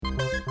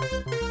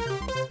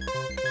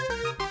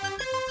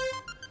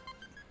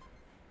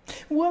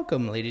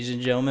Welcome, ladies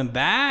and gentlemen,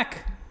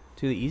 back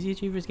to the Easy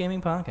Achievers Gaming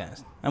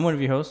Podcast. I'm one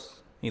of your hosts,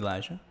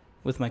 Elijah,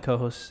 with my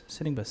co-host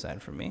sitting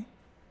beside from me,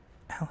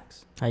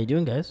 Alex. How you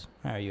doing, guys?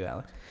 How are you,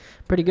 Alex?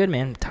 Pretty good,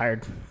 man.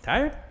 Tired.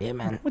 Tired? Yeah,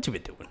 man. What you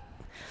been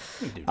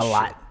doing? A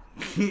lot.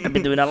 I've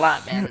been doing a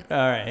lot, man. All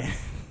right.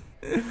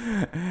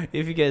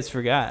 If you guys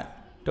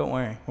forgot, don't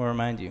worry. We'll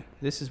remind you.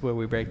 This is where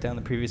we break down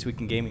the previous week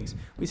in gamings.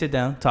 We sit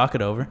down, talk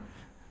it over.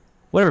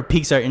 Whatever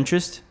piques our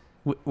interest,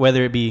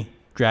 whether it be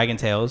Dragon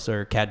Tales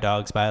or Cat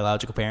Dog's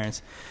biological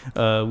parents,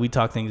 we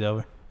talk things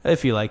over.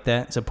 If you like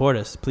that, support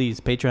us, please.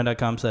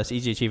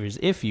 Patreon.com/EasyAchievers.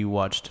 If you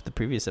watched the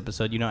previous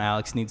episode, you know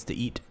Alex needs to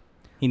eat.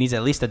 He needs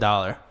at least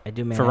 $1. I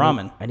do, man. For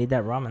ramen. I need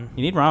that ramen.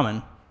 You need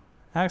ramen.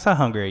 Alex, how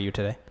hungry are you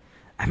today?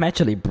 I'm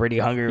actually pretty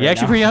hungry right You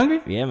actually now. pretty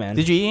hungry? Yeah, man.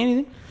 Did you eat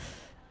anything?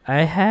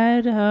 I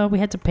had, we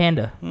had some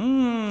Panda.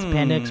 It's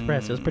Panda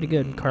Express. It was pretty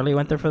good. Carly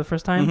went there for the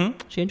first time. Mhm.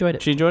 She enjoyed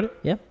it. She enjoyed it?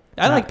 Yep.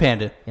 I like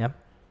Panda. Yep.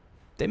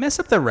 They mess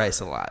up their rice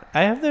a lot.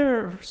 I have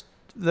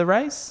the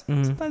rice,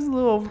 Mhm. sometimes a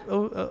little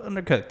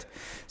undercooked.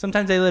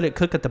 Sometimes they let it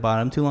cook at the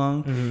bottom too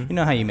long. Mhm. You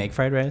know how you make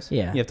fried rice?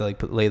 Yeah. You have to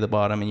lay the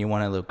bottom and you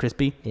want it a little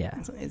crispy. Yeah.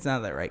 It's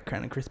not that right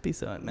kind of crispy,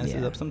 so it messes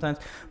Yeah. up sometimes.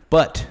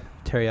 But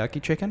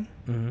teriyaki chicken,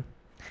 Mm-hmm.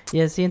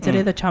 Yeah, see, and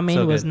today the chow mein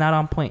so was good. not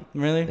on point.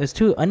 really? It was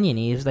too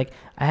oniony. It was like,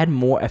 I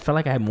felt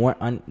like I had more,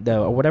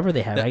 or whatever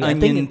they had. The I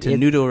onion think to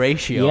noodle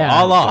ratio,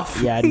 all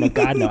off. Yeah, no,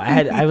 God, no. I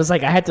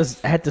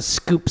had to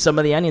scoop some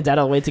of the onions out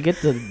of the way to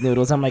get the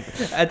noodles. I'm like,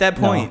 At that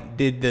No. point,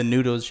 did the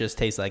noodles just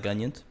taste like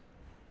onions?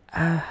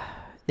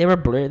 they're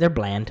bland. They're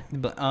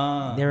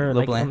They're little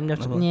like, bland.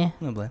 just- Little yeah.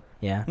 bland.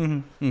 Yeah.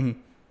 Mm-hmm. Mm-hmm.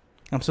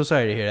 I'm so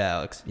sorry to hear that,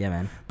 Alex. Yeah,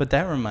 man. But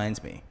that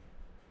reminds me,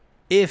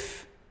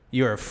 if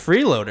you're a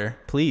freeloader,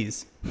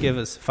 please give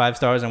us 5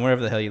 stars on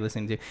wherever the hell you're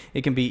listening to.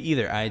 It can be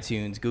either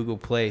iTunes, Google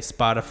Play,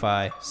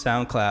 Spotify,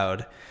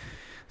 SoundCloud,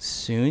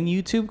 soon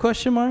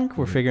YouTube ?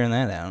 We're figuring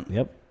that out.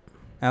 Yep.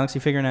 Alex,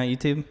 you figuring out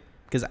YouTube?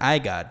 Because I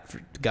God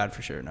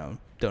for sure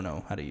don't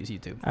know how to use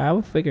YouTube. I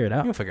will figure it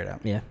out. You'll figure it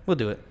out. Yeah. We'll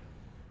do it.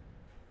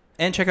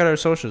 And check out our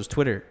socials,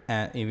 Twitter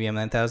at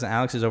EVM9000.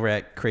 Alex is over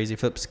at Crazy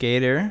Flip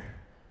Skater.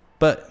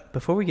 But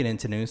before we get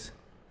into news,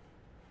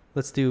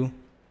 let's do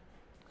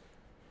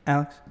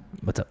Alex.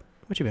 What's up?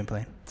 What you been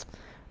playing?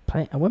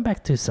 I went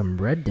back to some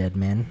Red Dead,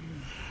 man.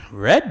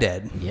 Red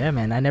Dead. Yeah,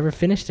 man. I never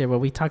finished it. What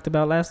we talked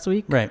about last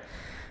week. Right.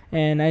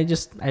 And I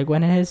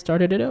went ahead and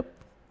started it up.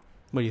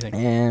 What do you think?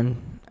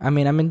 And I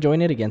mean, I'm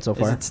enjoying it again so Is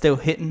far. it still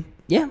hitting?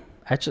 Yeah.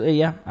 Actually,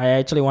 yeah. I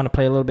actually want to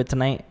play a little bit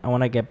tonight. I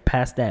want to get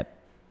past that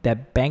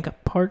bank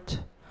part.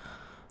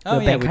 Oh,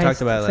 The yeah, bank we talked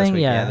heist about it last thing,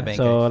 week. Yeah, the bank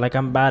so heist. like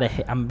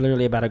I'm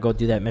literally about to go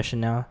do that mission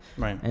now,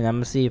 Right. and I'm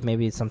gonna see if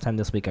maybe sometime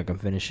this week I can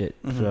finish it,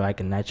 Mhm. so I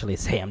can actually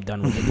say I'm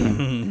done with the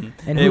game.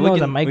 And Hey, who we knows,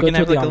 can, I might we go can to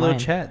have the like a online. little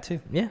chat, too,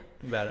 Yeah,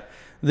 about it.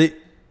 The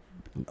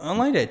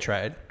online I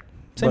tried.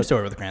 Same But-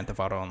 story with Grand Theft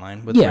Auto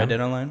Online. With Yeah. Red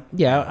Dead Online.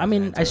 yeah. I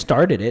mean, That's I it.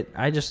 started it.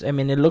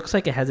 It looks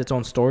like it has its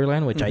own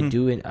storyline, which I Mhm.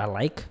 do and I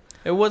like.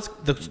 It was,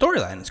 the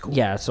storyline is cool.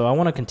 Yeah, so I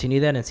want to continue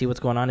that and see what's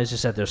going on. It's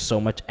just that there's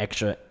so much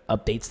extra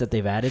updates that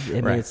they've added. I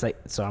mean, Right. it's like,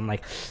 so I'm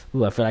like,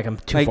 ooh, I feel like I'm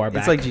too Like, far back.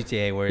 it's like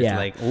GTA where it's Yeah.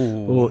 like, Ooh,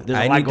 ooh, there's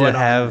a I lot need to going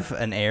on. have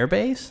an air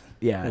base?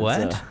 yeah, it's,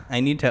 What?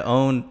 I need to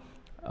own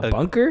a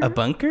bunker? A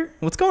bunker?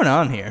 What's going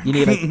on here? You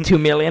need like $2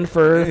 million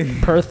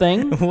per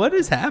thing. What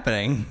is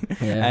happening?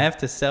 Yeah. I have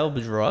to sell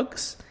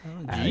drugs?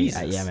 Oh,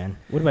 Jesus. Yeah, man.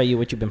 What about you?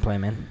 What you been playing,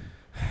 man?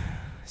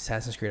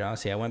 Assassin's Creed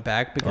Odyssey. I went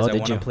back because I did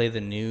want to you? play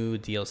the new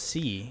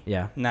DLC.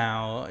 Yeah.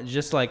 Now,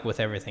 just like with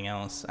everything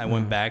else, I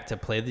went back to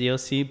play the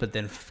DLC, but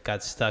then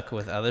got stuck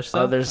with other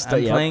stuff.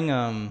 I'm yep.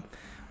 playing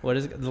what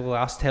is it? The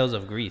Lost Tales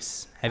of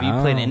Greece. Have you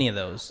played Oh. any of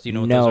those? Do you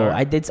know what No, those are?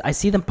 I did. I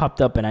see them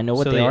popped up, and I know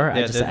what So they they- are.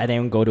 yeah, I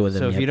didn't go to them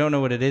So if yet. you don't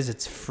know what it is,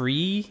 it's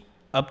free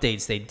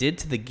updates they did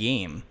to the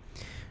game.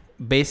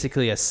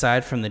 Basically,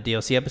 aside from the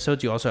DLC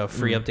episodes, you also have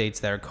free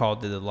updates that are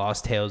called the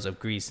Lost Tales of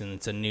Greece, and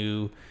it's a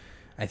new,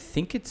 I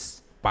think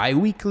it's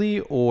bi-weekly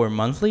or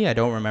monthly, I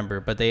don't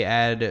remember, but they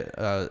add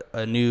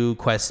a new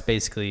quest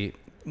basically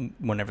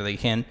whenever they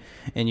can,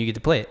 and you get to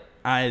play it.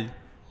 I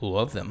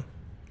love them.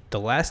 The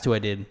last two I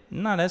did,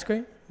 not as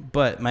great,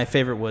 but my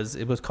favorite was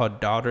called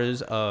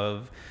Daughters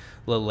of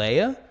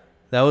Lelea.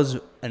 That was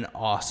an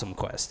awesome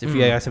quest. If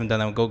you guys haven't done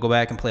that one, go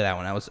back and play that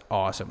one. That was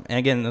awesome. And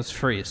again, that's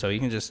free, so you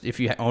can just, if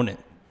you own it,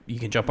 you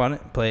can jump on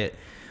it and play it.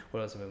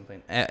 What else have I been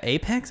playing?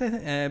 Apex, I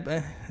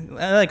think.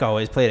 Like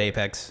always, played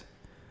Apex.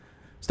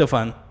 Still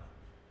fun.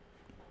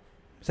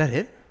 Is that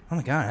it? Oh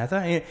my god! I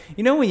thought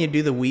you know when you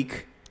do the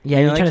week. Yeah,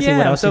 you're you're trying to see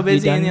what I'm else so have you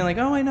busy, and done? you're like,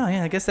 oh, I know.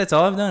 Yeah, I guess that's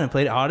all I've done. I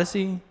played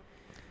Odyssey.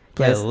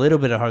 Played Yes. a little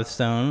bit of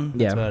Hearthstone.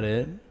 That's Yeah. about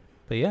it.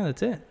 But yeah,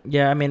 that's it.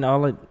 Yeah, I mean,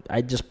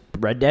 I just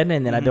Red Dead,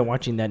 and then I've been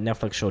watching that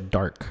Netflix show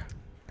Dark.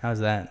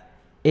 How's that?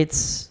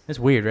 It's It's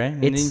weird, right?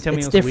 And then you it's tell me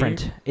it's it was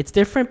different. weird? It's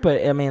different,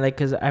 but I mean, like,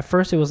 because at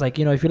first it was like,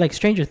 if you like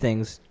Stranger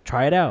Things,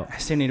 try it out. I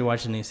still need to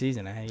watch the new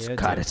season.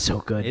 God, it's so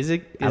good. Is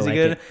it? I Is it like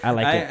good? it. I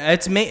like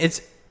it. It's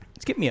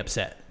getting me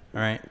upset. All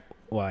right.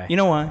 Why? You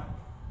know why?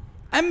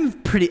 I'm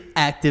pretty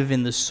active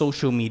in the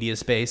social media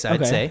space,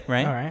 I'd Okay. say,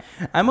 right? All right.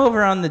 I'm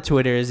over on the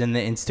Twitters and the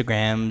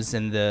Instagrams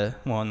and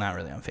not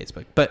really on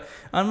Facebook, but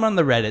I'm on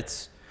the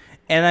Reddits.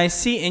 And I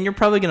see, and you're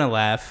probably going to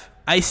laugh,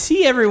 I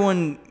see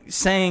everyone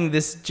saying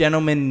this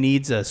gentleman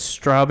needs a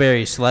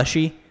strawberry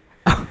slushie.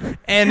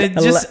 And it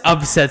just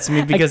upsets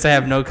me because I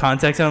have no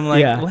context. And I'm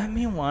like, Yeah. let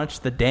me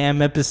watch the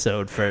damn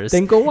episode first.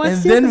 Then go watch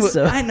and the then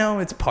episode. I know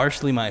it's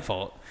partially my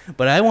fault,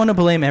 but I want to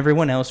blame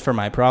everyone else for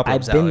my I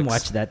problems, binge Alex.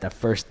 watched that the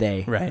first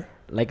day. Right.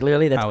 Like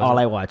literally, that's How was all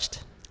it? I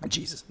watched.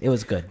 Jesus. It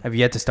was good. I've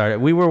yet to start it.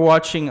 We were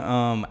watching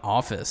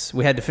Office.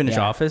 We had to finish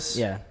Yeah. Office.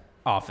 Yeah.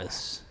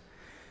 Office.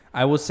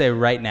 I will say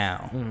right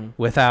now,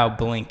 without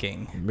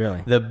blinking,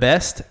 Really. the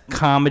best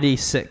comedy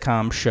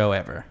sitcom show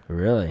ever.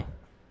 Really.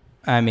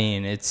 I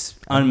mean, it's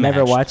I've unmatched.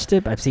 never watched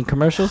it. I've seen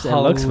commercials. It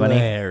looks funny.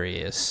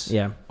 Hilarious.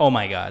 Yeah. Oh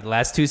my God.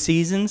 Last 2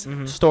 seasons,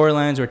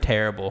 storylines were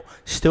terrible.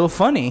 Still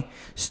funny.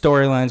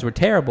 Storylines were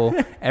terrible.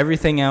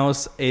 Everything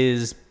else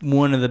is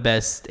one of the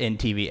best in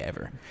TV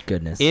ever.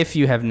 Goodness. If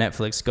you have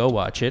Netflix, go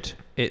watch it.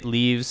 It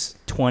leaves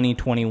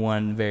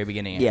 2021 very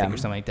beginning, I Yeah. think, or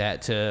something like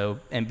that, to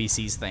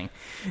NBC's thing.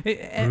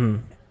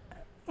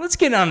 Let's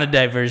get on a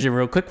diversion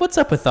real quick. What's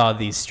up with all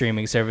these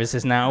streaming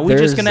services now? Are we just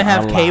There's going to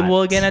have a cable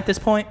lot. again at this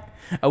point?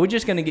 Are we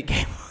just going to get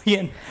cable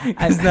again?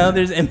 Because now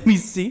there's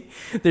NBC,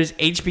 there's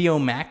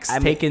HBO Max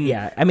taking...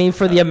 Yeah. I mean,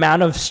 for the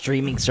amount of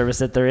streaming service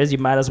that there is, you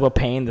might as well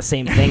paying the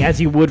same thing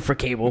as you would for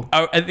cable.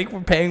 I think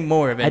we're paying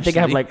more eventually. I think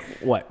I have like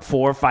what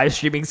 4 or 5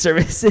 streaming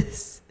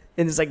services,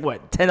 and it's like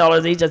what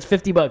 $10 each. That's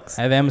 $50.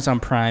 I have Amazon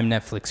Prime,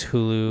 Netflix,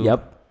 Hulu.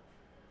 Yep.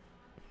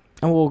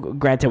 And well,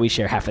 granted, we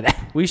share half of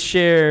that. We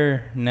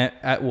share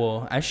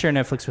I share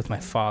Netflix with my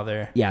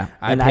father. Yeah,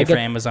 I and pay I for get-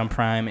 Amazon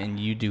Prime, and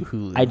you do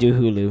Hulu. I do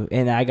Hulu,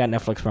 and I got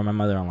Netflix from my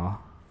mother-in-law.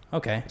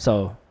 Okay.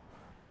 So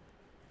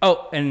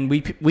Oh, and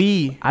we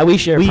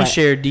share.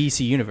 share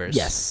DC Universe.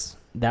 Yes,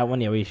 that one.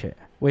 Yeah, we share.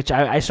 Which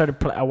I started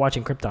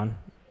watching Krypton.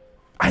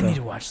 I So- need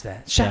to watch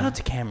that. Shout Yeah. out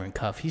to Cameron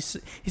Cuff. He's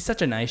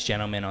such a nice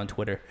gentleman on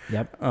Twitter.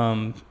 Yep.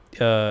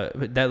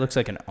 But that looks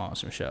like an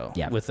awesome show.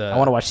 Yeah. With I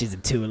want to watch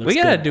season 2. It looks we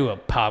gotta good. do a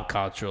pop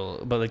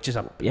cultural, but like just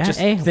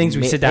hey, things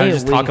we sit down and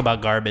just we- talk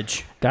about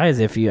garbage. Guys,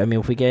 if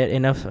we get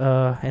enough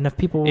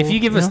people, If you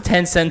give us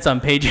 10 cents on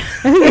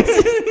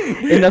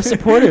Patreon, enough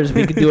supporters,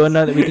 we could do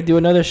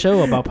another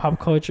show about pop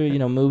culture,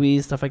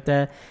 movies, stuff like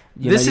that.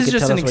 this You is could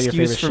just tell an us what your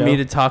excuse favorite for me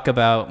show- to talk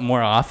about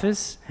more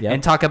Office Yep.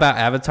 and talk about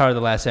Avatar: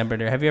 The Last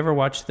Airbender. Have you ever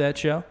watched that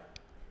show?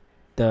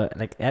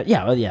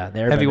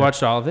 Have you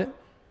watched all of it?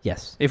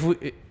 Yes.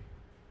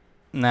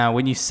 Now,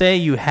 when you say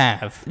you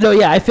have, No,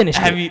 yeah, I finished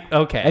it. have you?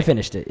 Okay. I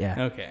finished it.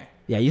 Yeah. Okay.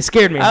 Yeah, you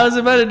scared me. I was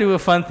about to do a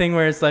fun thing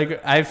where it's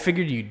like I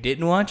figured you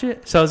didn't watch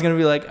it, so I was gonna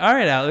be like, "All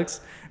right,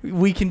 Alex,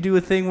 we can do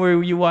a thing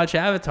where you watch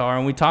Avatar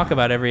and we talk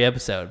about every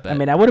episode."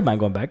 But I wouldn't mind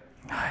going back.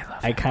 I love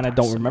I kind of Avatar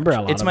don't so remember much.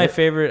 a lot. It's of my it.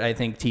 favorite, I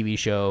think, TV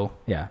show.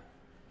 Yeah.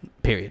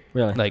 Period.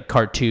 Really? Like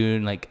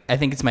cartoon. Like I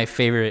think it's my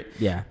favorite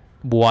Yeah.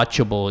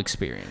 watchable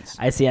experience.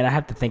 I see, and I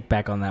have to think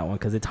back on that one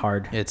because it's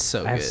hard. It's so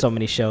I good. have so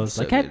many shows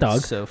So like Cat good.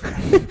 Dog. So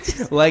fun.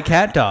 Like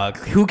Cat Dog.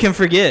 Who can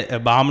forget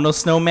Abominable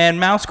Snowman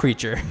Mouse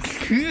Creature?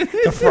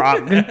 The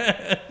frog.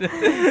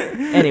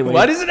 Anyway,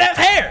 Why does it have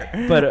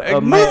hair?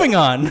 But, moving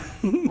on.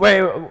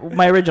 wait,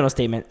 my original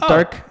statement. Oh,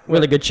 Dark,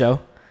 really good show.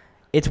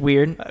 It's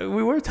weirred.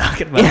 We were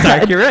talking about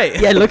Dark. You're right.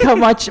 Yeah, look how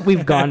much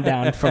we've gone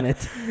down from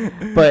it.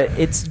 But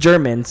it's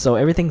German, so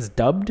everything's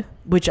dubbed,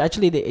 which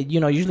actually,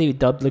 usually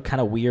dubbed look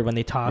kind of weird when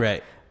they talk.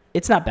 Right.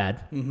 It's not bad.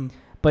 Mm-hmm.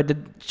 But the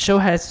show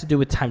has to do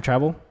with time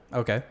travel,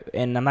 Okay.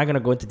 and I'm not gonna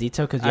go into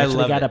detail because you I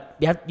actually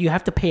love you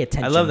have to pay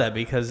attention. I love that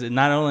because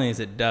not only is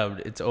it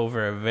dubbed, it's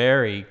over a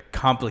very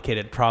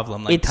complicated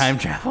problem like time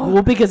travel.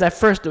 Well, because at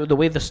first the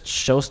way the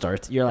show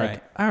starts, you're like,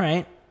 Right. all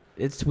right,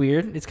 it's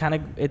weird. It's kind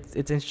of it's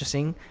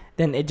interesting.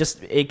 Then it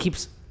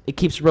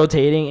keeps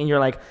rotating, and you're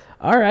like,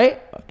 all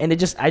right. And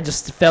I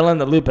just fell in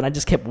the loop, and I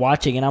just kept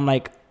watching, and I'm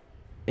like,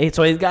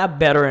 so it got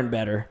better and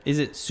better. Is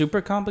it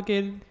super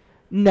complicated?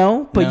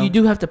 No, but No? you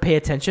do have to pay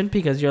attention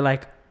because you're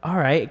like, all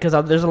right, because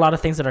there's a lot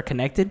of things that are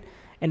connected,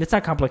 and it's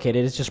not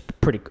complicated. It's just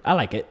pretty. I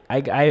like it.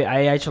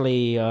 I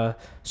actually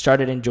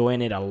started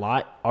enjoying it a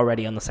lot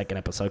already on the second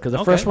episode because the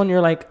Okay. first one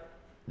you're like,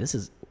 this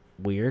is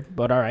weird,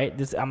 but all right,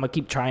 I'm gonna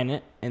keep trying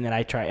it, and then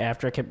after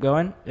I kept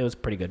going, it was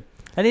pretty good.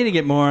 I need to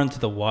get more onto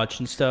the watch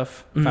and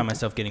stuff. Find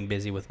myself getting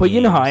busy with But you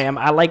know how I games. am.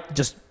 I like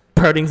just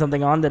putting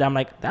something on that I'm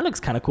like, that looks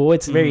kind of cool.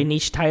 It's a very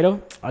niche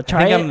title. I'll I try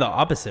think it. I'm the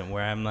opposite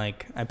where I'm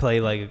like, I play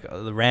like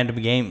the random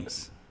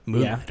games.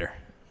 Moonlighter.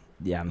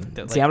 Yeah.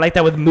 That, See, like- I'm like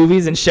that with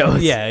movies and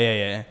shows.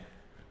 Yeah.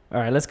 All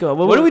right, let's go.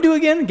 What do we do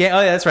again? Oh,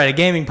 yeah, that's right. A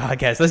gaming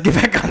podcast. Let's get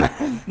back on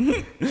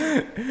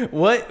that.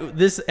 What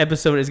this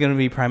episode is going to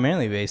be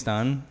primarily based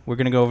on, we're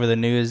going to go over the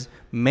news,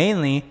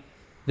 mainly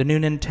the new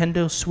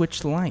Nintendo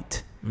Switch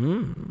Lite.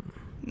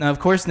 Now, of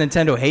course,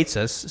 Nintendo hates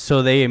us,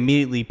 so they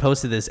immediately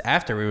posted this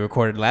after we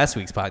recorded last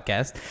week's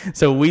podcast.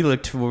 So we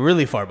looked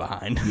really far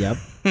behind. Yep.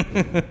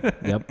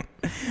 Yep.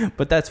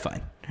 But that's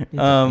fine.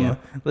 Yeah.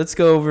 Let's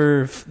go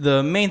over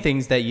the main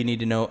things that you need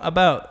to know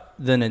about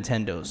the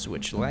Nintendo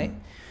Switch Lite.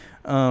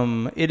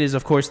 It is,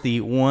 of course,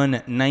 the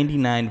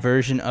 $199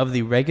 version of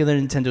the regular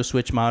Nintendo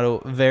Switch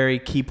model. Very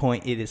key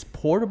point, it is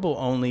portable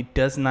only,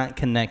 does not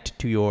connect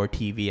to your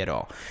TV at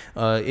all.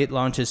 It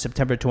launches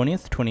September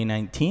 20th,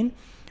 2019.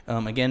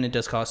 Again, it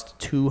does cost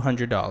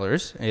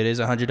 $200. It is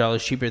 $100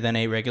 cheaper than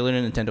a regular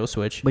Nintendo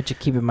Switch. But you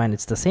keep in mind,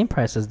 it's the same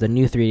price as the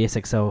new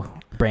 3DS XL,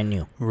 brand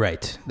new.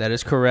 Right. That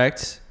is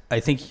correct. I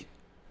think,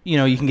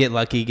 you can get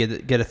lucky, get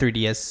a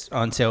 3DS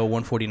on sale,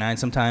 $149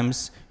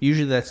 sometimes.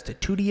 Usually that's the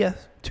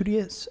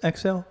 2DS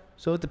XL,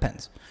 so it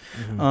depends.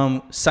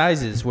 Mm-hmm.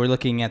 Sizes, we're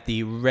looking at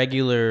the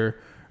regular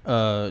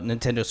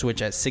Nintendo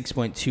Switch at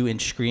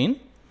 6.2-inch screen.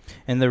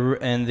 And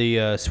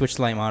the Switch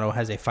Lite model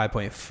has a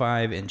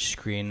 5.5-inch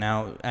screen.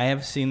 Now, I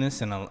have seen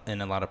this in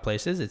a lot of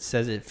places. It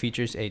says it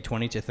features a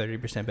 20 to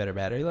 30% better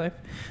battery life.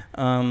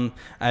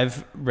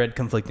 I've read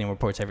conflicting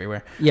reports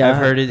everywhere. Yeah, I've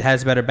heard it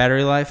has better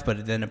battery life, but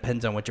it then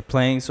depends on what you're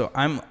playing. So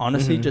I'm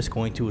honestly just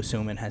going to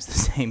assume it has the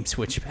same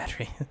Switch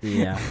battery.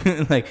 Yeah.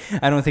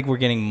 I don't think we're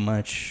getting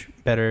much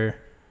better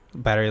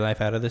battery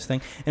life out of this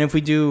thing. And if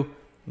we do,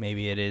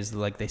 maybe it is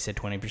like they said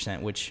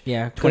 20%, which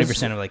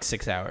 20% of like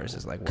 6 hours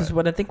is like what? Because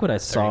what I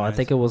saw, I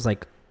think it was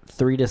like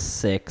 3 to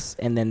 6,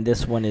 and then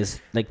this one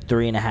is like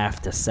 3.5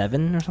 to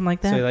 7 or something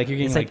like that. So like you're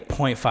getting like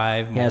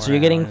 0.5 more. Yeah, so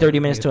you're getting 30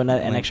 minutes to an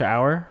extra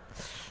hour.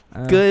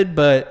 Good,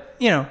 but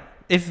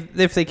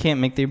if they can't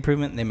make the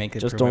improvement, they make the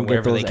improvement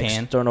wherever they can. Just don't get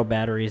those external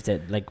batteries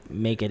that like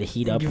make it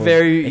heat up.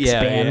 Expand.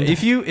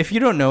 Yeah. If you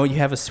don't know you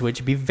have a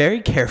Switch, be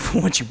very careful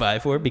what you buy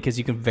for it, because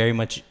you can very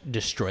much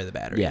destroy the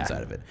battery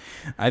inside of it.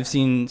 I've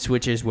seen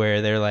Switches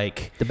where they're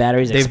like the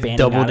batteries they've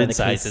doubled in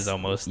sizes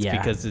almost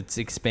because it's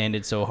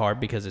expanded so hard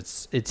because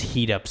it's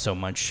heat up so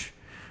much.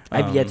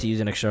 I've yet to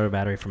use an external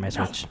battery for my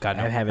Switch. God,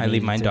 no. I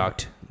leave mine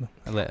docked.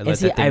 I let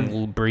that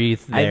thing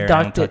breathe there.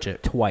 I've docked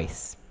it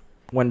twice.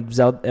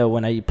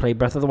 When I play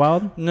Breath of the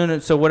Wild? No.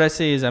 So what I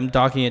say is I'm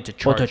docking it to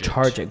charge it. Oh, to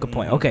charge it. Good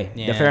point. Okay.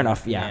 Yeah, fair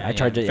enough. Yeah, I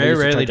charge it. Very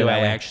rarely do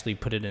I actually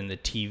put it in the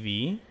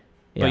TV.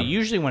 Yeah. But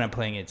usually when I'm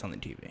playing it, it's on the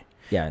TV.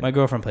 Yeah. My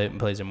girlfriend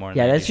plays it more.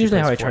 Yeah, that's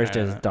usually how I charge it,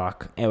 is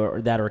dock.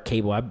 Or that or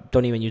cable. I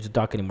don't even use the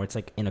dock anymore. It's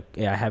like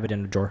I have it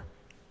in a drawer.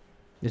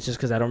 It's just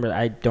because I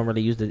don't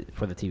really use it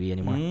for the TV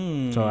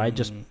anymore. So I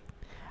didn't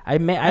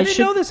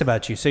know this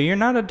about you. So you're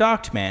not a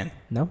docked man.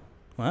 No.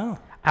 Wow.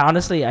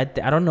 Honestly, I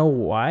don't know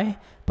why.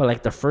 But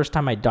like the first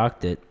time I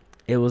docked it,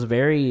 it was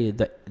very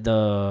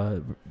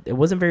it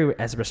wasn't very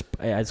as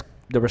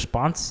the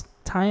response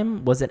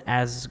time wasn't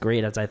as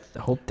great as I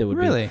hoped it would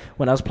be.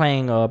 When I was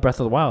playing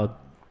Breath of the Wild,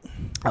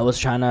 I was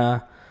trying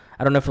to,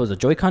 I don't know if it was a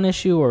Joy-Con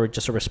issue or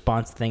just a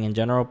response thing in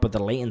general, but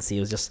the latency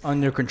was just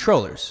on your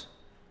controllers.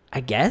 I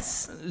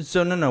guess.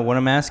 So no. What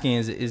I'm asking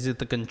is it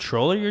the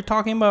controller you're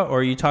talking about, or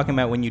are you talking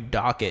about when you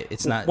dock it?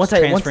 It's not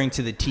transferring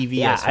to the TV.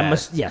 Yeah, as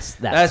fast? Yes,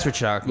 that's what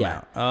you're talking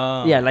about.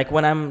 Oh. Yeah, like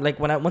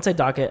once I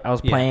dock it, I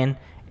was playing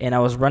and I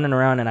was running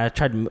around and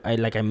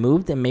I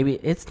moved, and maybe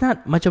it's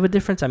not much of a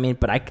difference. I mean,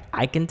 but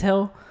I can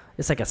tell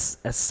it's like a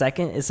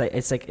second. It's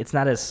like it's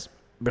not as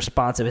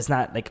responsive. It's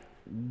not like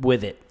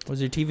with it.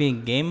 Was your TV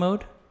in game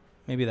mode?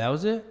 Maybe that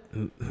was it.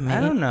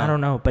 I don't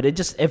know, but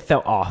it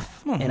felt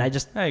off, and I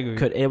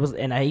agree.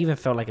 And I even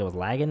felt like it was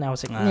lagging. I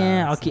was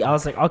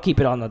like, I'll keep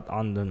it on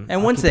the.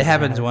 And once it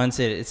happens,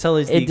 it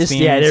sullies the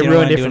experience. It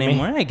ruined it for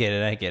me. I get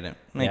it. I get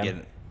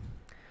it.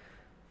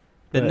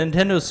 The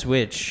Nintendo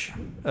Switch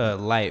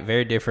Lite,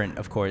 very different,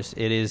 of course.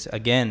 It is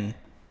again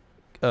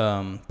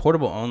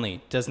portable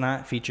only. Does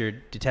not feature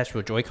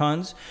detachable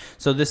Joy-Cons,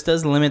 so this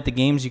does limit the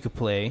games you could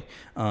play.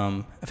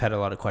 I've had a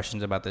lot of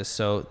questions about this.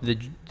 So the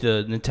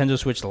Nintendo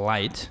Switch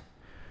Lite,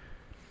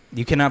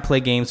 you cannot play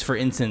games, for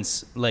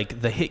instance, like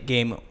the hit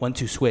game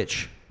 1-2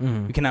 Switch.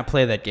 Mm-hmm. You cannot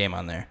play that game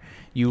on there.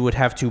 You would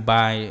have to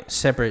buy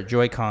separate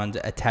Joy-Cons,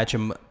 attach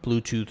them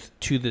Bluetooth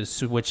to the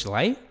Switch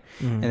Lite,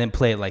 and then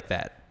play it like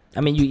that. I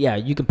mean,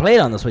 you can play it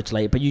on the Switch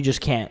Lite, but you just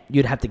can't.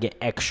 You'd have to get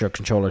extra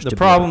controllers. The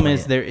problem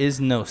is there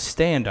is no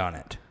stand on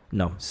it.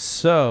 No.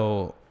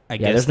 So I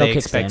guess they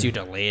expect you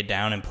to lay it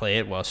down and play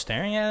it while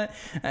staring at it.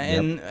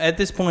 And at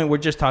this point, we're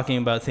just talking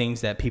about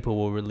things that people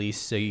will release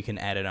so you can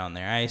add it on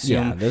there. I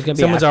assume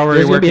someone's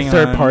already working on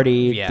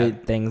third-party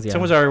things. Yeah.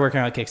 Someone's already working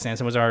on a kickstand.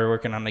 Someone's already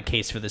working on a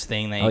case for this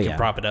thing that you can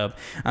prop it up.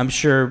 I'm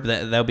sure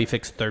that'll be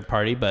fixed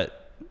third-party,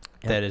 but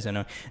that is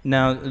annoying.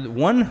 Now,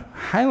 one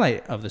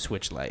highlight of the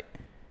Switch Lite.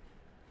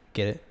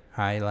 Get it?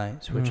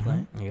 Highlight, Switch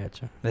Lite. I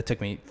gotcha. That took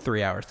me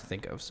 3 hours to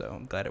think of, so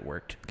I'm glad it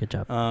worked. Good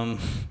job.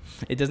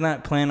 It does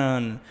not plan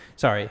on...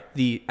 Sorry,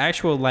 the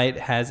actual Lite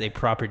has a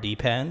proper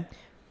D-pad,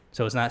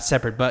 so it's not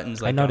separate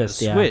buttons like on the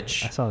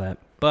Switch. I saw that.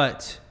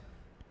 But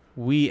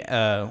over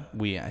on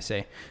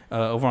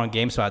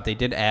GameSpot, they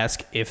did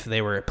ask if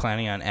they were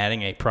planning on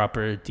adding a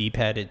proper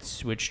D-padded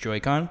Switch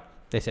Joy-Con.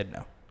 They said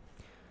no.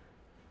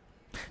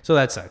 So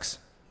that sucks.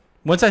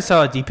 Once I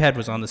saw a D-pad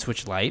was on the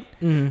Switch Lite,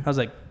 I was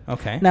like,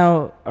 okay.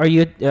 Now, are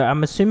you?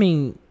 I'm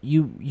assuming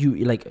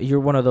you're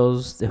one of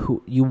those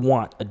who you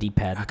want a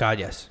D-pad. Oh, God,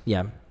 yes.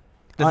 Yeah.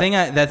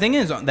 That thing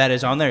is on there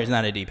is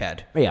not a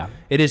D-pad. Yeah.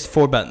 It is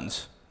 4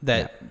 buttons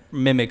that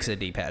mimics a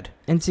D-pad.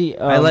 And see,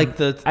 I like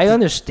I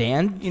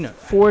understand.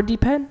 For a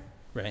D-pad.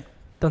 Right.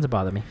 Doesn't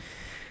bother me.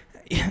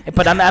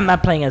 But I'm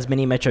not playing as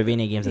many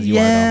Metroidvania games as you are,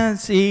 though. Yeah,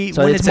 see,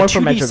 So when it's it's, more a for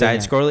 2D Metroidvania.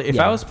 side-scroller, if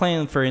Yeah. I was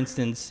playing, for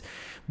instance,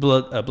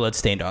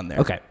 Bloodstained on there,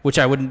 Okay. which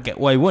I wouldn't get.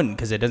 Well, I wouldn't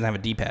because it doesn't have a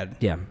D-pad.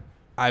 Yeah.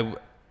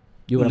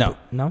 You No. wouldn't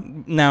no?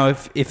 Now,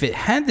 if it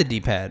had the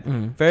D-pad,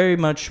 Mhm. very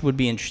much would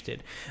be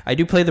interested. I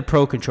do play the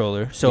Pro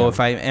controller, so Yeah. if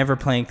I'm ever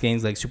playing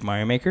things like Super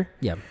Mario Maker,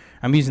 Yeah.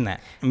 I'm using that.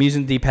 I'm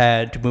using the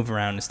D-pad to move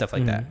around and stuff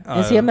like that.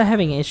 And see, I'm not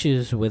having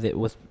issues with it.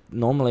 With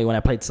normally when I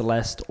played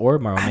Celeste or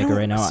Mario Maker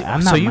right now,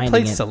 I'm not So you minding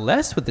played it.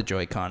 Celeste with the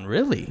Joy-Con,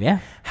 really? Yeah.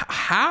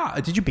 How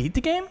did you beat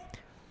the game?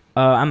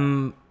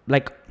 I'm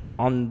like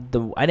on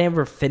the. I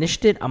never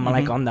finished it. I'm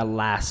like Mhm. on the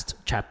last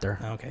chapter.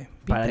 Okay, beat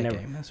But I that never.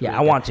 game. That's Yeah, really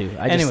I good. want to.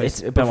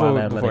 Anyways, it's been a while that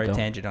I let before it I go.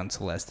 tangent on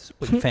Celeste, it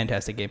was a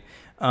fantastic game.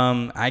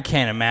 I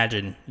can't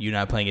imagine you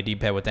not playing a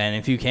D-pad with that. And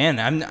if you can,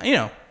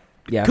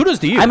 Yeah. kudos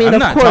to you. I mean, I'm of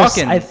not course,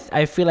 talking.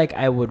 I feel like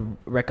I would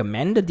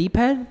recommend a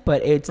D-pad,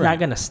 but it's Right. not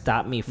gonna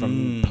stop me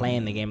from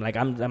playing the game. Like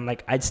I'm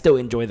like I'd still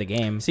enjoy the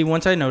game. See,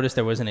 once I noticed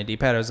there wasn't a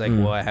D-pad, I was like,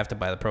 well, I have to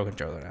buy the Pro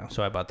controller now.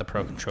 So I bought the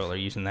Pro controller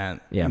using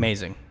that. Yeah.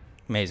 Amazing.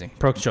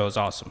 Pro controller is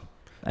awesome.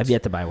 I've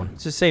yet to buy one.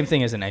 It's the same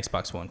thing as an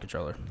Xbox One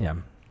controller. Yeah.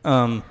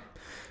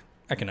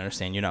 I can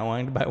understand you not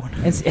wanting to buy one.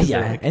 And see,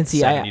 They're like and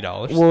see,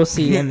 $70. we'll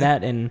see in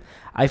that, and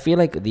I feel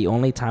like the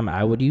only time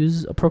I would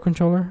use a Pro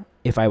controller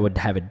if I would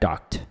have it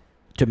docked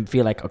to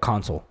feel like a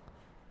console,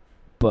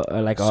 but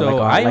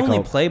I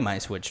only play my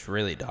Switch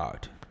really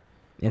docked.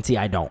 and see,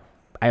 I don't.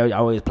 I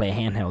always play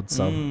handheld,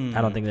 so I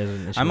don't think there's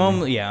an issue.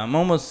 I'm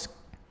almost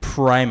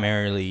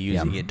primarily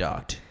using Yeah. it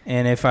docked,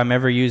 and if I'm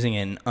ever using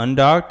it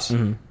undocked,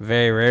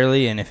 very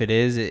rarely, and if it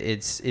is,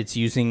 it's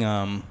using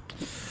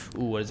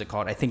what is it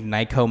called? I think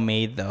Nyko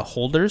made the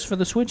holders for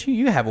the Switch.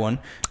 You have one.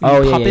 You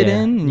pop it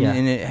in,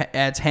 and it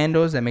adds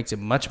handles. That makes it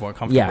much more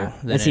comfortable. Yeah,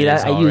 than and see it that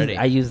is already.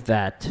 I use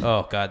that.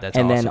 Oh God, that's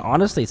and awesome. then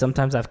honestly,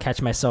 sometimes I've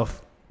catch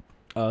myself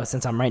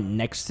since I'm right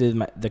next to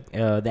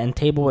the end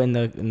table on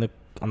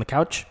the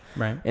couch,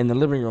 right. in the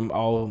living room.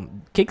 I'll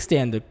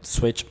kickstand the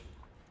Switch,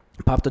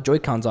 pop the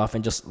Joy-Cons off,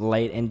 and just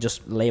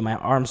lay my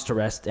arms to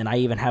rest. And I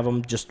even have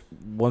them just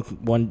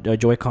one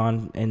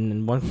Joy-Con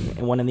and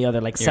one in the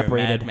other, like You're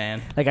separated. a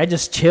madman. Like I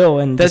just chill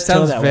and That just chill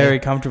sounds that very way.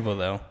 comfortable,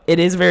 though. It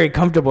is very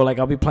comfortable. Like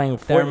I'll be playing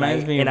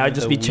reminds me Fortnite and of I'll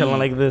just the be chilling Wii.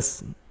 like this.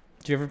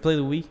 Did you ever play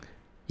the Wii?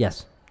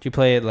 Yes, Did you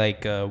play it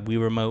like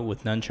Wii Remote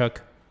with nunchuck?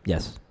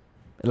 yes,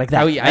 like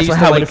that. I That's used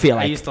how to it would like, feel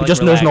I like. used to like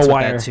Just there's no relax with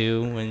wire. that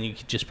too, when you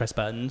could just press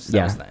buttons. That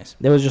Yeah. was nice.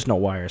 There was just no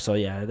wire, so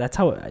yeah, that's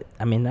how.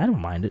 I mean, I don't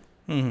mind it.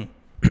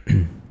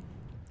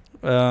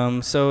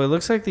 So it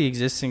looks like the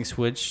existing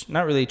Switch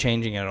not really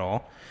changing at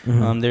all.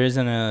 There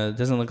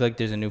doesn't look like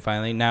there's a new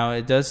filing. Now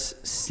it does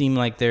seem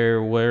like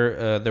there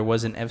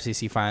was an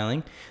FCC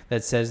filing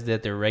that says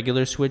that the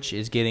regular Switch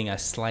is getting a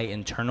slight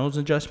internals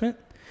adjustment,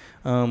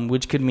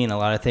 which could mean a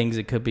lot of things.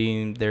 It could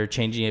be they're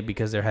changing it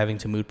because they're having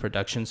to move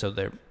production, so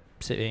they're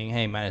saying,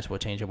 hey, might as well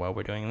change it while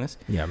we're doing this.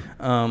 Yeah.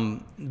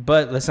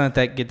 But let's not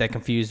get that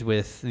confused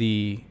with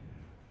the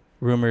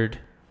rumored,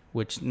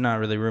 which not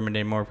really rumored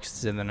anymore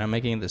because they're not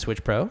making the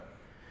Switch Pro.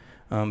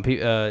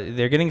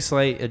 They're getting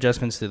slight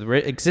adjustments to the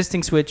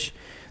existing Switch.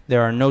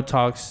 There are no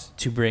talks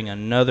to bring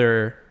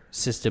another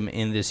system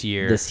in this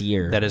year.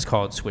 That is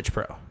called Switch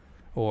Pro,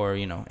 or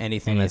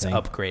anything that's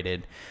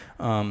upgraded.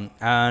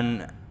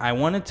 And I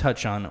want to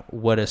touch on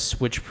what a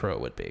Switch Pro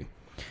would be.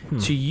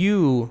 To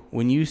you,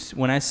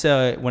 when I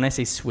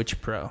say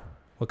Switch Pro,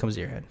 what comes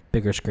to your head?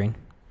 Bigger screen.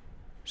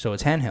 So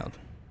it's handheld.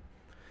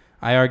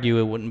 I argue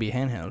it wouldn't be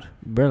handheld.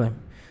 Really?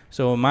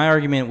 So my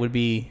argument would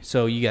be,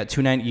 so you got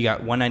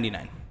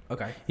 $199.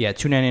 Okay. Yeah,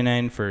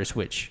 $299 for a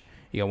Switch.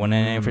 You got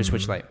 $199 for a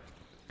Switch Lite.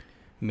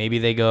 Maybe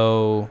they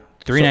go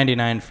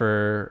 $399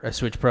 for a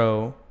Switch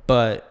Pro,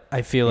 but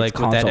I feel like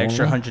with that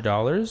extra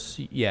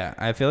 $100, yeah,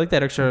 I feel like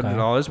that extra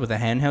 $100 with a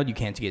handheld, you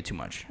can't get too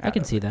much. I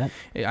can see that.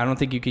 I don't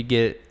think you could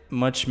get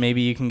much.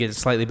 Maybe you can get a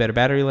slightly better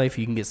battery life.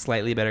 You can get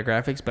slightly better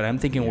graphics, but I'm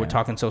thinking we're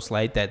talking so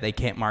slight that they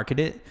can't market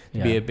it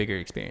to be a bigger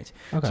experience.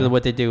 Okay. So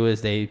what they do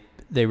is they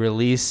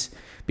release,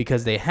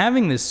 because they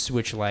having this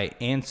Switch Lite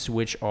and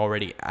Switch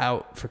already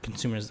out for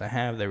consumers to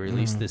have, they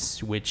release this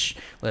Switch,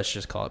 let's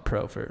just call it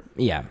Pro for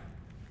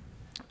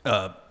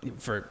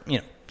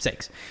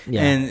sakes.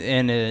 Yeah.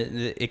 And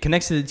it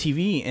connects to the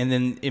TV, and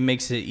then it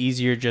makes it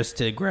easier just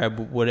to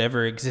grab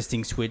whatever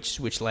existing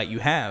Switch Lite you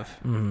have,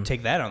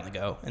 take that on the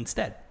go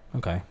instead.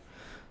 Okay.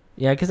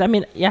 Yeah, because I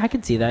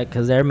can see that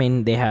because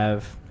they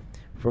have,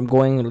 from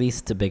going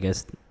least to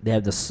biggest, they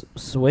have the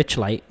Switch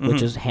Lite,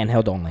 which is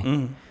handheld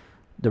only.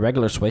 The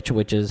regular Switch,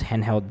 which is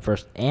handheld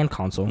first and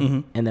console,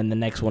 and then the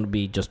next one would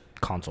be just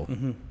console.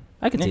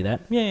 I can see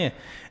that. Yeah, yeah.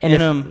 And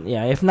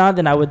if not,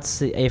 then I would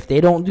say if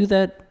they don't do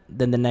that,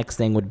 then the next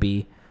thing would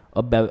be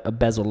a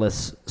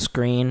bezel-less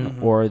screen,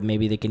 or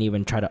maybe they can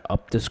even try to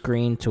up the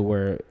screen to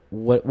where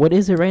what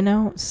is it right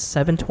now?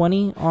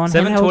 720 on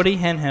 720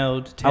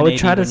 handheld. 1080 I would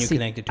try to when you see.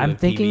 connect it to I'm a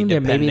thinking TV,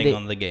 that maybe depending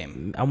on the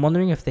game. I'm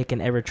wondering if they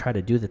can ever try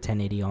to do the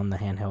 1080 on the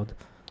handheld.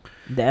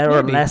 That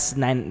or Maybe. less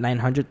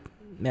 900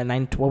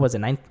 What was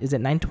it? Is it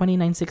 920,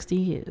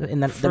 960? In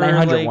the For,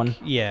 900 like, one.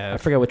 Yeah. I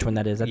forget which one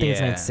that is. I think it's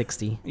Yeah.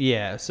 960.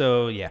 Yeah.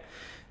 So yeah.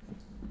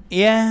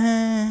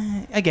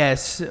 Yeah, I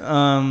guess.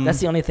 That's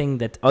the only thing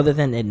that, other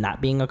than it not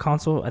being a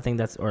console, I think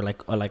that's or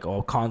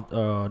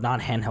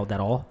non-handheld at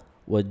all,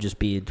 would just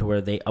be to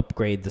where they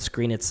upgrade the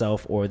screen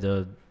itself or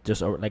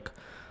just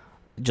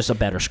a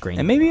better screen.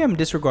 And maybe I'm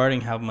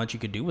disregarding how much you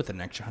could do with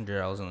an extra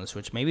 $100 on the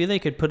Switch. Maybe they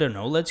could put an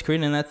OLED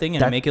screen in that thing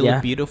and make it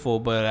look beautiful,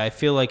 but I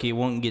feel like it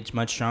won't get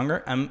much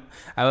stronger.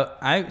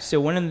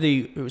 So when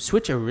the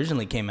Switch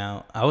originally came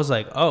out, I was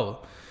like, oh,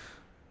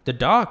 the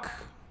dock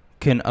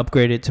can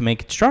upgrade it to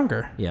make it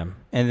stronger. Yeah.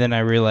 And then I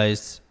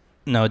realized,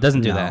 no, it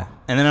doesn't do No. that.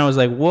 And then I was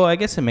like, well, I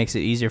guess it makes it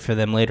easier for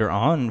them later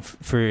on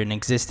for an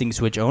existing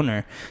Switch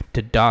owner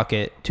to dock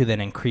it to then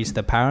increase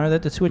the power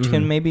that the Switch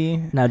can maybe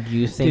Now, do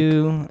you think,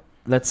 do.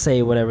 let's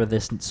say whatever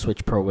this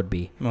Switch Pro would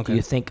be, Okay. do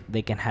you think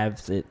they can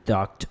have it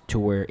docked to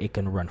where it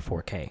can run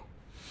 4K?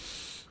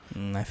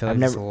 I feel like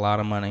that's a lot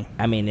of money.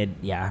 I mean,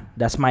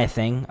 that's my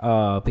thing.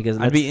 Because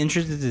I'd be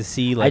interested to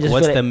see I just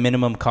what's feel the like-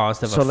 minimum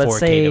cost of so a let's 4K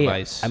say,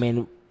 device. I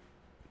mean,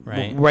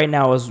 right? right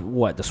now is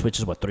what the Switch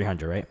is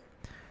 300, right?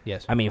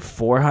 Yes. I mean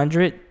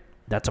 400.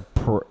 That's a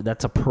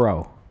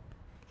pro.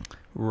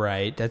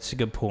 Right. That's a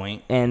good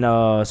point. And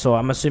so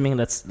I'm assuming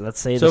let's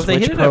say So the if they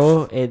Switch hit it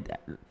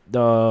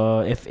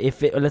Pro,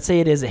 let's say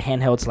it is a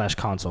handheld /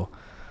 console,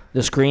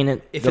 the screen,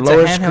 If the it's a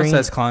lower handheld screen,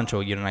 says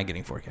console, you're not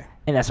getting 4K.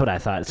 and that's what I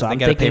thought. So They I'm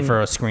gotta thinking, pay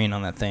for a screen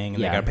on that thing,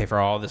 and Yeah. they gotta pay for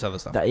all this other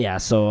stuff.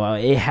 So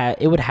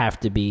it would have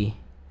to be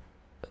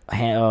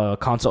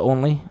console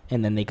only,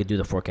 and then they could do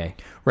the 4K.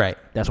 Right.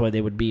 That's why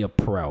they would be a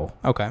pro.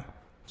 Okay.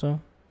 So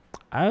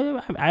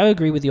I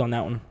agree with you on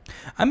that one.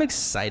 I'm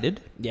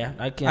excited. Yeah,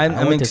 I can.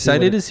 I'm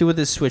excited to see what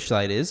this Switch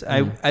Lite is.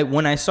 I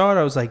when I saw it,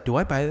 I was like, do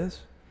I buy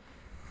this?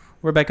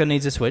 Rebecca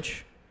needs a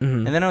Switch.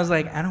 Mm-hmm. And then I was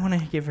like, I don't want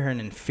to give her an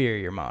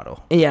inferior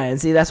model. Yeah,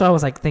 and see, that's why I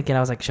was thinking. I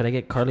was like, should I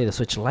get Carly the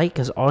Switch Lite?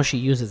 Because all she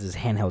uses is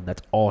handheld.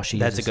 That's all she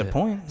uses. That's a good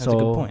point. That's So,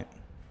 a good point.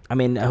 I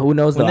mean, who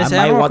knows though? When I this might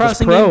Animal want this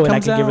Crossing Pro, game and I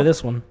comes can give her out,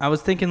 this one. I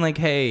was thinking like,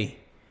 hey,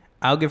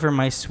 I'll give her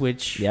my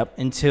Switch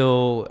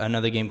until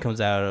another game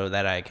comes out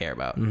that I care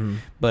about. Mm-hmm.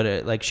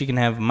 But she can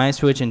have my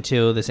Switch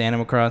until this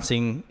Animal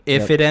Crossing,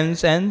 if it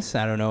ends.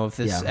 I don't know if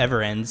this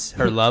ever ends.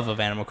 Her love of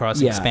Animal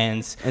Crossing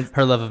spans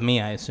her love of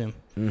me, I assume.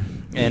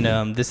 Mm-hmm.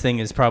 And this thing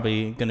is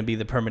probably going to be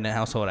the permanent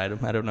household item.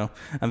 I don't know.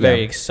 I'm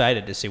very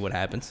excited to see what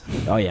happens.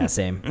 Oh yeah,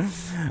 same.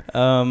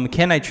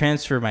 Can I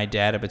transfer my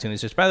data between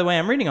these? By the way,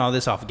 I'm reading all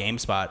this off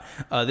GameSpot.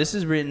 This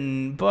is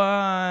written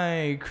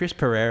by Chris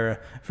Pereira.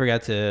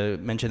 Forgot to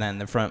mention that in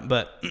the front,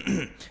 but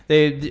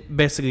they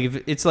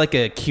basically, it's like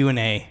a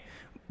Q&A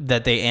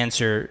that they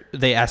answer.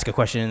 They ask a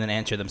question and then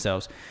answer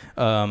themselves.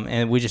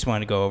 And we just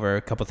wanted to go over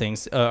a couple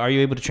things. Are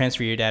you able to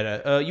transfer your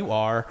data? You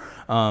are.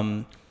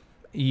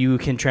 You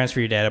can transfer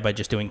your data by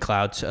just doing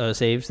cloud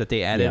saves that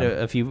they added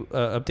a few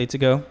updates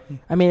ago.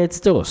 I mean, it's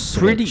still a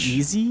Switch. Pretty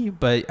easy,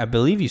 but I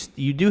believe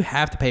you do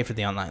have to pay for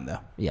the online though.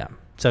 Yeah.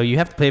 So you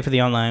have to pay for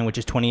the online, which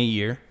is $20 a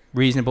year,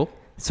 reasonable.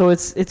 So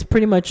it's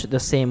pretty much the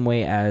same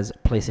way as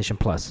PlayStation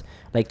Plus.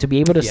 Like to be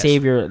able to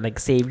save your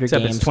Except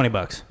games. it's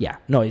 $20. Yeah.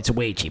 No, it's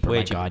way cheaper. Way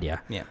My cheaper. God, yeah.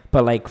 Yeah.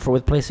 But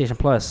with PlayStation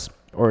Plus,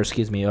 or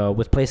excuse me,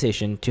 with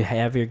PlayStation, to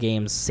have your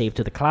games saved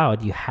to the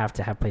cloud, you have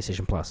to have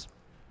PlayStation Plus.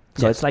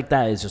 So it's like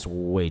that. It's just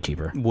way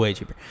cheaper. Way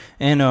cheaper.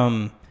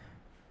 And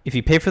if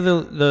you pay for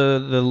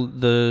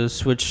the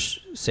Switch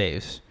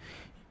saves,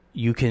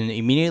 you can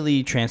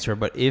immediately transfer.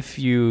 But if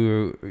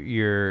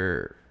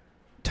your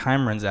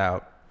time runs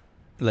out,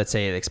 let's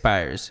say it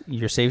expires,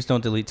 your saves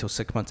don't delete till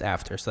 6 months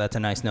after. So that's a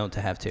nice note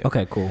to have too.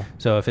 Okay, cool.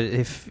 So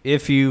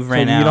if you've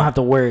ran out, you don't have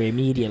to worry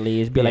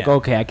immediately. It'd be like,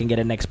 okay, I can get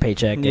a next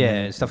paycheck.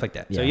 And stuff like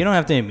that. So Yeah. you don't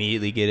have to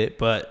immediately get it,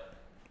 but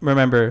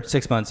remember,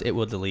 6 months it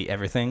will delete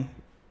everything.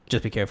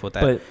 Just be careful with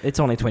that. But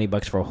it's only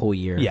 $20 for a whole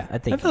year. Yeah, I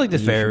think I feel like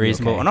that's you very should be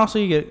reasonable. okay. And also,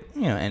 you get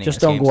NES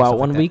Just don't games go and out stuff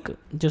one like that.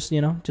 week.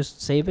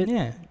 Just save it.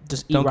 Yeah,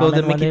 Just eat don't go to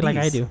ramen one Mickey day like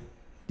I D's. do.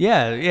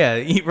 Yeah,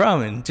 eat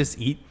ramen. Just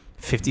eat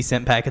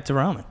 50-cent packets of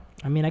ramen.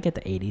 I mean, I get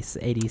the 80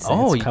 cents.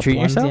 Oh, you cup treat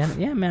ones, yourself?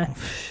 Yeah, man.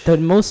 The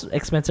most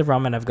expensive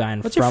ramen I've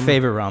gotten. What's your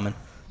favorite ramen?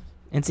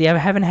 And see, I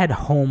haven't had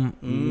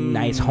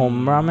nice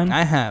home ramen.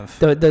 I have.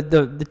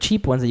 The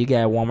cheap ones that you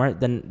get at Walmart.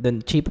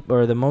 The cheap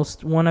or the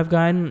most one I've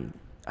gotten.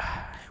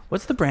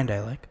 What's the brand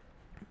I like?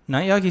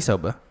 Not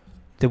yakisoba.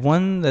 The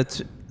one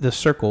that's the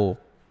circle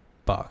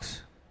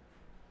box.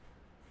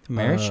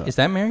 Marriage? Is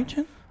that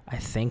Marichin? I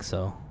think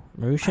so.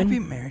 Might be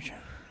Marushin. Marichin.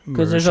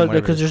 Because there's Marushin,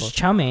 whatever it's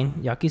chow mein,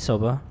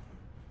 yakisoba,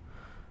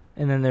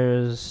 and then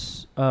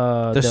there's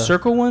called. The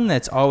circle one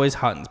that's always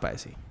hot and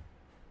spicy.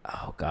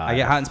 Oh God. I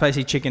get hot and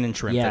spicy chicken and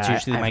shrimp. Yeah, That's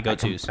usually my I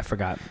go-tos.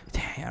 forgot.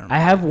 Dang, I don't know. I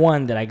have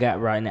one that I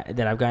got right now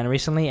that I've gotten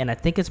recently, and I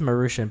think it's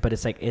Marushin, but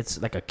it's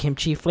like a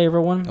kimchi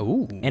flavor one.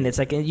 Ooh. And it's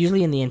like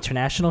usually in the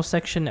international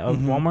section of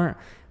Walmart,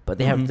 but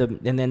they have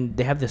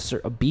they have this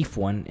a beef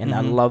one, and I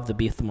love the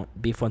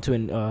beef one too,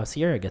 and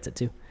Sierra gets it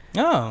too.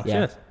 Oh,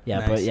 Yeah, shit. yeah,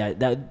 Nice. but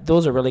yeah,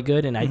 those are really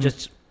good, and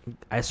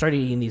I started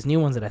eating these new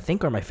ones that I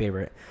think are my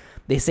favorite.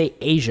 They say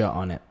Asia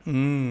on it,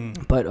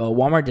 but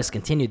Walmart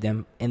discontinued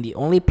them, and the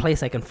only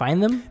place I can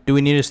find them. Do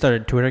we need to start a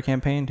Twitter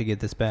campaign to get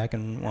this back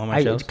in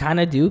Walmart shelves? I kind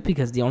of do,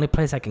 because the only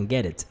place I can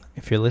get it.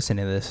 If you're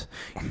listening to this,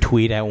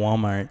 tweet at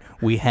Walmart.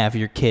 We have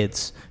your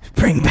kids.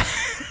 Bring back.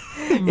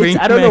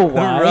 I don't know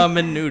why.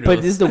 Ramen noodles.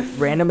 But this is the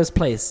randomest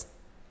place.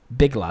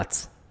 Big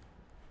Lots.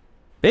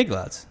 Big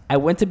Lots. I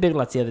went to Big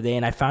Lots the other day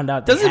and I found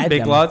out they Doesn't had Big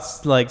them.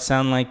 Lots like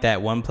sound like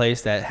that one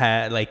place that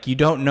had like you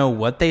don't know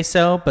what they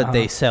sell, but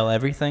they sell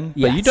everything.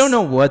 Yes. But you don't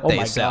know what they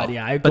my sell. God,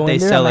 yeah. I but go they in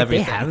there, sell I'm like,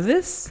 everything. They have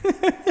this?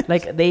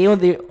 Like they own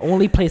the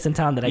only place in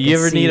town that I can see. You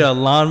ever need a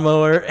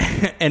lawnmower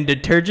and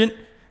detergent?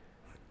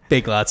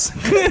 Big Lots.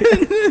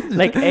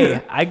 Like,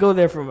 hey, I go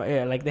there for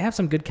like they have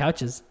some good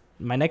couches.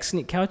 My next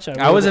couch.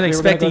 I wasn't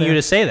expecting you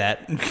to say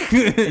that.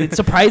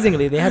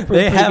 Surprisingly, they have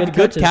They pretty have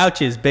good couches.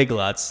 couches. Big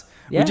Lots.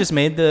 Yeah. We just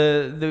made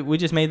we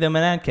just made them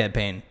an ad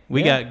campaign.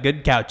 We got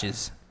good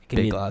couches.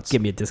 Big Lots.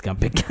 Give me a discount.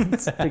 Big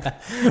Lots.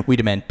 We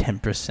demand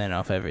 10%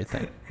 off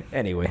everything.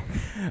 Anyway,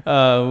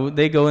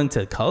 they go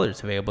into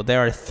colors available. There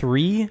are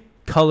 3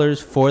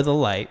 colors for the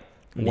light,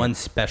 one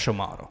special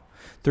model.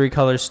 3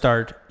 colors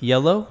start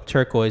yellow,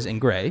 turquoise, and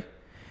gray.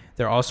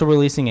 They're also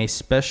releasing a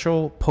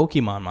special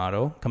Pokemon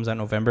model. Comes out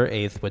November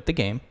 8th with the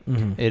game.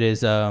 It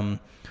is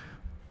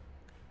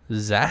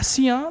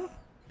Zacian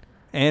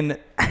and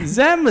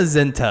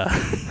Zamazenta.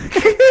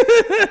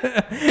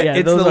 yeah,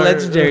 It's the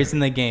legendaries in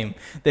the game.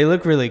 They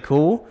look really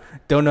cool.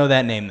 Don't know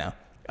that name though.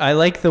 I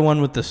like the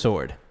one with the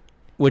sword,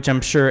 which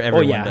I'm sure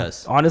everyone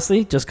does.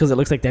 Honestly, just because it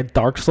looks like that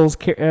Dark Souls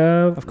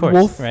Of course,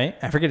 wolf. right?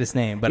 I forget his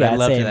name, but Yeah, I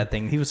loved same. that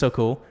thing. He was so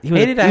cool. He was,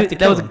 Hated I have to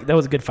kill him. That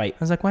was a good fight.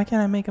 I was like, why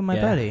can't I make him my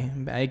Yeah. buddy?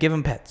 I give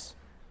him pets.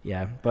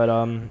 Yeah, but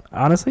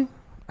honestly,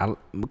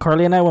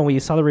 Carly and I, when we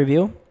saw the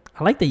review,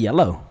 I like the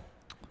yellow.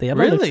 The yellow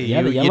Really? looks,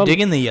 yeah, the yellow. You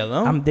digging the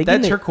yellow? I'm digging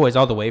that the- turquoise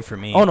all the way for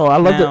me. Oh no, I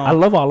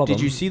love all of them.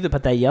 Did you see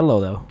But that yellow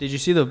though. Did you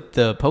see the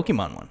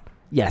Pokemon one?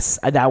 Yes,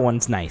 that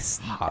one's nice.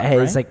 Hot,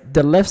 It's right? like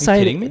the left Are you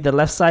kidding me? side. The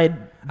left side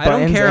I don't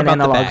buttons care and about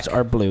the analogs back.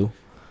 are blue,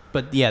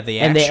 But yeah, the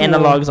and the actual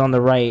analogs on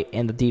the right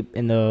and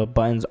the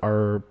buttons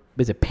are.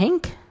 Is it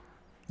pink?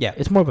 Yeah,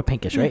 It's more of a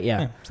pinkish, right?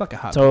 Yeah. It's like a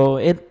hot. So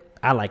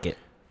I like it.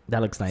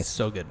 That looks nice.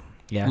 So good.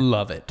 Yeah.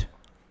 Love it.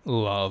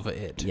 Love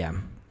it. Yeah.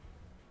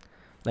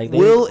 Like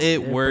Will they're it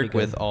pretty work good.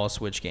 with all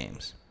Switch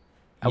games?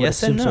 I would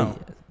Yes and assume no.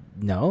 so.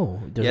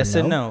 No. There's a Yes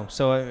and no.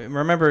 So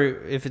remember,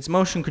 if it's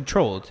motion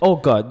controlled, Oh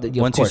god.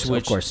 once Of you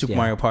switch course, Super yeah.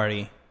 Mario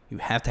Party, you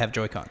have to have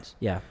Joy-Cons.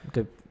 Yeah.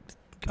 Good.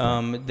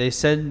 They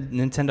said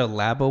Nintendo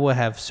Labo will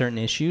have certain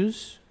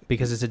issues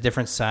because it's a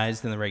different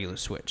size than the regular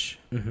Switch.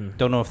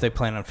 Don't know if they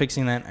plan on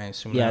fixing that. I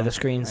assume Yeah, no. the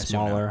screen's I assume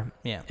no. smaller.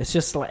 Yeah. It's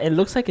just it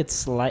looks like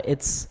it's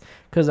it's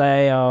because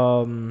I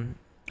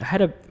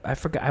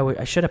forgot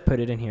I should have put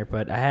it in here,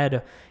 but I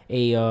had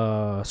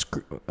a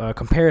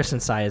comparison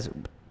size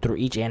through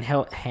each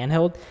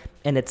handheld,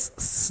 and it's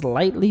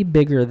slightly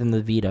bigger than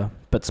the Vita,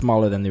 but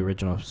smaller than the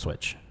original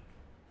Switch.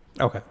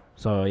 Okay.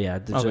 So yeah,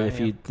 so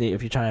Okay,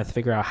 if you're trying to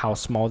figure out how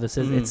small this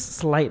is, it's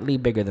slightly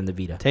bigger than the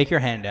Vita. Take your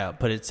hand out,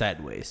 put it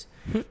sideways.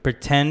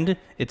 Pretend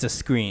it's a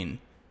screen.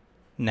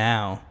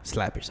 Now,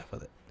 slap yourself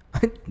with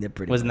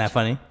it. Wasn't that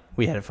funny?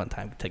 We had a fun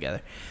time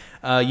together.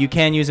 You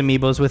can use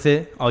amiibos with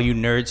it. All you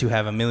nerds who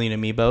have a million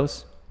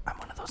amiibos. I'm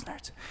one of those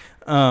nerds.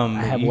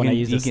 I have one. I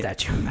use a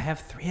statue. I have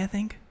 3, I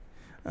think.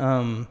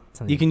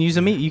 You can use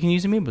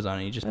amiibos on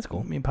it. You just That's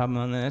cool. You pop them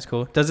on there. That's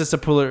cool. Does it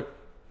support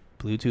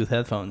Bluetooth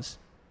headphones?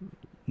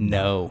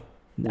 No.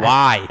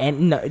 Why?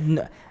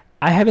 No,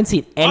 I haven't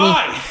seen any.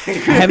 I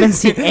haven't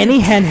seen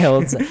any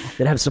handhelds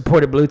that have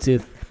supported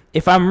Bluetooth.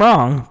 If I'm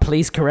wrong,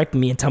 please correct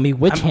me and tell me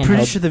which handheld. I'm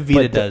pretty sure the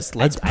Vita but does.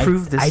 Let's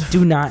prove this. I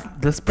do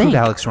not. Let's prove think.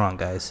 Alex wrong,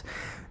 guys.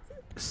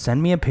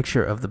 Send me a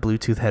picture of the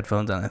Bluetooth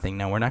headphones on the thing.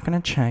 Now, we're not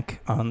going to check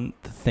on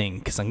the thing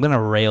because I'm going to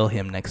rail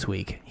him next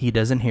week. He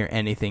doesn't hear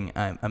anything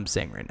I'm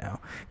saying right now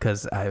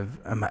because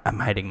I'm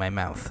hiding my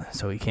mouth,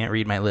 so he can't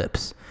read my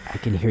lips. I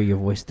can hear your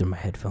voice through my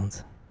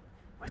headphones,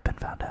 We've been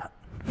found out.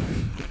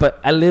 but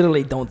I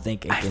literally don't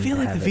think it I can feel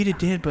like the have it. Vita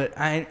did, but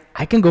I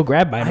can go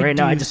grab mine right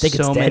now. I just think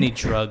it's so dead. many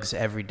drugs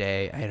every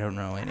day. I don't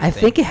know anything. I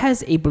think it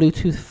has a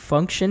Bluetooth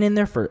function in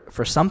there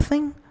for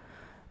something,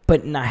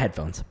 but not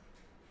headphones.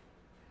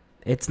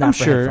 It's not I'm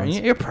for sure. headphones.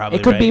 You're probably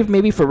It could be right.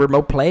 maybe for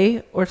remote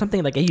play or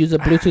something. Like I use a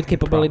Bluetooth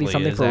capability, probably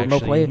something is, for remote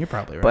actually. play. You're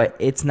probably right. But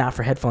it's not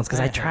for headphones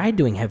because I tried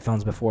doing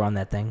headphones before on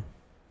that thing.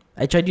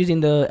 I tried using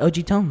the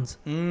LG Tones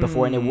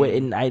before,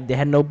 and they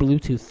had no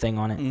Bluetooth thing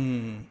on it.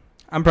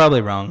 I'm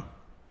probably wrong.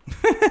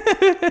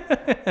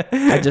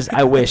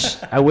 I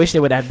wish they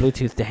would add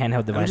Bluetooth to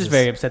handheld devices. I'm just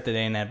very upset that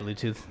they didn't add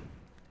Bluetooth.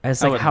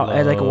 It's I like would how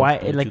like love why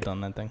Bluetooth like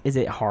on that thing. is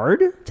it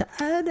hard to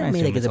add? I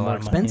mean, assume like is it's it a more lot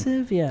of money.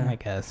 expensive? Yeah. I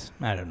guess.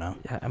 I don't know.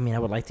 I mean, I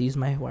would like to use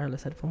my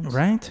wireless headphones.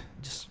 Right?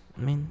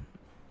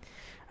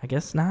 I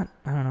guess not.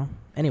 I don't know.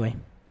 Anyway,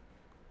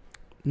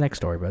 next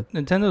story, bud.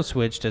 Nintendo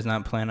Switch does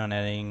not plan on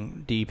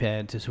adding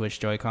D-pad to Switch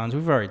Joy-Cons.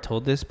 We've already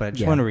told this, but I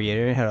just Yeah. want to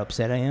reiterate how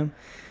upset I am.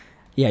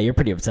 Yeah, you're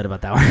pretty upset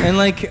about that one. And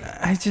like,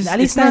 I just At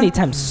least it's not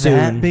anytime soon.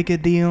 that big a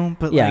deal,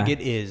 but Yeah. like it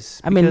is.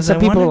 I mean, because some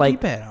want people a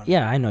like. D-pad on it.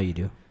 Yeah, I know you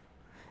do.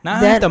 Now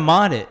I have to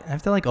mod it. I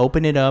have to like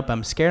open it up.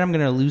 I'm scared I'm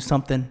gonna lose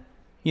something.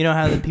 You know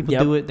how the people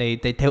do it?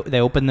 They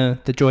open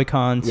the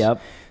Joy-Cons.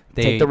 Yep.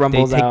 They take the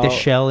rumbles They take out. the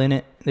shell in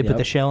it. They put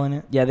the shell in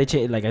it. Yeah,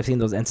 they like I've seen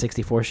those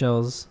N64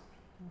 shells.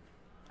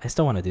 I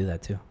still want to do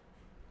that too.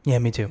 Yeah,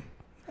 me too.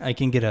 I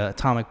can get a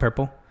atomic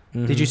purple.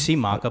 Mm-hmm. Did you see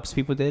mock-ups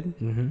people did?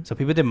 Mm-hmm. So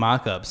people did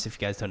mock-ups, if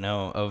you guys don't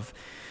know, of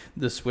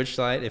the Switch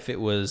Lite if it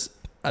was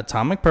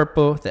atomic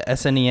purple, the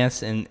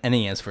SNES and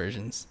NES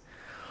versions.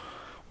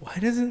 I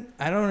don't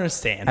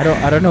understand.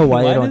 I don't know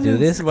why they don't do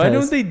this. Why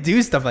don't they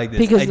do stuff like this?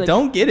 Because I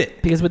don't get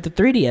it. Because with the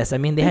 3DS, I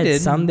mean, they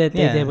had some that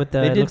they did with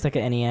the it looks like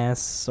an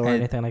NES or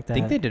anything like that. I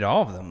think they did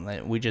all of them.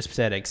 Like we just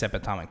said except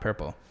atomic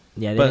purple.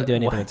 Yeah, they didn't do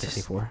anything with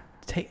 64.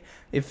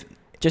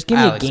 Just give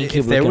me Alex, a GameCube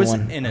if there was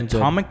one. an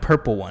atomic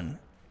purple one,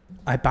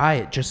 I buy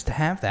it just to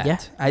have that. Yeah,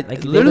 I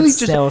like literally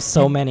just sell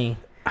so many.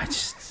 I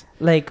just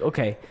like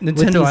okay,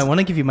 Nintendo. I want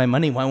to give you my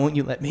money. Why won't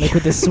you let me? Like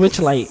with the Switch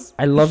Lite,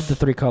 I love the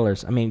 3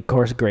 colors. I mean, of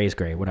course, gray is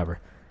gray, whatever.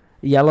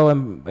 Yellow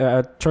and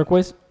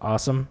turquoise,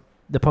 awesome.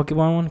 The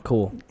Pokemon one,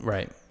 cool.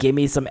 Right. Give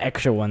me some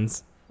extra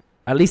ones.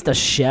 At least a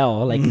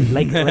shell, like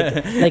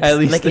At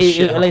least a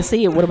shell. Like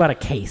say, what about a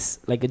case?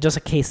 Like just a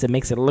case that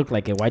makes it look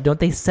like it. Why don't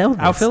they sell this?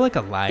 I'll feel like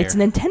a liar. It's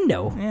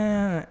Nintendo.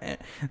 Yeah,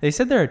 they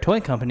said they're a toy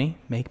company.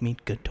 Make me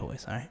good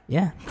toys, all right?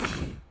 Yeah.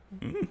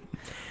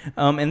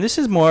 And this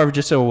is more of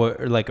just a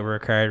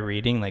required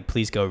reading. Like,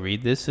 please go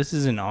read this. This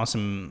is an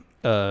awesome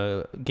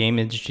Game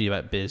Industry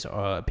Biz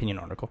opinion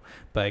article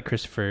by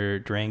Christopher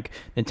Drink.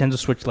 Nintendo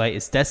Switch Lite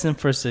is destined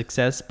for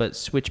success, but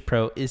Switch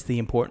Pro is the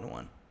important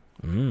one.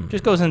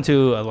 Just goes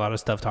into a lot of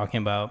stuff talking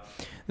about,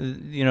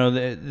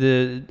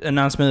 the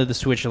announcement of the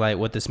Switch Lite,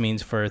 what this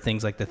means for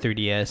things like the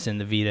 3DS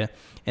and the Vita,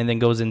 and then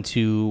goes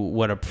into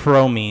what a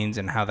Pro means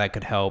and how that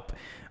could help.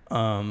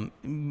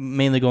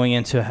 Mainly going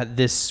into how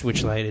this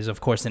Switch Lite is,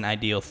 of course, an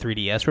ideal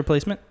 3DS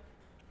replacement.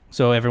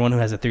 So everyone who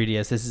has a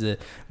 3DS, this is a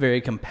very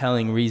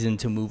compelling reason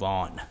to move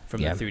on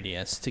from the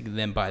 3DS to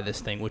then buy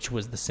this thing, which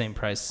was the same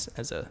price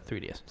as a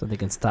 3DS. So they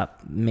can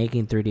stop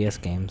making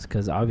 3DS games,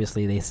 because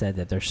obviously they said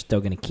that they're still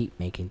going to keep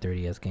making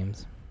 3DS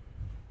games.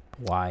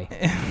 Why?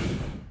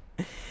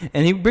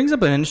 And he brings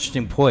up an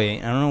interesting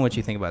point. I don't know what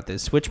you think about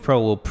this. Switch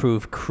Pro will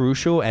prove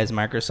crucial as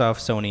Microsoft,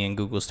 Sony, and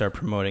Google start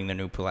promoting their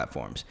new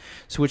platforms.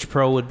 Switch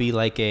Pro would be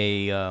like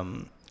a...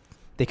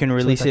 They can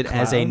release it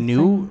as a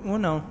new... Well,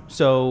 no.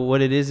 So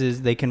what it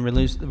is they can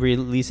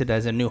release it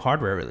as a new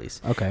hardware release.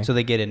 Okay. So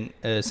they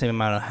get the same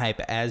amount of hype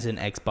as an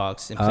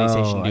Xbox and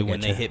PlayStation do when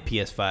they hit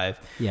PS5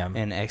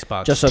 and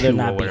Xbox just so 2 they're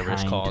not or whatever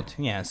behind. it's called.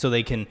 Yeah, so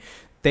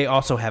they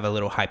also have a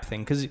little hype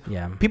thing because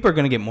people are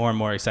going to get more and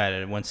more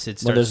excited once it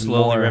starts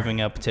slowly revving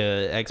up to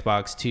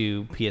Xbox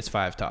to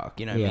PS5 talk.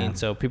 You know what I mean?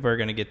 So people are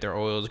going to get their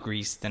wheels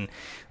greased and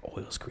all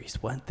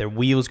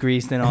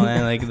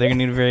that. Like they're going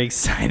to get very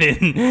excited.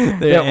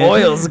 Their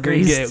oils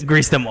greased.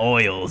 Grease them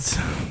oils.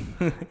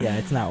 Yeah,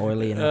 it's not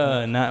oily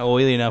enough. Not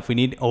oily enough. We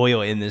need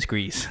oil in this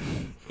grease.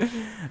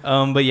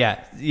 But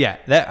yeah,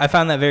 that I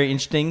found that very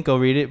interesting. Go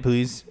read it,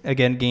 please.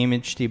 Again,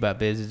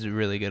 GameIndustry.biz is a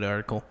really good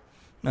article.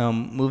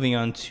 Moving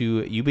on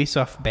to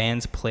Ubisoft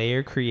bans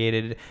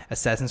player-created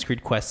Assassin's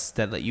Creed quests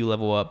that let you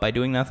level up by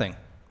doing nothing.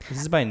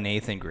 This is by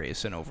Nathan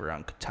Grayson over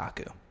on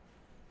Kotaku.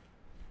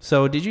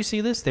 So, did you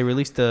see this? They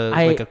released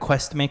a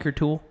quest maker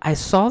tool. I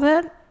saw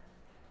that.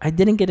 I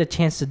didn't get a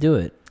chance to do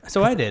it.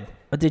 So I did.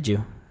 Oh, did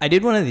you? I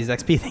did one of these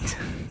XP things.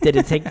 Did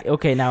it take?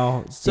 Okay,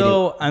 now.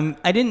 So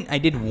I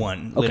did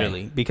one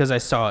literally because I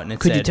saw it and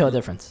Could you tell a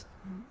difference?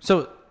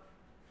 So.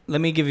 Let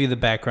me give you the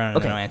background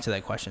and then I'll answer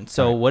that question.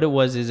 So what it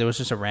was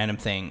just a random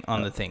thing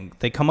on the thing.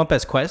 They come up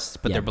as quests,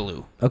 but they're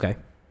blue. Okay.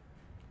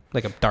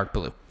 Like a dark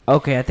blue.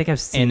 Okay, I think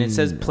I've seen. And it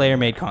says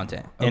player-made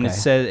content. Okay.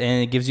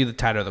 And it gives you the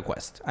title of the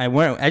quest.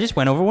 I just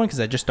went over one because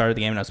I just started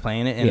the game and I was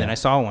playing it. And then I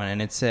saw one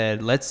and it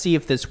said, let's see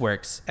if this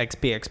works.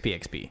 XP, XP,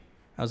 XP.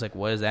 I was like,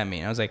 what does that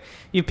mean? I was like,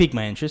 you piqued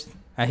my interest.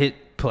 I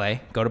hit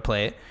play, go to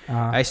play it.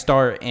 I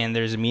start and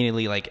there's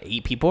immediately like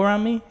 8 people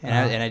around me.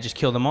 And I just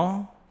kill them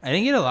all. I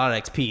didn't get a lot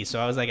of XP, so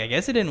I was like, I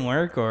guess it didn't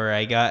work, or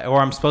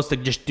I'm supposed to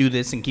just do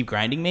this and keep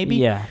grinding, maybe.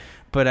 Yeah.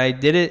 But I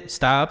did it,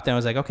 stopped, and I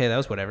was like, okay, that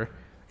was whatever,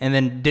 and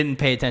then didn't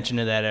pay attention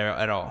to that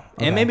at all.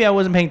 Okay. And maybe I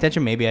wasn't paying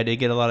attention. Maybe I did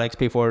get a lot of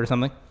XP for it or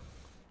something.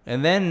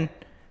 And then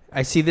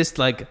I see this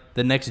like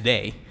the next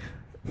day.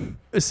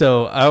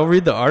 So I'll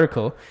read the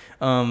article.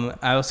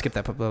 I'll skip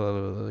that.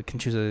 Can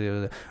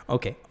choose.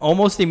 Okay.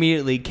 Almost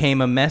immediately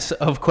came a mess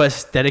of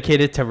quests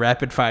dedicated to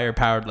rapid fire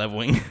powered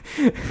leveling.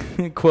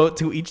 Quote,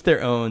 to each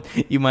their own,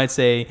 you might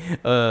say,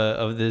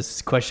 of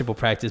this questionable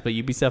practice, but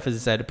Ubisoft has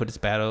decided to put its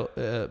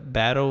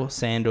battle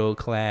sandal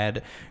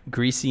clad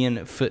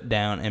Grecian foot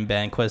down and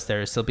ban quests that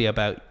are simply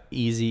about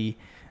easy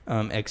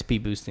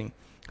XP boosting.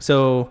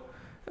 So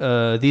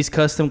these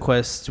custom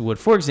quests would,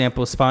 for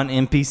example, spawn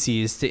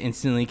NPCs to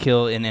instantly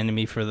kill an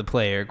enemy for the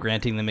player,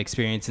 granting them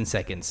experience in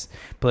seconds.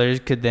 Players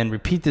could then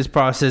repeat this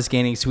process,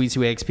 gaining sweet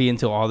XP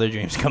until all their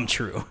dreams come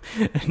true.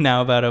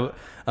 Now, about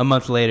a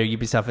month later,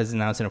 Ubisoft has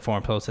announced in a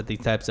forum post that these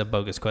types of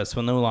bogus quests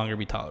will no longer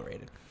be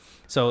tolerated.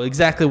 So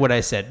exactly what I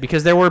said,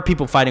 because there were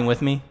people fighting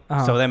with me,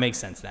 Uh-huh. so that makes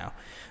sense now.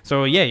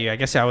 So yeah, I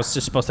guess I was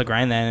just supposed to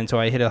grind that until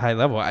I hit a high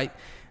level. I'm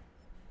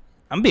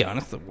gonna be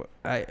honest.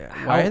 Why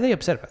are they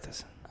upset about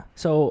this?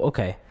 So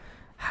okay,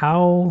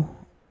 how?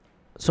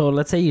 So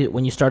let's say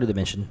when you started the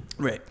mission,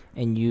 Right.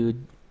 and you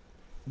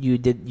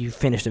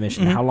finished the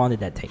mission. Mhm. How long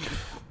did that take?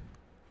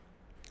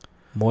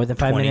 More than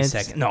 5 20 minutes?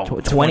 seconds. No,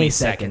 20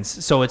 seconds.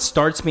 So it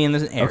starts me in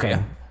this area. Okay.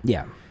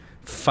 Yeah.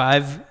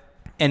 5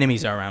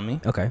 enemies are around me.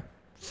 Okay.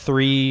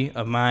 3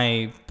 of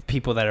my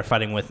people that are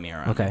fighting with me are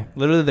around. Okay. Me.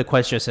 Literally, the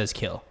quest just says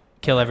kill.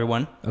 Kill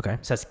everyone. Okay.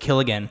 It says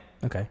kill again.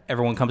 Okay.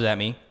 Everyone comes at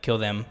me. Kill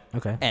them.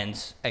 Okay.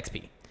 Ends.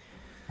 XP.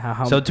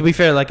 How So to be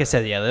fair, like I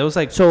said, yeah, it was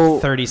like So-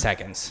 30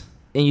 seconds.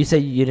 and you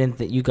said you didn't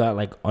you got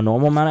like a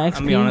normal amount of XP?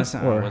 I'm be honest,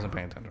 I or- wasn't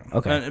paying attention.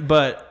 Okay.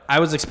 But I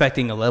was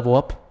expecting a level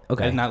up.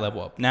 Okay. Not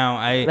level up. Now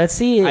Let's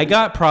see. I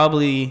got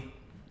probably.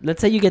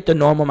 Let's say you get the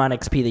normal amount of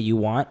XP that you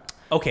want.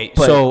 Okay,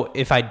 But- so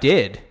if I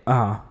did,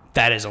 Uh-huh.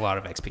 that is a lot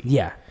of XP.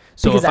 Yeah.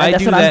 So Because if I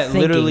that's do what I'm that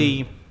thinking.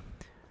 literally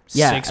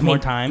Yeah, 6 I mean, more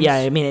times, Yeah,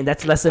 I mean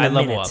that's less than I a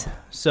level minute. up.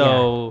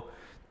 So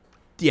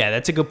yeah,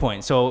 that's a good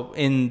point. So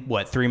in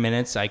 3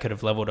 minutes, I could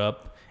have leveled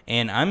up,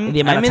 and And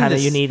the amount I'm of in time that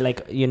this- you need,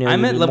 like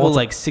I'm at level multi-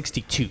 like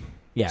 62.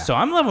 Yeah. So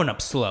I'm leveling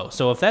up slow.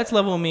 So if that's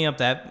leveling me up,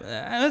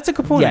 that's a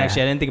good point. Yeah.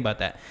 Actually, I didn't think about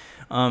that.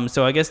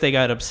 So I guess they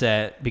got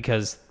upset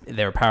because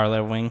they were power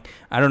leveling.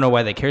 I don't know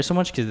why they care so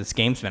much because this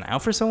game's been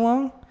out for so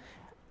long.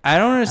 I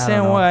don't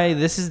understand know. why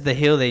this is the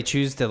hill they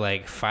choose to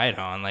like fight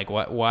on. Like,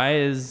 why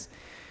is?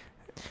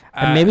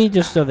 And maybe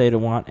just so they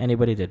don't want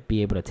anybody to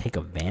be able to take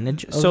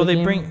advantage of So the they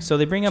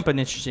game. bring up an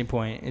interesting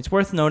point. It's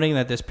worth noting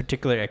that this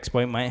particular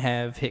exploit might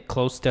have hit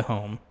close to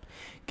home,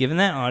 given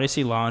that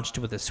Odyssey launched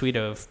with a suite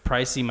of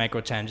pricey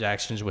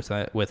microtransactions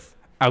with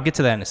I'll get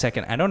to that in a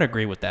second. I don't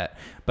agree with that,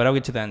 but I'll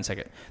get to that in a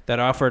second. That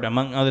offered,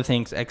 among other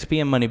things, XP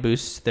and money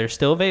boosts. They're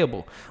still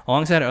available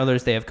alongside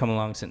others they have come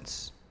along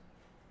since.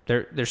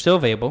 They're still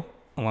available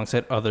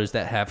alongside others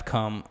that have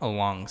come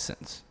along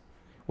since.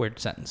 Weird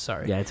sentence,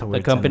 sorry. Yeah, it's a The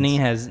weird company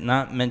sentence. has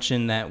not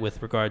mentioned that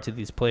with regard to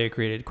these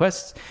player-created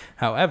quests.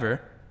 However,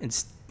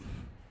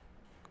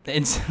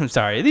 I'm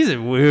sorry, these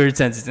are weird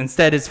sentences.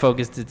 Instead, it's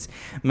focused its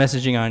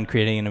messaging on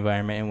creating an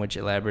environment in which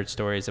elaborate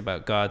stories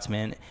about gods,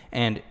 men,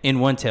 and in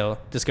one tale,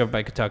 discovered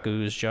by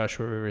Kotaku's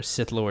Joshua Rivers,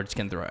 Sith Lords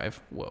can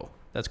thrive. Whoa,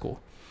 that's cool.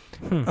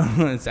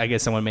 I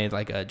guess someone made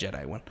like a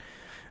Jedi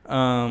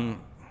one.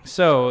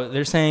 So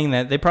they're saying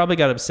that they probably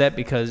got upset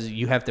because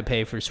you have to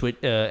pay for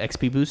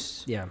XP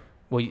boosts. Yeah.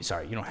 Well, you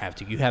don't have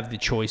to. You have the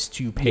choice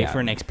to pay Yeah. for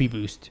an XP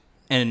boost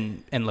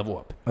and level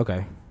up.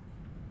 Okay.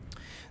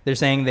 They're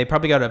saying they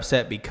probably got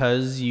upset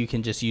because you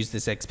can just use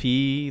this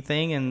XP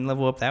thing and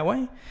level up that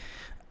way.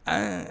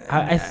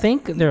 I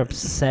think they're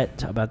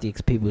upset about the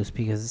XP boost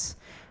because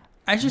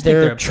I just think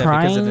they're they're upset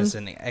because of trying- this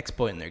an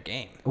exploit in their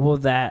game.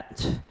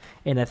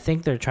 and I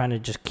think they're trying to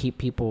just keep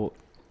people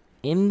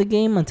in the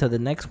game until the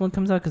next one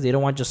comes out because they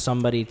don't want just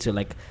somebody to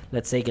like,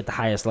 let's say, get the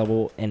highest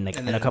level in like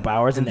And in a then- couple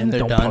hours and then they're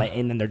don't done. play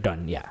and then they're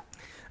done. Yeah.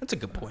 That's a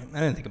good point. I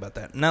didn't think about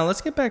that. Now let's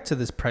get back to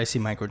this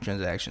pricey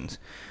microtransactions.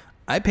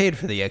 I paid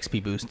for the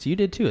XP boost. You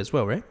did too, as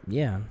well, right?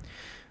 Yeah.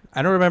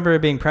 I don't remember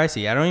it being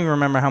pricey. I don't even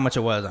remember how much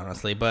it was,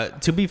 honestly.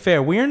 But to be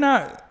fair, we're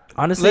not.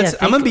 Honestly, I I'm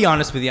think- gonna be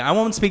honest with you. I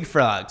won't speak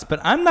for Alex, but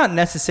I'm not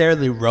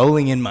necessarily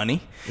rolling in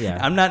money. Yeah.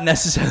 I'm not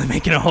necessarily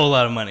making a whole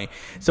lot of money.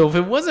 So if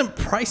it wasn't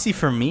pricey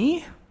for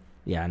me,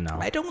 Yeah. No.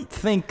 I don't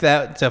think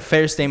that's a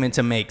fair statement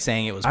to make,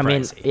 saying it was I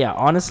mean, pricey. yeah.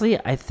 Honestly,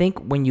 I think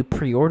when you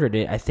pre-ordered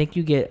it, I think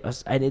you get.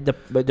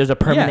 There's a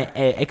permanent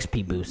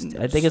XP boost.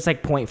 I think it's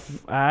like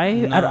 0.5. I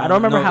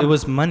don't remember No, how. it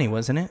was money,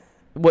 wasn't it?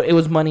 What it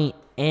was money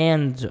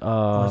and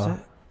Was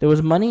it? there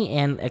was money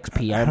and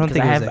XP. I don't 'cause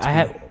think it was I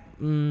have.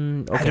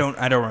 XP. Okay.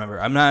 I don't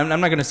remember. I'm not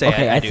gonna say.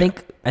 Okay, I do.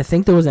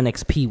 think there was an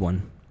XP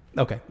one.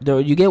 Okay. Though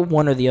you get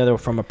one or the other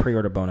from a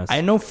pre-order bonus.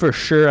 I know for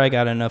sure I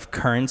got enough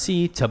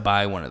currency to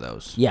buy one of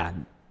those, Yeah.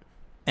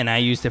 and I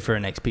used it for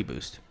an XP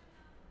boost.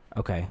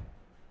 Okay.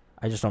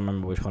 I just don't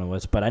remember which one it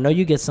was, but I know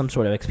you get some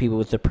sort of XP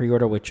with the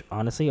pre-order, which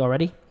honestly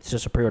already it's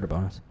just a pre-order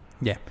bonus.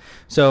 Yeah.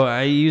 So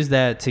I used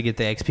that to get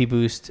the XP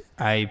boost.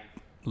 I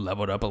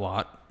leveled up a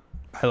lot.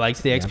 I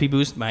liked the Yeah. XP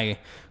boost. My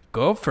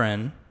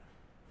girlfriend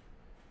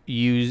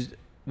used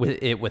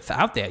it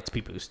without the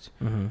XP boost.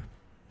 Mm-hmm.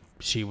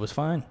 She was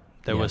fine.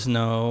 There Yeah. was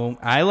no.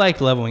 I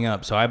like leveling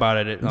up, so I bought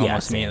it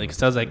almost same. immediately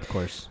because I was like, Of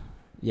course.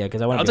 Yeah,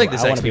 because I want I'll to take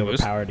this be XP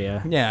boost. overpowered.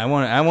 Yeah. yeah,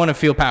 I want to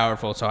feel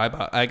powerful, so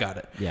I got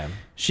it. Yeah.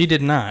 She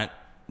did not.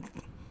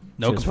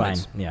 No She was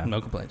complaints. fine, yeah. No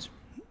complaints.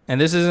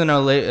 And this isn't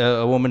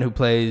a woman who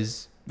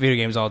plays video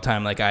games all the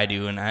time like I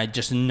do, and I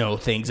just know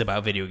things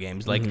about video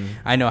games. Like Mhm.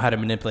 I know how to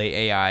manipulate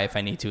AI if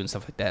I need to and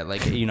stuff like that.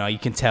 Like you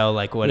can tell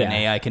like what an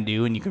Yeah. AI can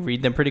do, and you can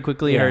read them pretty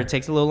quickly, or Yeah. it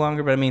takes a little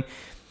longer. But I mean,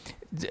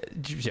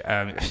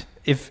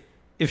 if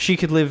she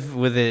could live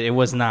with it, it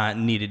was not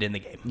needed in the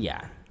game.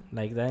 Yeah.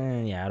 Like that.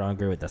 Yeah, I don't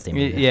agree with that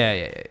statement.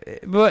 Yeah.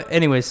 But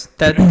anyways,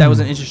 that was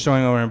an interesting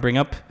story I want to bring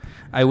up.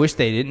 I wish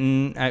they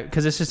didn't,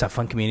 because it's just a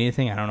fun community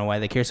thing. I don't know why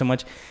they care so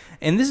much.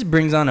 And this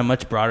brings on a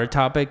much broader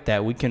topic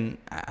that we can.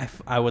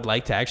 I would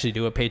like to actually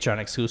do a Patreon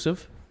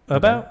exclusive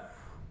about.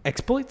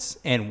 exploits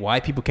and why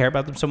people care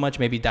about them so much.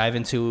 Maybe dive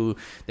into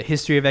the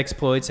history of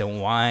exploits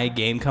and why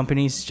game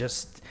companies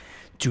just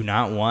do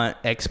not want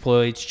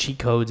exploits, cheat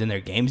codes in their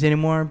games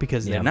anymore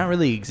because they've not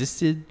really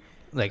existed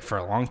like for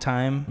a long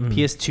time.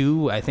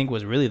 PS2, I think,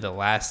 was really the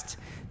last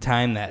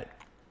time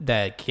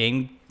that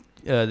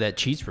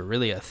cheats were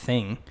really a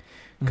thing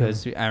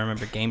because I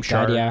remember Game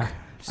Shark. God, yeah.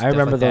 I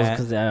remember those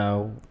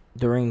because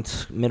during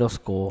middle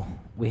school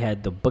we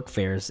had the book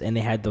fairs and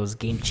they had those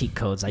game cheat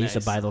codes. I used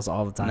to buy those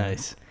all the time.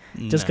 Nice.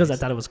 Just because I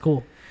thought it was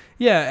cool.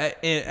 Yeah,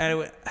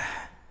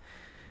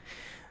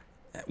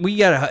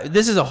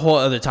 this is a whole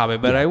other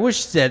topic, but I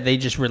wish that they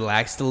just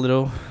relaxed a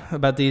little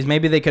about these.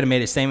 Maybe they could have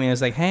made a statement. It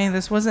was like, hey,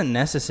 this wasn't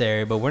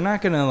necessary, but we're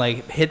not gonna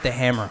like hit the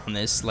hammer on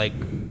this. Like,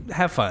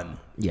 have fun.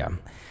 Yeah.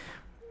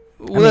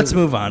 Well, let's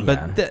move on.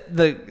 But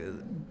the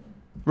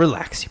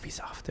relax,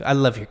 Ubisoft. I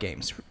love your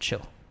games.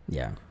 Chill.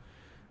 Yeah.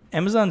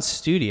 Amazon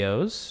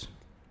Studios.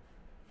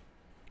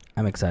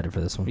 I'm excited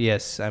for this one.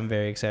 Yes, I'm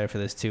very excited for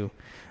this too.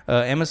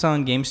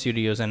 Amazon Game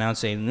Studios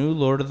announced a new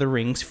Lord of the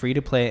Rings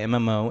free-to-play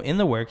MMO in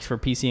the works for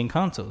PC and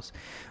consoles.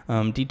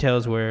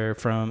 Details were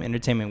from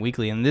Entertainment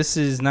Weekly, and this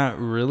is not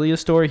really a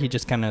story. He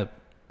just kind of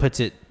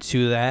puts it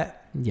to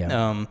that.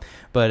 Yeah.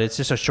 But it's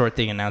just a short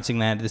thing announcing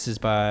that. This is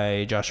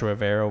by Joshua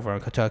Rivera over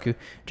on Kotaku.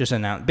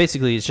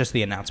 Basically, it's just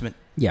the announcement.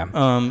 Yeah.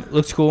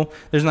 Looks cool.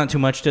 There's not too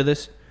much to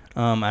this.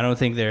 I don't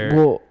think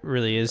there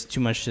really is too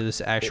much to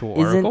this actual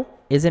article.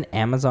 Isn't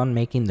Amazon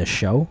making the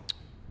show?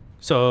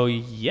 So,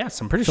 yes,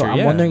 I'm pretty sure.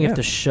 I'm wondering if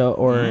the show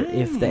or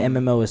if the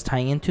MMO is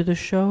tying into the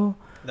show.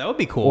 That would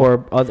be cool. Or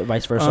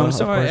vice versa.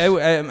 So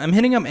I'm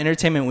hitting up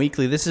Entertainment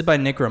Weekly. This is by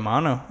Nick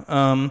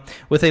Romano.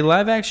 With a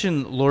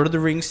live-action Lord of the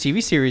Rings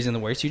TV series in the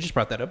works, you just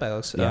brought that up,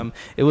 Alex. Yeah.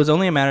 It was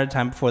only a matter of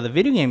time before the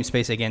video game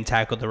space again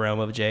tackled the realm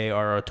of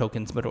J.R.R.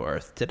 Tolkien's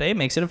Middle-earth. Today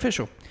makes it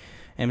official.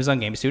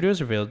 Amazon Game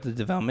Studios revealed the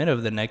development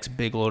of the next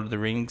big Lord of the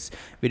Rings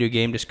video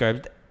game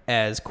described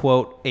as,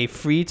 quote, a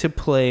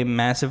free-to-play,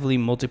 massively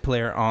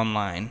multiplayer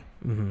online,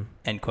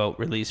 end quote,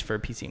 released for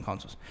PC and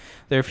consoles.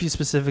 There are a few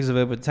specifics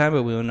available at the time,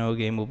 but we will know a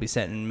game will be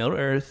set in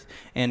Middle-earth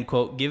and,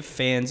 quote, give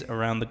fans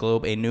around the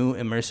globe a new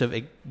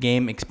immersive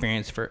game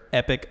experience for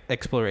epic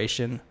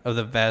exploration of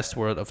the vast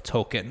world of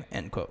Tolkien,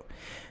 end quote.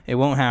 It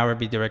won't, however,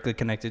 be directly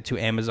connected to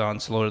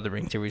Amazon's Lord of the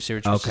Rings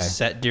research, which is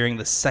set during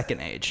the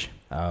Second Age,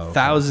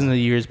 thousands of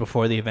years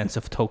before the events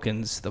of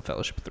Tolkien's The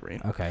Fellowship of the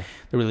Ring. Okay.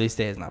 The release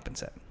date has not been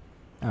set.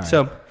 All right.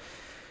 So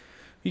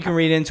you can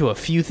read into a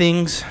few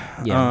things.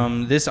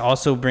 Yeah. This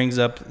also brings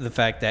up the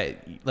fact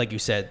that, like you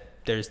said,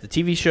 there's the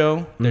TV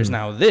show. There's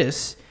now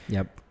this.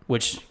 Yep.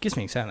 Which gets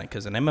me excited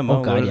because an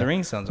MMO, Lord of the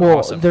Rings sounds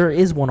awesome. There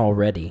is one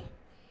already.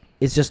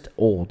 It's just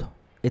old.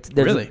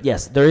 Really?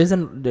 Yes, there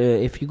isn't.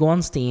 If you go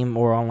on Steam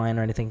or online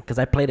or anything, because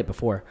I played it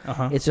before,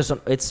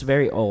 it's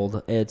very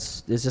old. It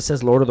just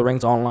says Lord of the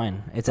Rings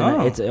Online. It's an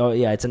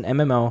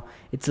MMO.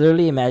 It's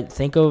literally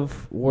think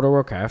of World of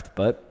Warcraft,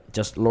 but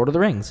just Lord of the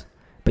Rings.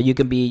 But you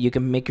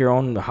can make your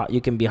own.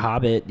 You can be a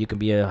hobbit. You can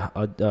be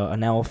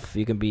an elf.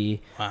 You can be.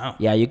 Wow.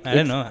 Yeah, I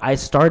didn't know that. I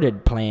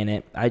started playing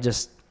it.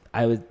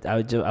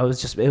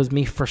 It was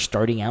me first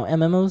starting out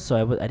MMOs, so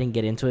I didn't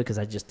get into it because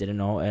I just didn't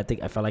know. I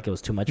felt like it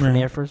was too much for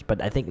me at first,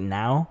 but I think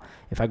now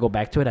if I go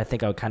back to it, I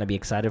think I would kind of be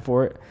excited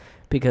for it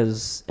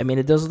because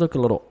it does look a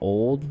little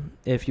old.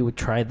 If you would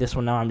try this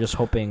one now, I'm just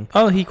hoping.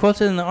 Oh, he quotes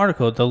it in the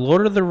article: "The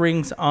Lord of the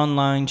Rings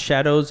Online: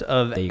 Shadows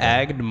of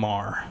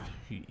Agdmar."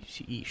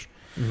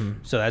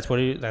 So that's what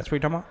you're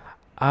talking about.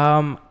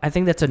 I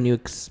think that's a new.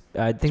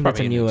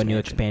 New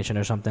expansion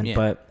or something. Yeah.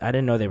 But I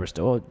didn't know they were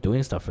still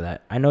doing stuff for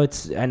that. I know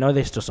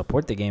they still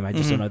support the game. I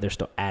just don't know they're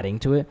still adding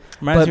to it.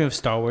 Reminds me of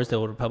Star Wars: The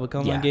Old Republic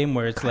online game,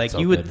 where it's like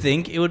you would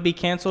think it would be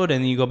canceled,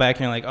 and then you go back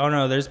and you're like, oh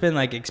no, there's been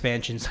like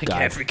expansions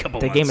every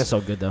couple months. The game is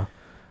so good though.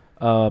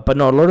 But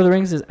no, Lord of the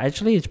Rings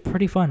it's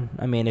pretty fun.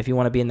 If you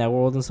want to be in that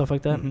world and stuff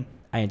like that,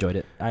 I enjoyed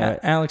it.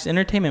 Alex,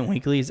 Entertainment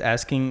Weekly is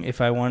asking if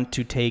I want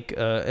to take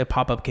a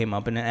pop-up came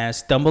up and it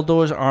asked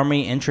Dumbledore's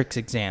Army Entrance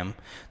Exam.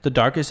 The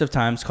darkest of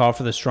times call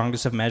for the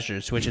strongest of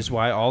measures, which is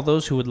why all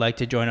those who would like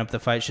to join up the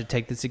fight should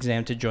take this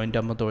exam to join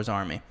Dumbledore's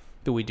army.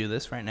 Do we do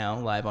this right now,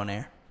 live on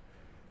air?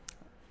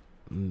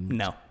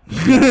 No.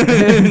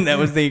 That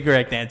was the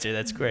correct answer.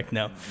 That's correct.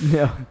 No.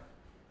 No.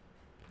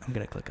 I'm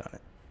going to click on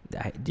it.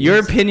 Your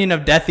opinion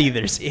of Death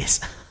Eaters is...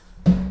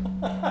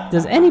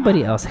 Does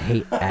anybody else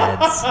hate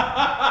ads?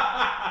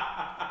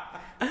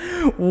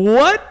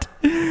 What?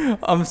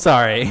 I'm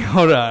sorry.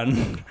 Hold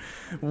on.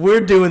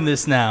 We're doing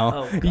this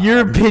now. Oh, your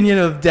opinion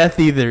of Death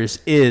Eaters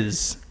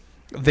is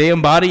they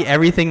embody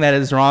everything that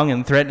is wrong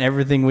and threaten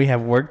everything we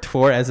have worked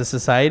for as a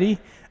society.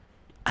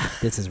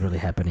 This is really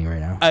happening right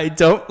now. I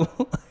don't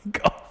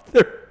like all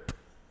their...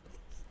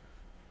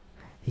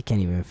 He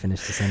can't even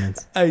finish the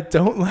sentence. I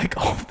don't like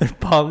all of their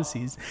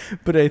policies,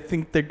 but I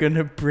think they're going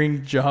to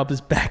bring jobs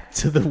back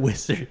to the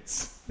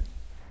wizards.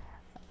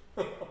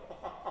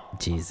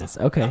 Jesus.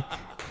 Okay.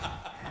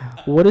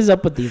 What is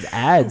up with these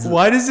ads?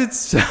 Why does it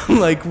sound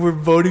like we're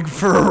voting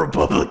for a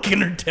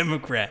Republican or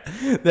Democrat?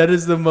 That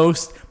is the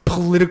most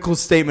political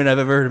statement I've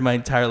ever heard in my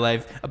entire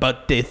life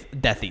about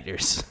Death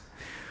Eaters.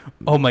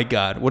 Oh my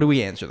God. What do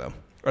we answer though?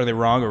 Are they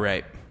wrong or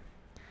right?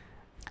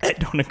 I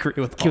don't agree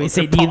with. Can we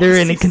say neither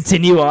and then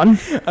continue on?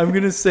 I'm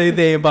gonna say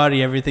they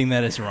embody everything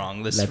that is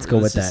wrong. Let's go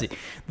with that. See.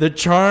 The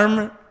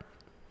charm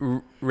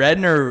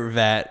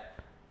Rednervat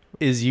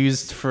is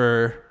used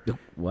for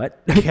what?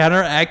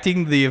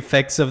 counteracting the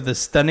effects of the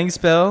stunning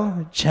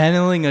spell,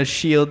 channeling a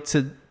shield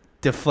to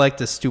deflect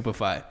a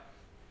stupefy.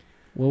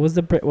 What was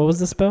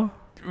the spell?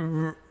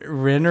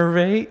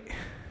 Renovate.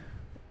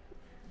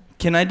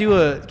 Can I do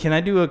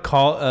a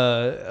call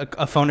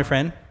a phone a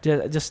friend?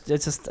 Can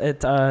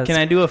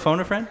I do a phone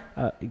a friend?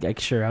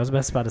 Sure. I was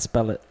about to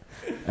spell it.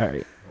 All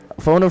right.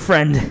 Phone a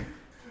friend.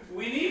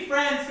 We need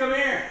friends. Come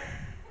here.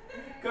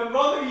 Come,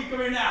 both of you. Come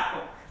here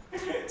now.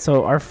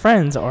 So our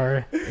friends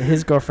are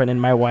his girlfriend and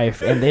my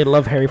wife, and they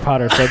love Harry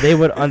Potter, so they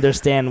would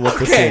understand what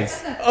this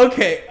is.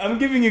 Okay, I'm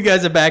giving you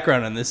guys a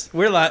background on this.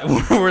 We're live.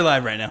 We're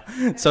live right now,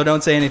 so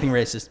don't say anything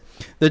racist.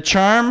 The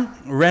charm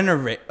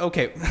renovate.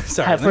 Okay,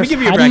 sorry. Let me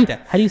give you a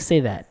breakdown. How do you say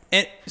that?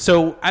 And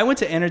so I went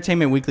to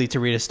Entertainment Weekly to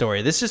read a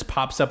story. This just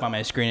pops up on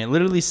my screen. It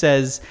literally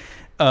says,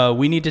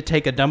 we need to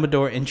take a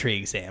Dumbledore entry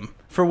exam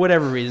for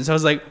whatever reason. So I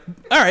was like,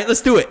 all right,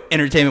 let's do it,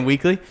 Entertainment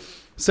Weekly.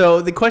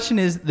 So the question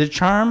is, the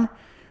charm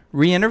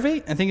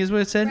Reinnervate, I think is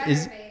what it said.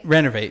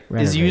 Renovate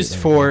is used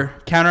for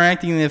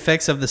counteracting the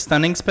effects of the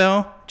stunning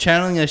spell,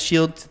 channeling a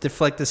shield to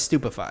deflect a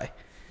stupefy.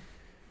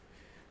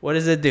 What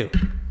does it do?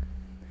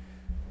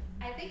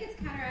 I think it's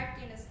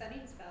counteracting a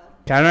stunning spell.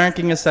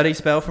 Counteracting a study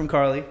spell from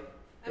Carly.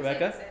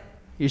 Rebecca?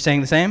 You're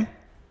saying the same?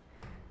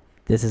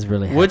 This is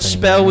really Which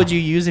spell would you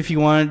use if you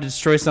wanted to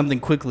destroy something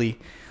quickly?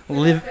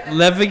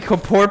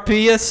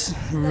 Levicorporpius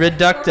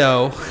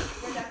Reducto.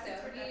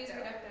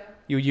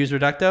 You would use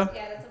Reducto?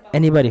 Yeah, that's a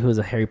Anybody who's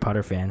a Harry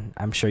Potter fan,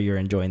 I'm sure you're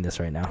enjoying this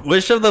right now.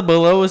 Which of the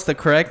below is the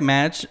correct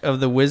match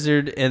of the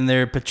wizard and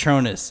their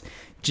Patronus?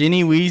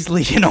 Ginny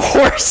Weasley and a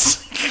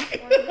horse.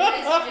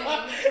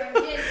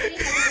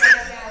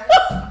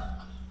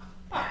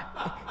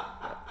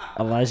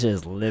 Elijah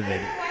is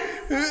livid.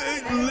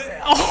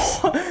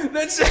 Oh,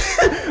 that's a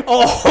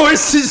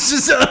horse is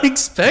just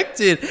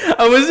unexpected.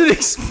 I wasn't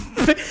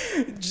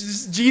expecting.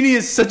 Jeannie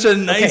is such a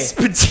nice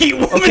petite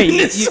woman. Okay,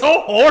 it's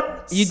so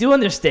horse. You do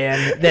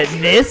understand that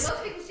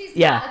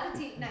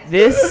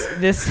this,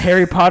 this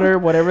Harry Potter,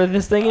 whatever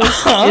this thing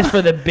is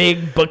for the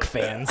big book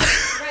fans.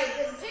 Right,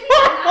 but Ginny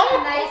is not a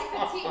nice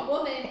petite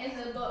woman in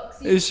the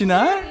books. Is she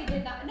not?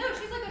 No,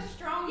 she's like a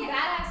strong,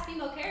 badass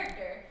female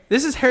character.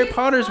 This is Harry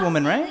Potter's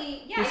woman,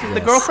 right? Yeah, this is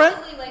the girlfriend.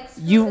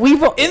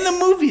 We've in the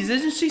movies,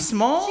 isn't she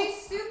small?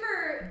 She's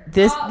super.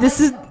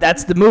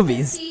 That's the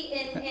movies.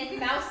 And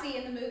mousy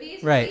in the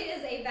movies. Right. She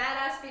is a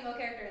badass female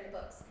character in the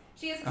books.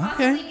 She is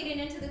constantly getting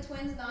into the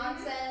twins'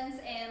 nonsense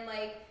and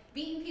like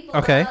beating people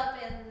up, and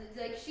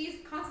like she's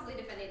constantly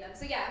defending them.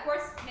 So yeah, of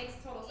course, makes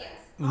total sense.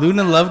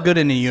 Luna Lovegood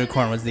and a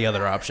unicorn was the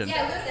other option.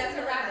 Yeah, Luna's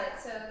a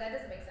rabbit, so that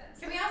doesn't make sense.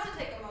 Can we also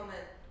take a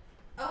moment?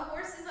 A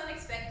horse is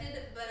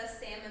unexpected, but a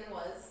salmon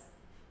was.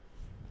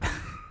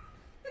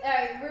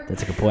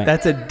 That's a good point.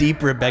 That's a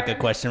deep Rebecca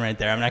question right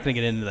there. I'm not going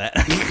to get into that.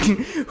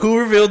 Who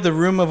revealed the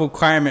room of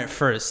requirement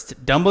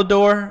first,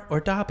 Dumbledore or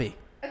Dobby?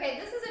 Okay,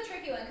 this is a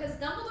tricky one because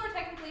Dumbledore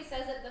technically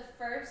says it the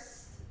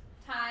first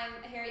time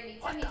Harry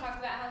meets him. He talks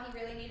about how he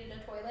really needed a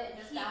toilet and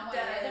just found one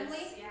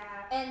randomly.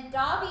 Yeah. And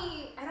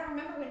Dobby, I don't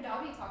remember when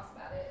Dobby talks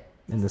about it.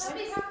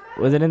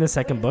 Was it in the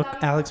second book?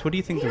 Alex, what do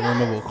you think the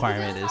room of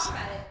requirement is?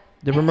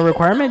 The room of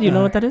requirement? Do you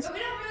know what that is? But we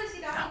don't really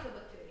see Dobby to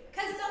look through it.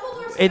 Because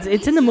Dumbledore.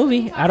 It's in the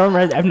movie.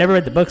 I've never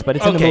read the books, but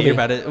it's in the movie. Okay, you're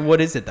about it. What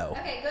is it though?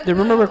 Okay, The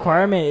room of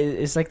requirement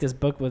is like this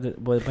book with a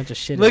bunch of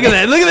shit. Look at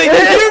that! Look at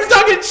that! You're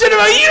talking shit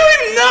about you.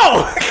 Don't even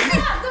know.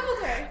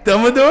 Dumbledore.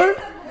 Dumbledore?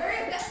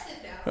 We're invested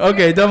now.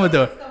 Okay,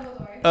 Dumbledore.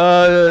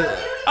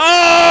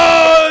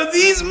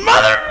 These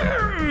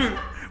mother.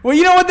 Well,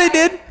 you know what they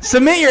did?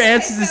 Submit your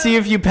answers to see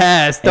if you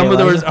passed.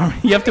 Dumbledore's army.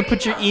 You have to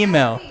put your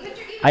email.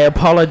 I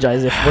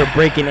apologize if we're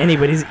breaking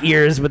anybody's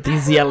ears with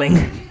these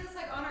yelling.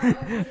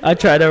 I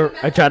try to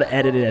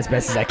edit it as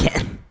best as I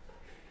can.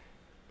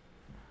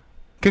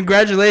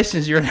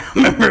 Congratulations, you're a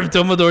member of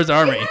Dumbledore's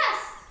army. I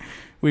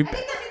think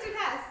that means we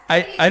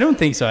passed. I don't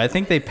think so. I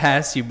think they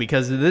passed you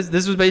because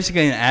this was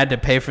basically an ad to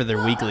pay for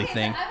their weekly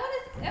thing.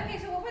 Okay,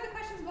 so what were the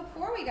questions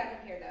before we got in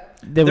here, though?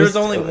 There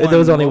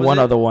was only one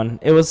other one.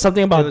 It was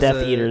something about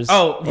Death Eaters.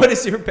 Oh, what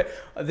is your...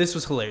 This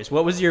was hilarious.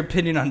 What was your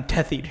opinion on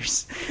Death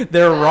Eaters?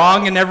 They're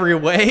wrong in every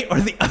way, or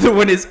the other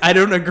one is, I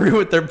don't agree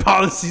with their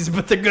policies,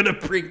 but they're going to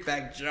bring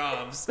back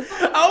jobs.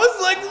 I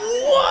was like,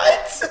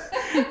 what?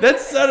 That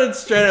sounded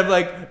straight up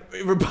like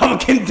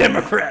Republican,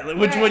 Democrat.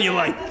 Which one you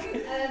like?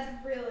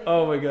 That's really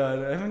Oh my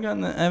god, I haven't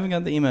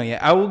gotten the email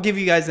yet. I will give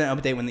you guys an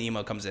update when the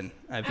email comes in.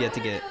 I've yet to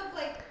get it.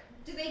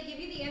 Do they give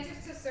you the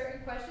answers to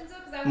certain questions though?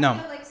 Because I No.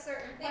 want to know like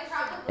certain questions.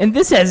 And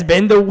this has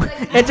been the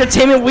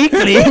Entertainment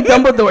Weekly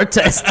Dumbledore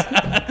test.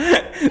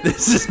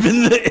 This has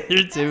been the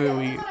Entertainment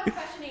Week. What I'm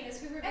questioning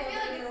is who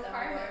revealed the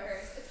requirement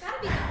first. It's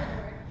got to be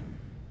Dumbledore.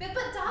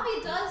 But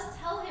Dobby does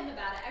tell him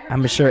about it. I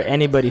I'm sure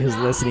anybody who's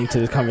listening to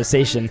this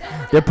conversation,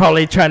 they're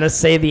probably trying to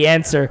say the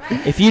answer.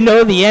 If you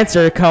know the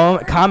answer,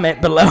 comment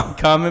below.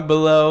 Comment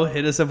below.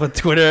 Hit us up on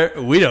Twitter.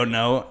 We don't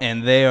know,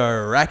 and they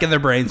are racking their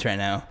brains right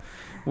now.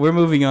 We're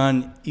moving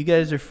on. You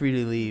guys are free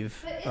to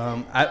leave.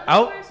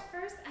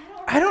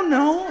 I don't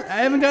know.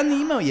 I haven't gotten the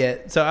email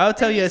yet, so I'll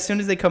tell you as soon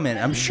as they come in.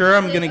 I'm sure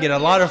I'm gonna get a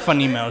lot of fun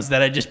emails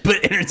that I just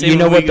put Entertainment You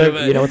know what?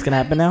 Weekly. You know what's gonna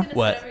happen now?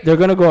 What? They're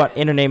gonna go on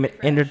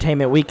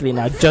Entertainment Weekly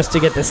now just to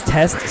get this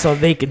test, so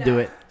they can do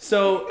it.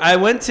 So I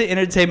went to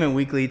Entertainment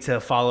Weekly to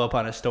follow up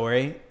on a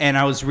story, and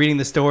I was reading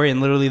the story, and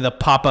literally the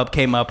pop-up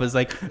came up as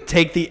like,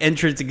 take the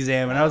entrance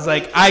exam, and I was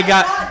like, I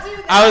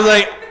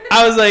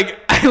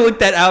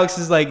looked at Alex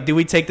as like, do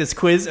we take this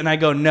quiz? And I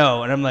go,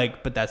 no. And I'm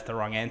like, but that's the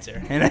wrong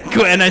answer. And I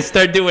go and I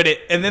start doing it.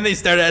 And then they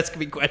started asking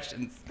me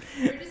questions.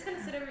 You're just going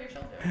to sit over your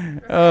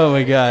shoulder. Oh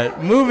my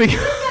God. Moving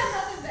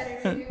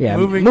Yeah,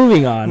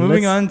 Moving on.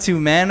 Moving on to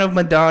Man of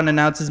Medan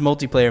announces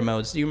multiplayer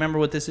modes. Do you remember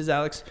what this is,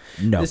 Alex?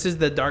 No. This is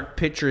the Dark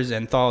Pictures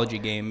anthology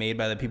game made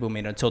by the people who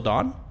made Until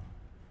Dawn.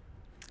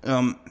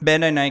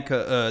 Bandai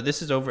Namco,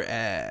 this is over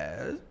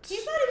at...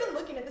 He's not even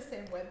looking at the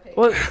same webpage.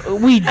 Well,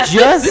 we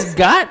just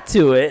got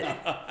to it.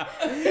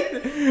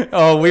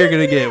 Oh, we're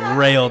gonna get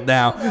railed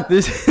now.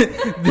 This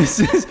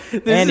is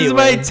Anyway.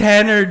 by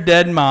Tanner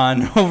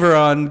Deadmon over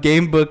on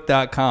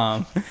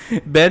GameBook.com.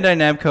 Bandai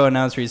Namco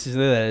announced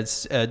recently that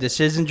its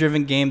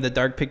decision-driven game, the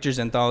Dark Pictures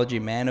anthology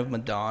Man of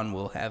Medan,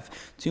 will have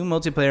 2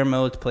 multiplayer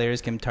modes.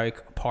 Players can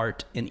take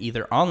part in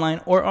either online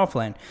or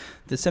offline.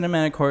 The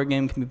cinematic horror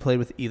game can be played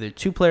with either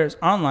 2 players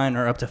online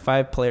or up to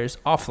 5 players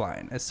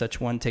offline. As such,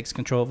 one takes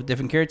control of a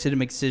different character to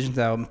make decisions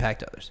that will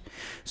impact others.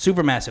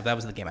 Supermassive, that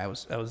was the game I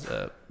was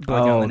blanking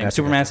on the name.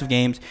 Gotcha. Supermassive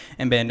Games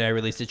and Bandai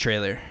released a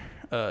trailer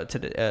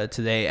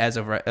today as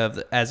of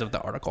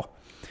the article.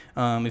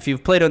 If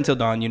you've played Until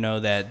Dawn, you know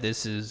that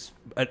this is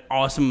an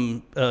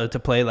awesome to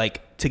play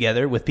like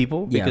together with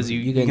people because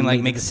you can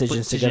like make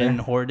decisions decision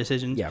together. horror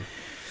decisions. Yeah.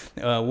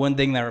 One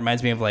thing that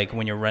reminds me of like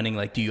when you're running,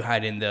 like, do you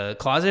hide in the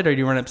closet or do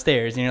you run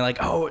upstairs? And you're like,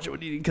 oh, what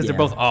do you? Because they're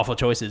both awful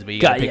choices, but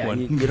you gotta pick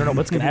one. You don't know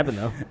what's gonna happen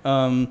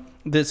though.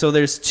 So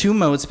there's 2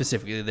 modes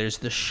specifically. There's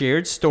the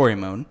shared story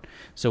mode.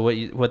 So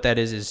what that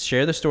is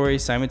share the story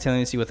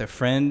simultaneously with a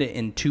friend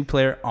in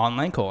 2-player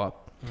online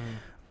co-op.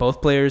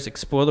 Both players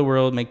explore the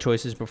world, make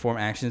choices, perform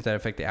actions that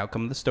affect the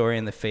outcome of the story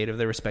and the fate of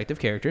their respective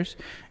characters.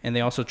 And they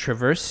also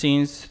traverse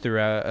scenes through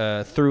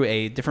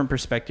a different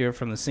perspective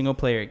from the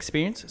single-player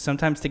experience,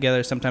 sometimes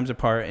together, sometimes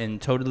apart in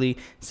totally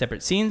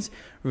separate scenes,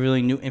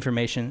 revealing new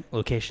information,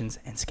 locations,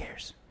 and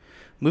scares.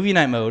 Movie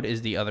night mode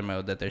is the other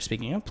mode that they're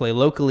speaking of. Play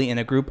locally in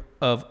a group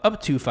of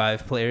up to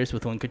 5 players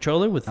with 1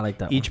 controller. With I like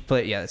that each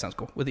player, yeah, that sounds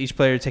cool. With each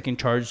player taking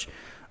charge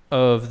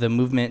of the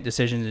movement,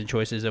 decisions, and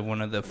choices of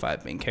one of the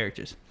 5 main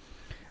characters.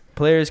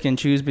 Players can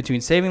choose between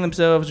saving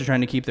themselves or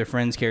trying to keep their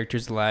friends'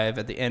 characters alive.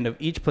 At the end of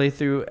each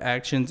playthrough,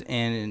 actions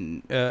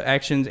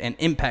and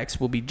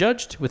impacts will be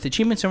judged with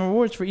achievements and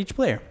rewards for each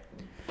player.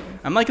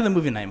 I'm liking the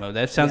movie night mode.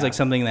 That sounds like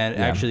something that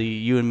actually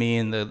you and me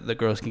and the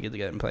girls can get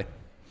together and play.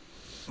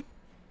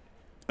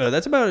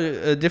 That's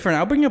about different.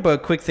 I'll bring up a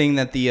quick thing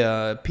that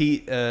the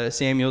Pete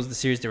Samuels, the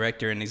series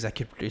director and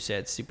executive producer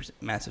at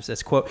Supermassive,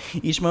 says, quote,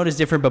 each mode is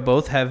different, but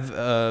both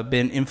have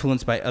been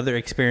influenced by other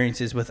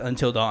experiences with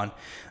Until Dawn.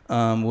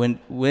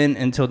 When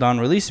Until Dawn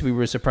released, we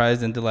were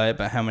surprised and delighted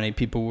by how many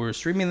people were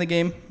streaming the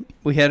game.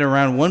 We had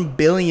around 1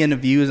 billion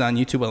views on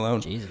YouTube alone.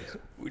 Jesus.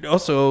 We'd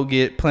also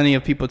get plenty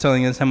of people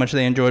telling us how much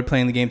they enjoyed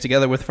playing the game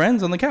together with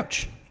friends on the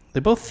couch. They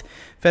both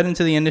fed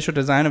into the initial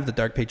design of the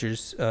Dark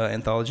Pictures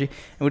anthology,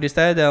 and we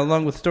decided that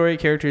along with story,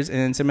 characters,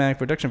 and cinematic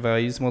production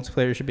values,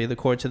 multiplayer should be the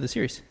core to the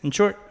series. In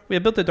short, we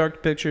have built the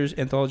Dark Pictures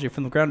anthology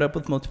from the ground up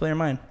with multiplayer in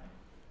mind.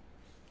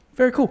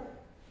 Very cool.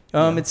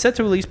 It's set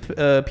to release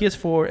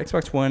PS4,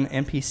 Xbox One,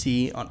 and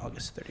PC on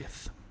August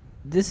 30th.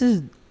 This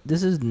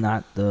is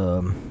not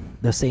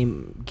the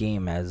same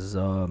game as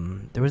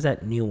there was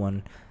that new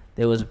one.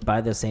 That was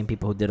by the same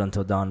people who did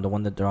Until Dawn, the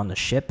one that they're on the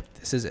ship.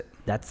 This is it.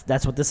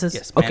 That's what this is?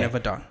 Yes, Man of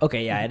Medan.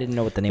 Okay, yeah, I didn't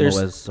know what the name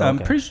was. So I'm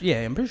pretty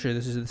sure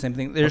this is the same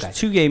thing. There's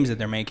 2 games that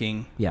they're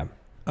making. Yeah.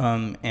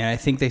 And I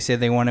think they said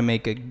they want to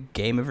make a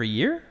game every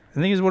year, I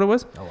think is what it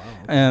was. Oh, wow.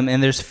 Okay.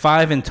 And there's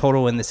 5 in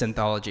total in this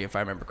anthology, if I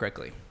remember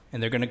correctly.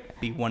 And they're going to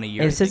be 1 a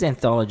year. And it says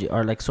anthology.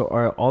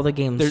 Are all the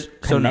games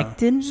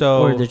connected?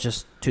 Or they're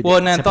just 2 Well,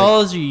 an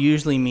anthology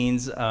usually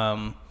means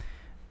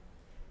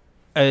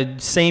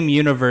same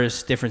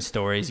universe, different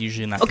stories,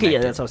 usually not connected. Okay,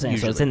 yeah, that's what I'm saying.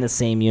 Usually. So it's in the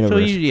same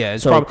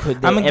universe. So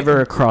could they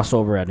ever cross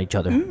over at each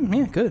other?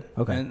 Yeah, good.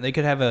 Okay. And they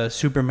could have a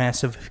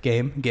Supermassive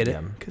game. Get it?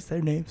 Yeah. Because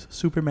their name's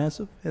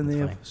Supermassive, and they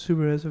have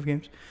Supermassive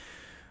games.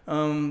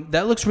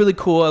 That looks really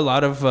cool. A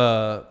lot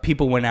of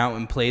people went out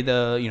and played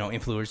the,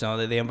 influencers and all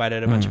that. They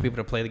invited a bunch of people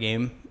to play the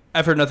game.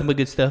 I've heard nothing but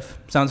good stuff.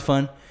 Sounds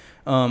fun.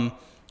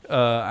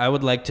 I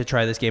would like to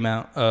try this game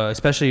out,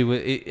 especially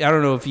with, I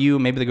don't know if you,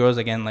 maybe the girls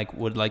again,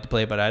 would like to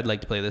play it, but I'd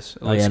like to play this.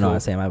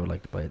 Same. I would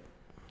like to play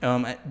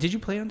it. Did you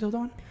play Until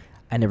Dawn?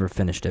 I never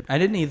finished it. I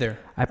didn't either.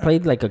 I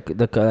played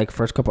the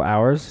first couple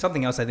hours.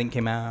 Something else I think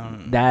came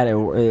out. That I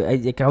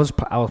was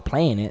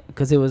playing it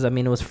because it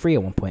was free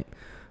at one point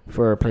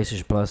for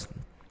PlayStation Plus,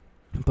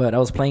 but I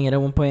was playing it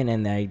at one point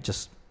and I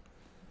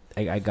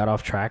got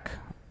off track,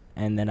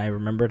 and then I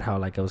remembered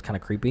how it was kind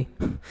of creepy,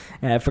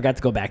 and I forgot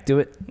to go back to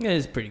it. It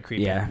is pretty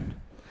creepy. Yeah.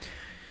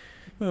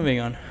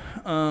 Moving on.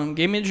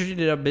 Game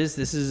Industry.biz.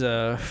 This is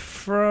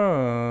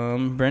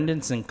from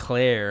Brendan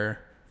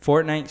Sinclair.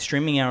 Fortnite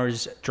streaming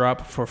hours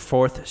drop for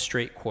 4th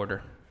straight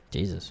quarter.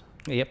 Jesus.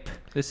 Yep.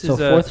 This so is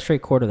 4th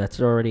straight quarter. That's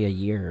already a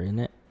year, isn't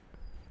it?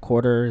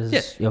 Quarter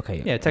is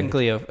okay. Yeah,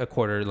 technically a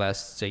quarter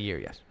lasts a year.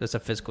 Yes, that's a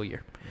fiscal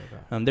year.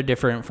 Okay. They're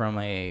different from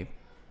a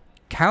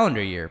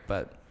calendar year,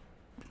 but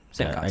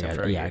same concept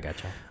for a year. I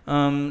gotcha.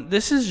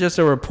 This is just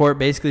a report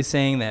basically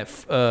saying that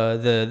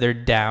they're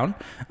down.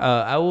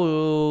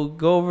 I'll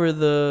go over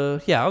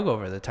the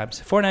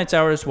times. Fortnite's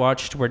hours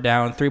watched were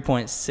down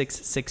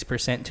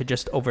 3.66% to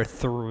just over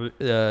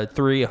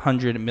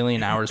 300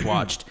 million hours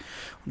watched.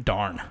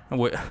 Darn.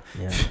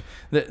 Yeah.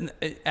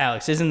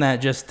 Alex, isn't that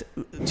just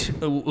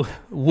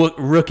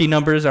rookie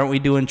numbers? Aren't we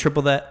doing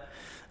triple that?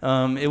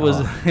 It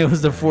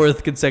was the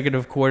 4th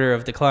consecutive quarter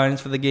of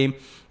declines for the game.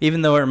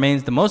 Even though it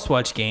remains the most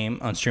watched game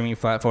on streaming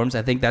platforms,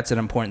 I think that's an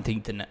important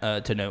thing to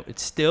note.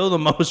 It's still the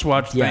most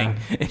watched thing.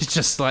 It's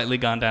just slightly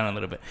gone down a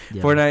little bit.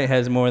 Yeah. Fortnite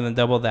has more than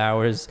double the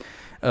hours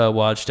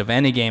watched of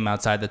any game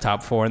outside the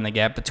top 4, and the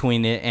gap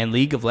between it and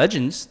League of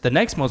Legends, the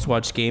next most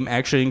watched game,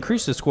 actually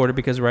increased this quarter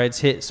because Riot's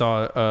Hit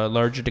saw a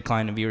larger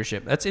decline in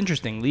viewership. That's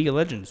interesting. League of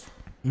Legends.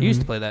 You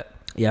used to play that.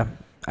 Yeah.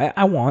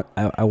 I want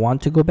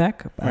to go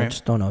back. Right. I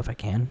just don't know if I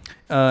can.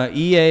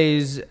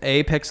 EA's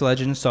Apex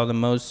Legends saw the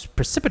most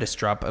precipitous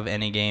drop of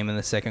any game in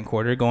the second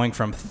quarter, going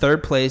from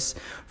 3rd place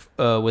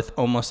with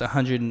almost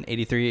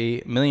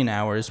 183 million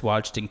hours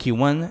watched in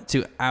Q1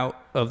 to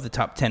out of the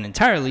top 10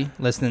 entirely,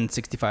 less than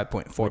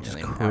 65.4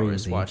 million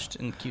hours watched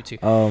in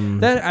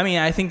Q2.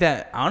 I think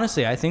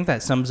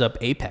that sums up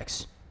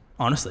Apex.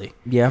 Honestly,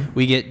 yeah,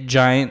 we get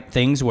giant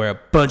things where a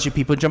bunch of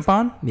people jump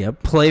on,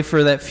 yep, play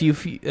for that few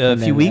weeks,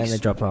 and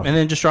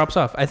then just drops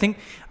off. I think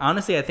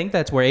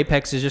that's where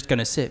Apex is just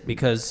gonna sit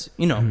because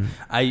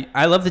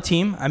I love the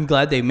team. I'm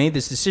glad they made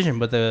this decision,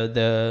 but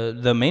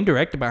the main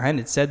director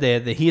behind it said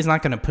that he is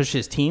not gonna push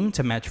his team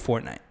to match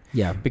Fortnite.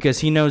 Yeah,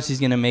 because he knows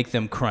he's gonna make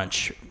them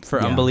crunch for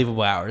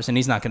unbelievable hours, and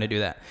he's not gonna do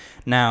that.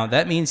 Now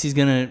that means he's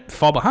gonna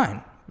fall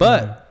behind,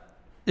 but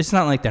it's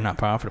not like they're not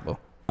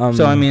profitable.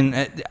 So,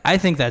 I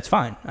think that's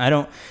fine.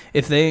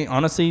 If they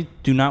honestly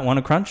do not want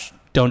to crunch,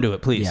 don't do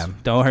it, please. Yeah.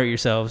 Don't hurt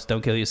yourselves.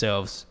 Don't kill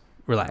yourselves.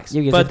 Relax.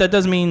 But that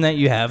doesn't mean that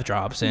you have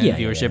drops in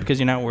viewership because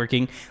you're not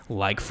working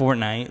like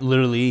Fortnite.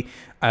 Literally,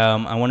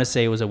 I want to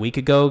say it was a week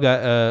ago,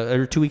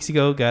 or 2 weeks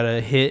ago, got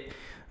a hit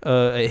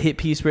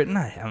piece written.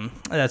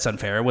 That's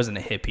unfair. It wasn't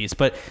a hit piece,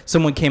 but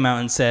someone came out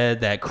and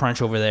said that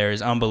crunch over there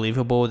is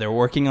unbelievable. They're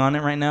working on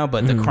it right now,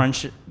 but the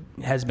crunch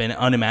has been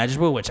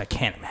unimaginable, which I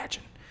can't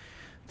imagine.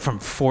 From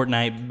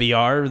Fortnite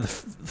BR, the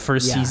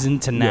first season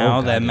to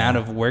now, the amount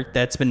of work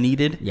that's been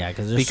needed. Yeah,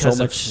 because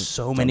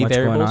so many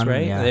variables,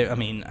 right?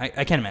 Yeah.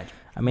 I can't imagine.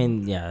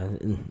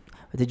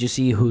 Did you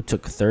see who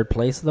took 3rd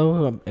place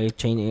though?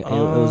 It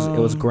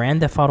was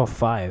Grand Theft Auto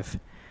 5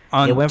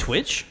 on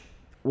Twitch.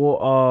 Well,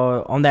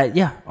 on that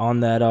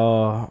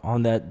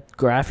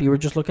graph you were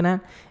just looking at,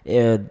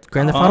 Grand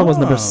Theft Auto was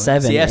number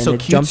 7. Yeah, so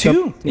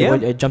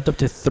Q2. It jumped up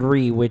to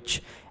 3,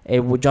 which.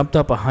 It jumped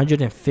up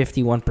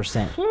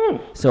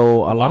 151%.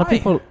 So a lot of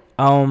people.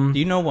 Do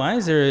you know why?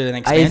 Is there an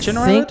expansion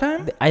around the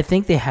time? I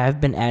think they have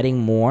been adding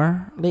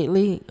more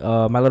lately.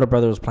 My little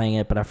brother was playing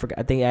it, but I forgot.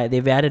 I think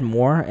they've added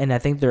more, and I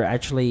think they're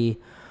actually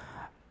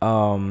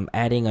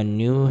adding a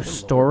new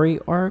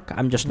story arc.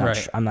 I'm just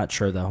not. I'm not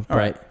sure though.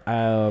 But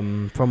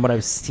from what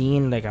I've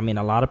seen,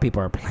 a lot of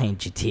people are playing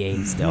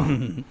GTA still.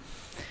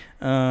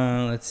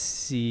 Let's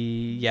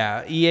see.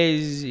 Yeah,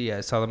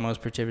 EA's saw the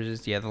most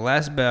precipitous. Yeah, the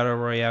last Battle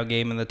Royale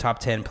game in the top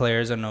 10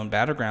 players unknown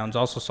Battlegrounds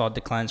also saw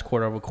declines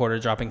quarter over quarter,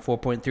 dropping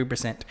 4.3% to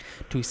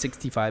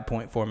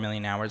 65.4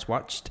 million hours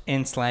watched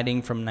and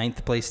sliding from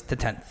 9th place to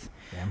 10th.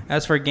 Yeah.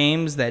 As for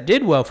games that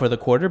did well for the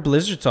quarter,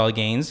 Blizzard saw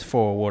gains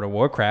for World of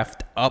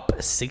Warcraft up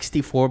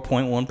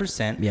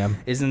 64.1%. Yeah.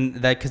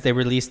 Isn't that because they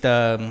released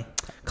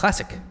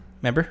Classic?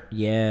 Remember?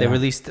 Yeah. They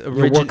released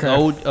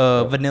original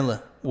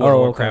vanilla World of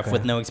Warcraft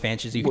with no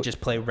expansions. You could just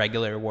play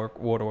regular World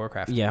of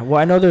Warcraft. Yeah. Well,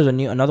 I know there's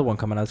another one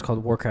coming out. It's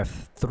called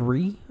Warcraft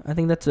 3. I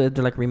think that's they're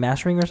like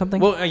remastering or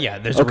something. Well,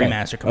 there's a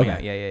remaster coming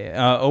out.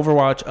 Yeah.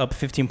 Overwatch up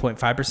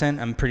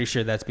 15.5%. I'm pretty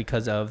sure that's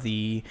because of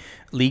the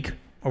League.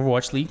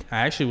 Overwatch League.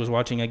 I actually was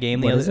watching a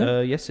game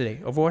yesterday.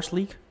 Overwatch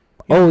League.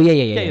 Oh,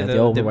 yeah. The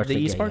Overwatch the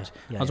League, esports.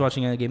 I was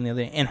watching a game the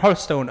other day. And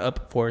Hearthstone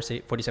up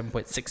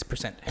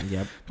 47.6%.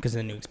 Yep. Because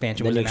the new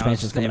expansion was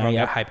announced. Everyone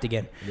got hyped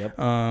again. Yep.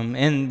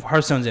 And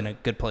Hearthstone's in a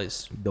good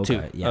place,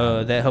 too.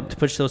 That helped to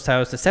push those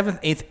titles to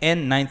 7th, 8th,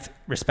 and 9th,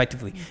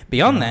 respectively.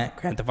 Beyond that,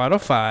 Grand Theft Auto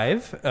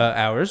 5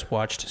 hours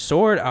watched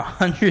soared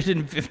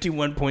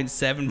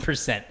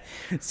 151.7%.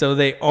 So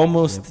they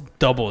almost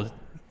doubled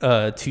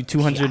to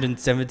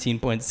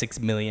 217.6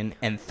 million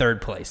and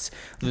third place.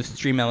 The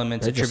Stream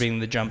Elements attributing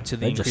the jump to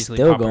the increasingly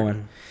still popular.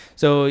 going.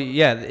 So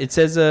yeah, it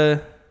says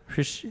this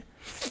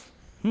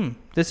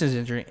is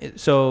interesting.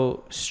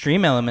 So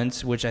Stream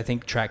Elements, which I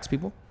think tracks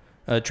people,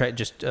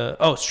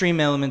 Stream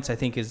Elements I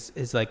think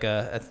is like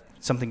a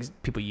something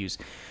people use,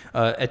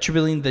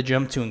 attributing the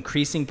jump to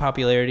increasing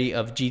popularity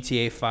of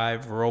GTA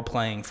 5 role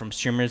playing from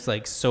streamers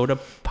like Soda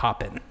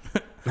Poppin'.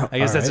 I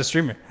guess that's a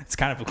streamer. It's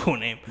kind of a cool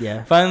name.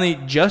 Yeah. Finally,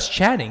 Just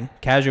Chatting.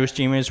 Casual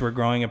streamers were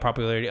growing in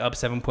popularity, up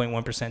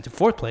 7.1% to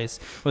fourth place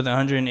with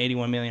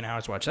 181 million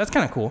hours watched. That's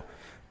kind of cool.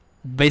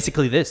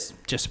 Basically, just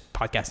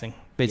podcasting.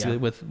 Basically,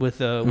 with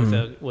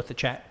the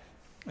chat,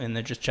 and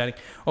they're just chatting.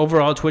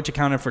 Overall, Twitch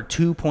accounted for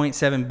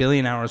 2.7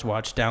 billion hours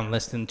watched, down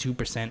less than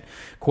 2%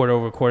 quarter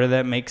over quarter.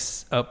 That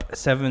makes up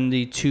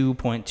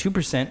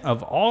 72.2%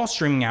 of all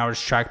streaming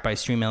hours tracked by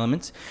Stream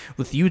Elements,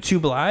 with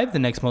YouTube Live, the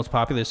next most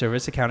popular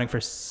service, accounting for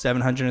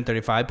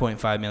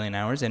 735.5 million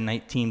hours and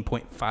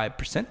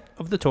 19.5%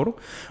 of the total.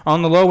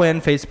 On the low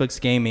end, Facebook's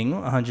gaming,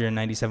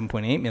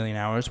 197.8 million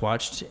hours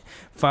watched,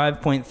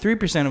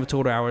 5.3% of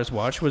total hours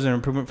watched, was an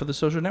improvement for the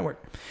social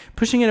network.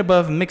 Pushing it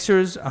above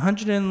Mixer's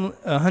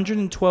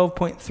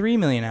 112.3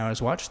 million hours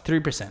watched,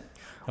 3%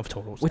 of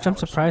total. Which I'm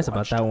surprised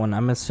about that one.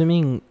 I'm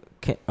assuming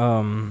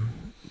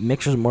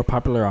Mixer's more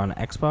popular on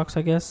Xbox,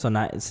 I guess. So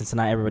since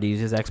not everybody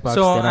uses Xbox.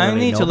 So they don't I really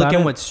need know to look about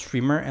in it. what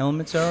Streamer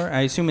Elements are.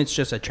 I assume it's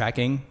just a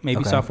tracking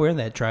software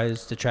that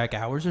tries to track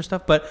hours or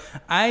stuff. But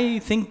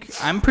I'm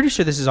pretty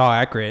sure this is all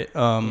accurate.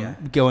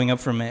 Going up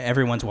from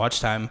everyone's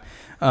watch time.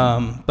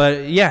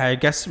 But yeah, I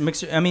guess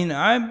Mixer. I mean,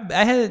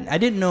 I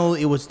didn't know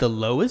it was the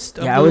lowest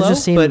of the low,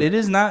 but it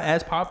is not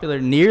as popular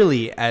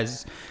nearly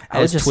as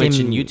Twitch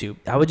and YouTube.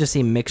 I would just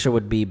say Mixer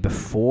would be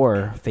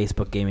before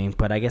Facebook gaming,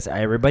 but I guess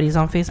everybody's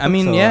on Facebook. I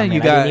mean, I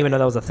didn't even know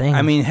that was a thing.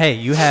 I mean, hey,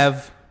 you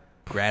have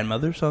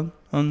grandmothers on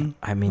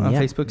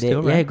Facebook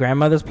still, right? Yeah,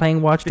 grandmother's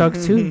playing Watch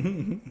Dogs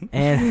 2.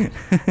 And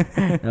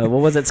what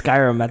was it,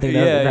 Skyrim? I think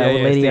that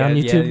old lady on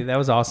YouTube. Yeah, that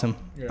was awesome.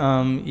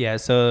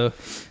 So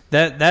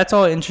that's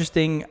all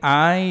interesting.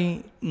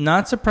 I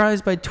not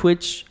surprised by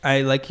Twitch.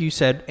 I, like you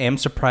said, am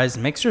surprised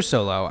Mixer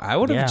so low. I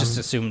would have just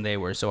assumed they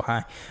were so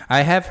high.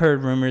 I have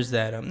heard rumors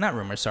that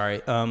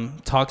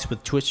talks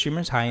with Twitch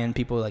streamers, high-end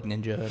people like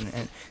Ninja,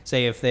 and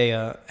say if they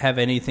have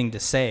anything to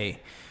say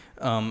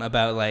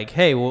about like,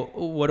 hey, well,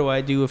 what do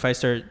I do if I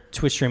start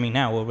Twitch streaming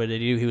now? What would I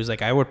do? He was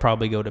like, I would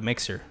probably go to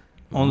Mixer,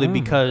 only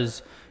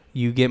because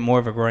you get more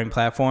of a growing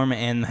platform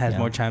and has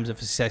more chances of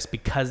success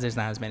because there's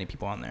not as many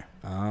people on there.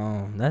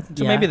 Oh,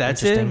 maybe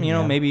that's it.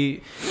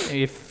 Maybe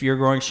if you're a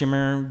growing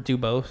streamer, do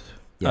both.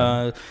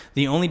 Yeah.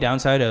 The only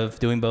downside of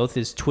doing both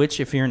is Twitch.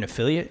 If you're an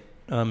affiliate,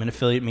 an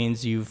affiliate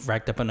means you've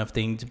racked up enough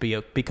things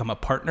to become a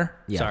partner.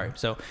 Yeah.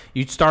 So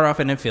you start off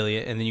an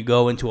affiliate and then you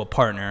go into a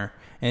partner.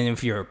 And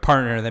if you're a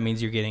partner, that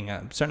means you're getting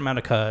a certain amount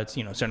of cuts,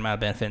 a certain amount of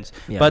benefits.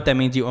 Yeah. But that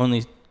means you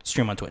only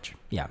stream on Twitch.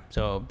 Yeah.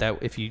 So that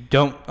if you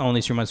don't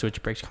only stream on Twitch,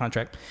 it breaks your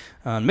contract.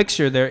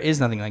 Mixer, there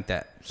is nothing like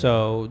that.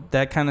 So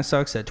that kind of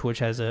sucks that Twitch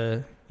has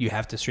you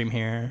have to stream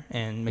here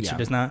and Mixer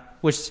does not,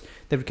 which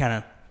they would kind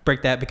of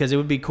break that because it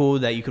would be cool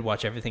that you could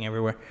watch everything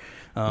everywhere.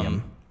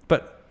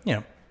 But,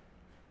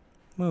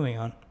 moving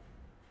on.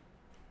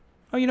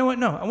 Oh, you know what?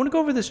 No, I want to go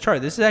over this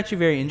chart. This is actually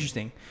very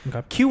interesting.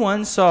 Okay.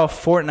 Q1 saw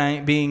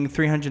Fortnite being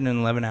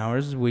 311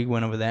 hours. We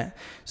went over that.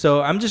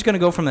 So I'm just going to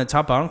go from the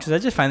top bottom because I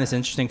just find this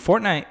interesting.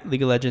 Fortnite,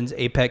 League of Legends,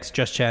 Apex,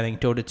 Just Chatting,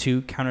 Dota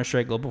 2,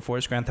 Counter-Strike, Global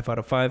Force, Grand Theft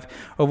Auto 5,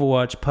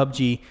 Overwatch,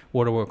 PUBG,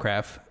 World of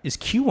Warcraft is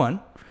Q1.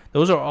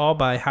 Those are all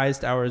by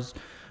highest hours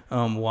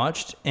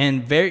watched.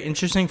 And very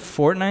interesting,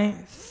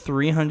 Fortnite,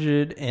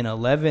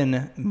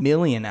 311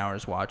 million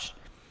hours watched.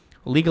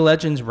 League of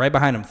Legends right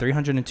behind him,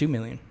 302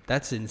 million.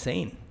 That's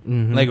insane.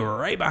 Mm-hmm. Like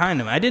right behind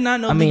him. I did not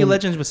know League of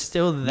Legends was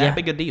still that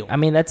big a deal.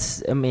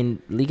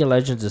 League of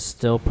Legends is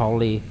still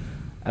probably,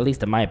 at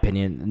least in my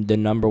opinion, the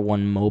number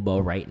one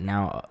MOBA right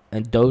now.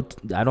 And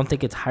Dota, I don't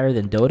think it's higher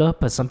than Dota,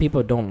 but some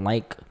people don't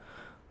like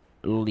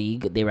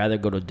League. They rather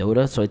go to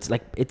Dota, so it's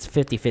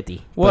 50-50.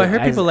 Well, I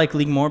heard people like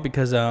League more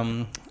because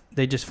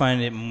they just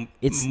find it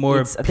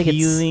more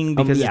appealing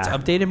because it's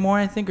updated more,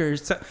 I think.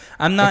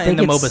 I'm not in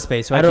the MOBA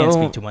space, so I can't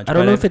speak too much. I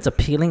don't know if it's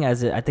appealing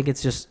as it. I think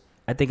it's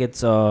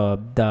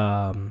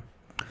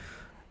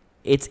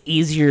it's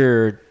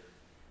easier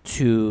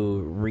to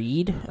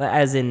read,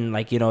 as in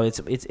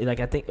it's like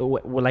I think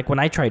like when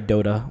I tried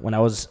Dota when I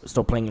was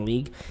still playing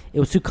League, it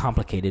was too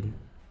complicated.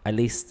 At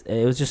least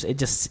it was just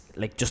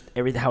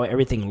how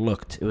everything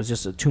looked. It was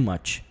just too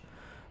much.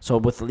 So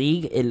with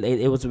League,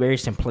 it was very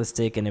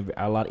simplistic and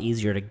a lot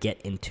easier to get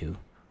into.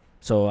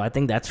 So I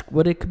think that's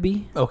what it could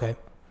be. Okay.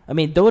 I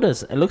mean, it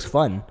looks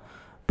fun,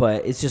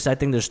 but it's just I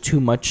think there's too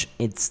much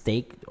at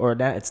stake, or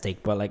not at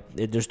stake, but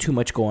there's too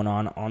much going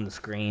on the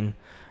screen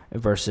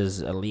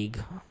versus a League.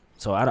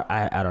 So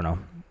I don't know.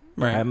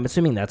 Right. I'm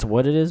assuming that's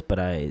what it is, but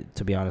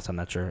to be honest, I'm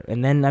not sure.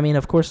 And then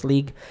of course,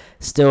 League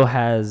still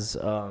has.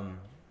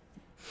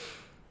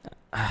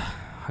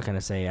 How can I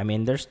say?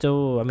 There's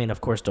still.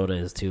 Of course, Dota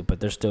is too, but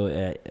they're still.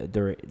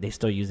 They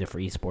still use it for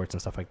esports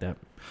and stuff like that.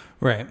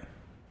 Right.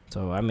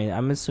 So I mean,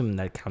 I'm assuming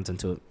that counts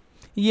into it.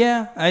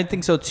 Yeah, I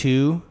think so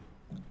too.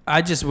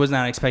 I just was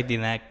not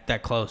expecting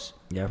that close.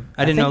 Yeah,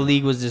 I didn't know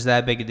League was just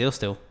that big a deal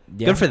still.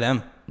 Yeah. Good for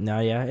them. No,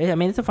 yeah. I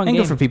mean, it's a fun And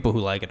game. good for people who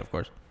like it, of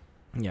course.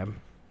 Yeah.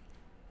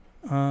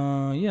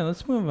 Yeah,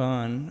 let's move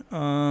on.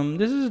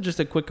 This is just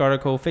a quick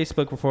article.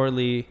 Facebook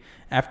reportedly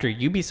after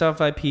Ubisoft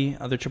IP,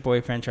 other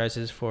AAA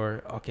franchises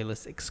for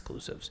Oculus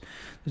exclusives.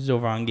 This is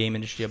over on Game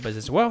Industry Buzz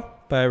as well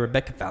by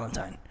Rebecca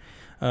Valentine.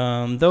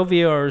 Though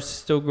VR is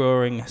still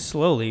growing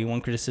slowly,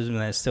 one criticism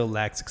that it still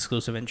lacks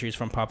exclusive entries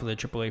from popular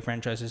AAA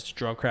franchises to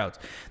draw crowds.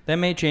 That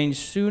may change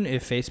soon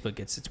if Facebook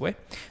gets its way.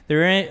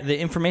 The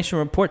information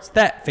reports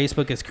that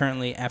Facebook is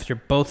currently after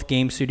both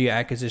game studio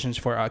acquisitions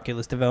for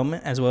Oculus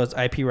development, as well as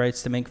IP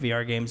rights to make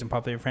VR games and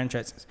popular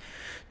franchises.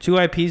 Two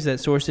IPs that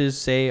sources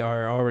say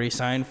are already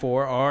signed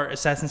for are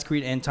Assassin's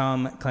Creed and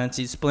Tom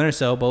Clancy's Splinter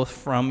Cell, both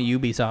from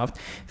Ubisoft.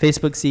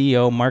 Facebook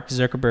CEO Mark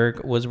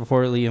Zuckerberg was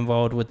reportedly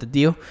involved with the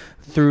deal,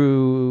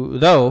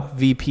 though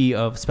VP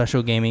of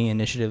Special Gaming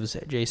Initiatives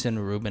Jason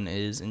Rubin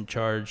is in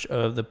charge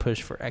of the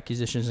push for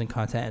acquisitions and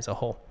content as a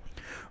whole.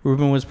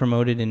 Rubin was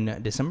promoted in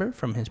December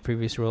from his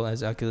previous role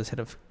as Oculus head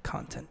of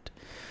content.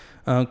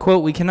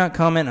 Quote, we cannot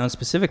comment on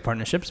specific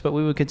partnerships, but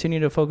we will continue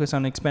to focus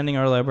on expanding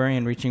our library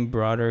and reaching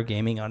broader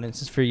gaming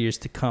audiences for years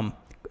to come,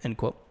 end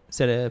quote,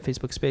 said a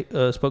Facebook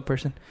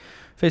spokesperson.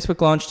 Facebook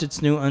launched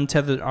its new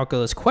untethered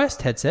Oculus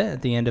Quest headset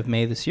at the end of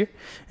May this year.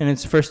 In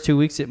its first 2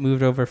 weeks, it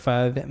moved over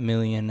 $5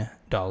 million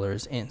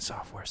in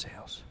software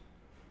sales.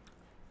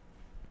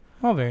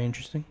 All very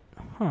interesting.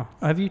 Huh.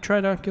 Have you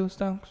tried Oculus,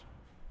 Dogs?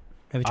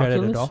 Have you tried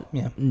it at all?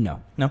 Yeah.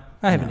 No. No,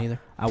 I haven't No. either.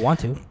 I want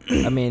to.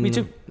 I mean, Me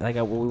too. Like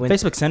we went.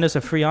 Facebook, send us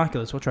a free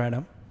Oculus. We'll try it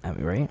out. I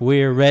mean, right.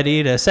 We're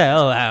ready to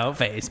sell out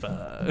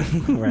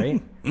Facebook.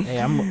 Right. Hey,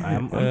 I'm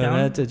down.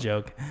 That's a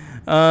joke.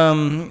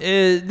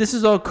 This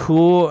is all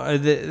cool.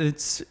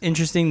 It's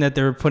interesting that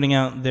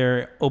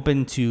they're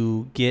open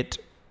to get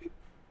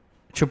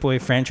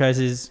AAA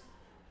franchises,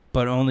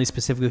 but only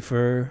specifically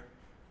for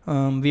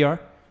VR.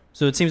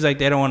 So it seems like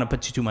they don't want to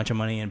put too much of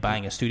money in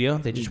buying a studio.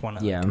 They just want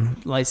to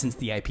license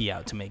the IP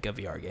out to make a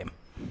VR game.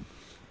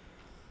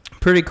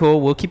 Pretty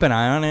cool. We'll keep an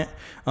eye on it.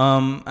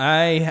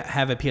 I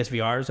have a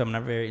PSVR, so I'm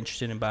not very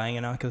interested in buying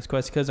an Oculus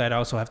Quest because I'd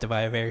also have to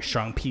buy a very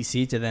strong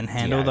PC to then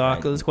handle the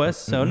Oculus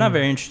Quest. So not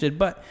very interested,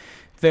 but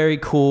very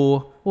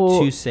cool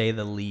to say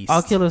the least.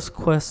 Oculus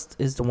Quest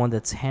is the one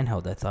that's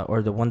handheld, I thought,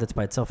 or the one that's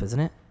by itself, isn't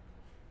it?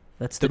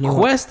 That's the new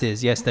Quest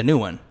is, yes, the new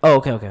one. Oh,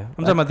 okay. I'm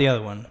talking about the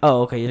other one.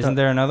 Oh, okay. Isn't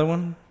there another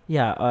one?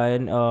 Yeah,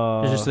 and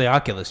There's just the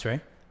Oculus, right?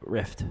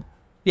 Rift.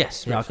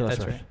 Yes, The Oculus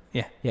that's Rift.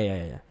 right. Yeah.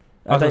 Yeah.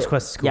 Oculus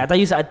Quest is cool. Yeah,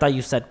 I thought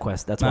you said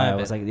Quest. That's why I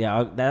was like,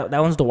 yeah,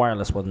 that one's the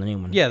wireless one, the new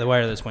one. Yeah, the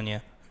wireless one, yeah.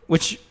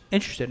 Which,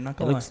 interested, not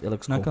gonna lie. It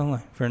looks not cool. gonna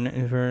lie, for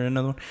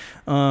another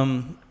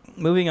one.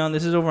 Moving on,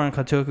 this is over on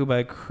Kotaku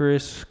by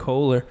Chris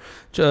Kohler.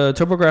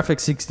 TurboGrafx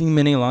 16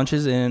 mini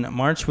launches in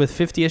March with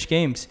 50-ish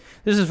games.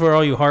 This is for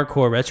all you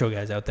hardcore retro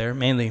guys out there,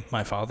 mainly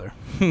my father,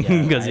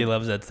 because he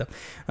loves that stuff.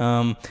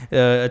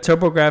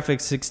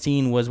 TurboGrafx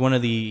 16 was one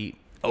of the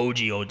OG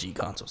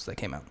consoles that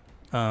came out.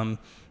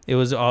 It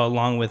was all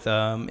along with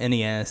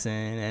NES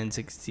and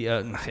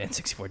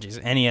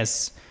N64,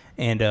 NES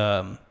and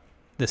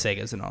the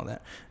Segas and all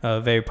that.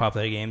 Very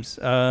popular games.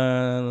 It's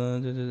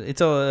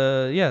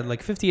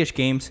like 50-ish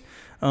games.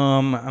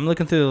 I'm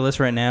looking through the list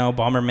right now.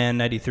 Bomberman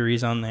 93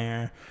 is on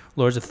there.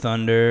 Lords of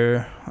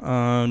Thunder,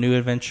 New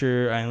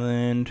Adventure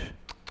Island,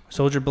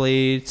 Soldier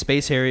Blade,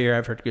 Space Harrier.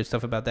 I've heard good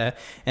stuff about that.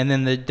 And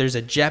then there's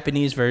a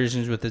Japanese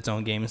version with its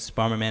own games.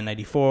 Bomberman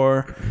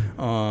 94.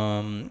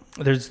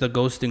 There's the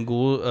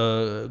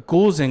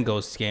Ghouls and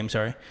Ghosts game.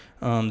 Sorry,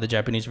 the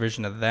Japanese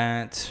version of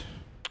that.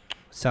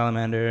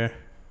 Salamander,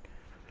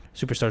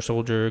 Superstar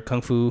Soldier,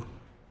 Kung Fu,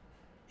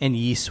 and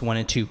Ys 1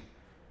 and 2.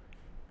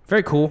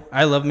 Very cool.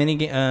 I love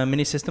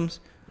mini systems.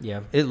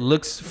 Yeah. It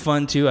looks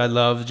fun too. I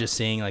love just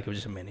seeing like it was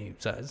just a mini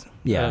size.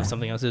 Yeah.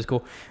 Something else is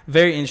cool.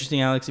 Very interesting,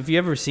 Alex. If you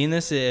ever seen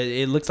this,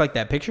 it looks like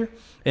that picture.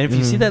 And if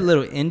you see that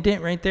little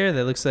indent right there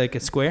that looks like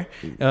a square,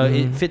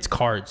 it fits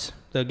cards.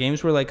 The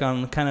games were like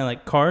on kind of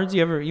like cards.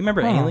 You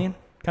remember Alien?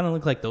 Kind of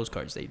look like those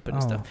cards that you put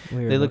in stuff.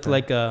 They looked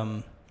like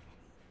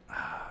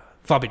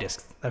floppy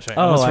disks. That's right.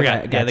 I almost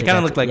forgot. They kind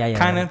of looked like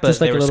but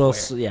just like they were a little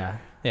square.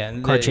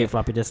 card-shaped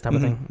floppy disk type of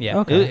thing. Yeah.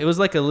 Okay. It was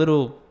like a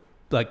little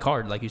like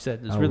card, like you said.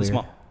 It was really weird.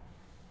 small.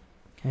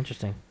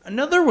 Interesting.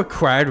 Another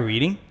required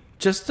reading,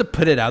 just to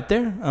put it out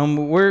there.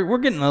 We're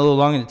getting a little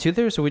long in the tooth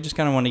there, so we just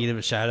kind of want to give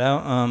a shout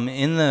out.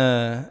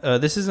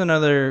 This is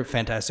another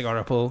fantastic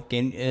article,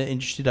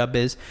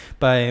 Industry.biz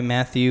by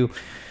Matthew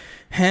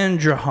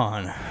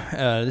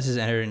Handrahan. This is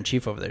editor in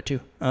chief over there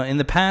too. In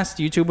the past,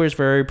 YouTubers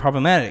were very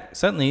problematic.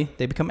 Suddenly,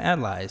 they become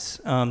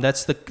allies.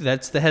 That's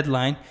the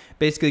headline.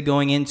 Basically,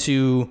 going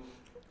into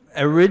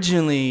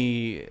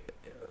originally.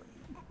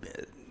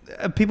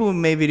 People who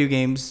made video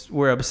games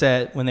were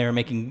upset when they were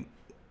making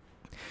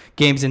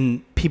games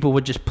and people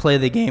would just play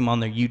the game on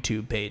their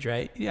YouTube page,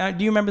 right? Yeah.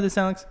 Do you remember this,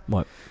 Alex?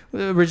 What?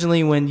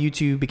 Originally, when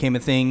YouTube became a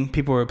thing,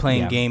 people were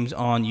playing games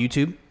on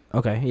YouTube.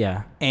 Okay,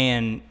 yeah.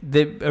 And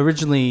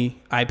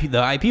originally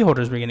the IP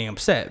holders were getting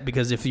upset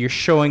because if you're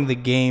showing the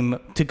game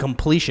to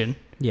completion,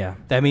 Yeah.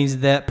 that means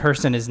that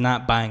person is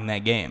not buying that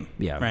game.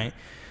 Yeah. Right.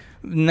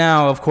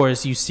 Now, of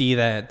course, you see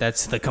that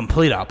that's the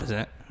complete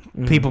opposite.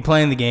 Mm-hmm. People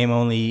playing the game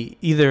only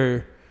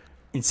either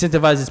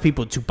incentivizes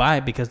people to buy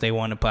it because they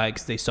want to buy it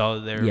because they saw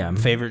their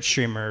favorite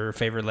streamer or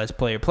favorite Let's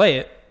Player play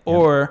it,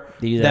 or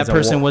that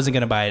person wasn't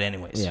going to buy it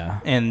anyways. Yeah.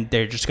 And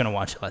they're just going to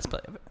watch a Let's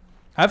Play of it.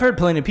 I've heard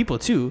plenty of people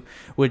too,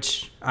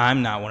 which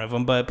I'm not one of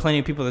them, but plenty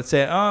of people that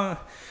say, "Oh,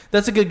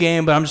 that's a good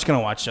game, but I'm just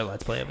gonna watch a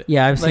Let's Play of it."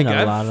 Yeah, I've seen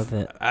a lot of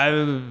it.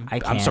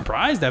 I'm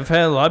surprised. I've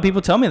had a lot of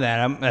people tell me that.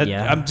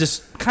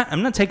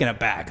 I'm not taking it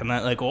back. I'm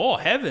not like, "Oh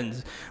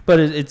heavens," but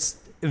it's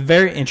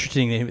very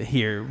interesting to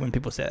hear when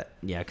people say that.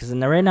 Yeah, because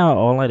right now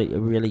all I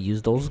really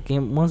use those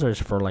game ones are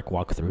for like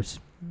walkthroughs.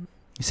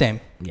 Same.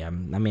 Yeah, I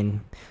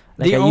mean.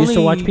 Like I used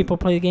to watch people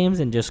play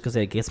games, and just because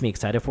it gets me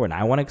excited for it, and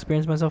I want to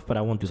experience myself, but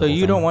I won't do. So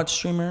you don't watch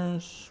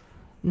streamers?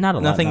 Not a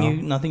lot.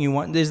 Nothing you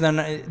want. Is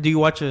there? Do you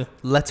watch a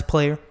Let's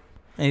Player?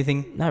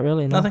 Anything? Not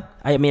really. No. Nothing.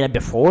 I mean,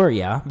 before,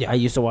 yeah. I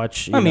used to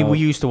watch. We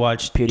used to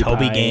watch PewDiePie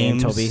Toby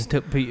games.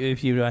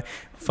 Toby.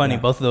 Funny,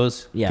 both of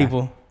those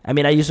people. I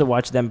mean, I used to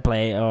watch them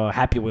play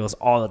Happy Wheels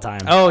all the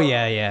time. Oh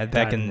yeah.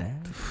 Back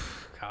in.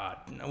 God,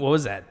 what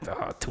was that?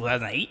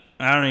 2008.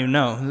 I don't even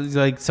know. It's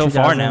like so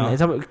far now.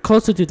 It's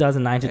close to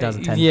 2009,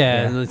 2010.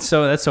 Yeah,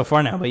 so that's so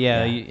far now. But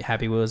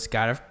Happy Wheels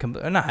got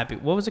not Happy.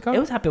 What was it called? It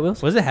was Happy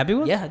Wheels. Was it Happy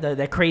Wheels? Yeah,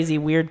 that crazy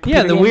weird.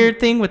 Yeah, the game. weird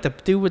thing with the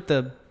dude with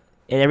the.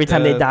 And every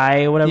time they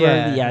die or whatever,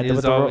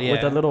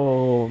 with the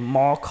little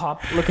mall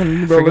cop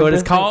looking. I forget what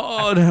it's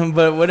called,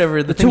 but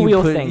whatever. The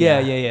two-wheel thing.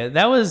 Yeah.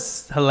 That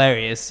was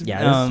hilarious.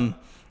 Yeah.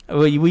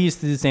 We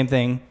used to do the same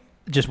thing.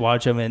 Just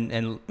watch them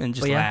and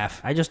just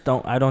laugh. I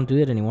don't do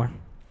it anymore.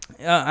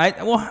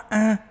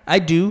 I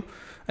do.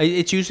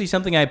 It's usually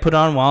something I put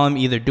on while I'm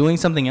either doing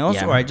something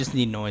else or I just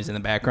need noise in the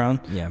background.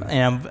 Yeah.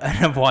 And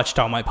I've watched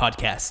all my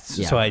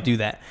podcasts, so I do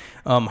that.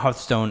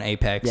 Hearthstone,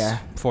 Apex,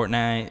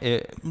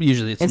 Fortnite.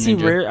 Usually it's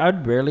Ninja.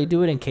 I'd rarely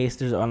do it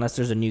unless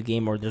there's a new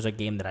game or there's a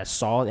game that I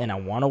saw and I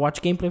want to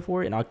watch gameplay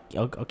for it, and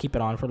I'll keep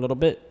it on for a little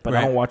bit. But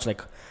I don't watch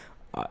like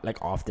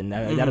often.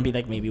 That'll be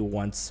like maybe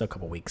once a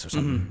couple weeks or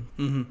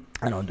something.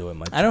 I don't do it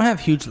much. I don't have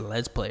huge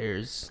Let's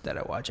Players that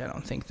I watch. I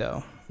don't think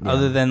though. Yeah.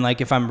 Other than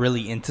like if I'm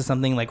really into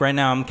something, like right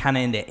now I'm kind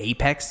of into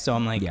Apex, so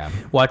I'm like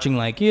watching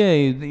like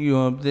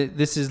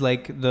this is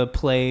like the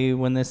play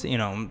when this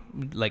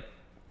like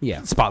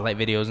spotlight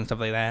videos and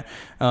stuff like that.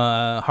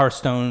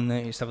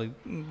 Hearthstone stuff like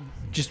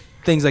just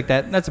things like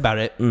that. That's about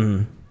it.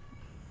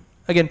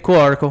 Again, cool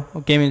article.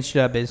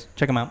 GamingIndustry.biz.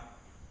 Check them out.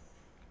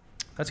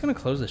 That's going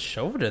to close the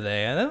show for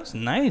today. That was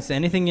nice.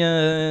 Anything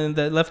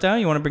that left out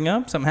you want to bring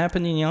up? Something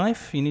happened in your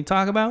life you need to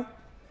talk about?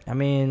 I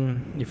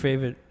mean... Your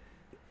favorite...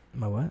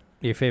 My what?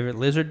 Your favorite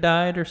lizard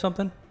died or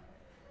something?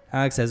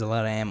 Alex has a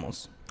lot of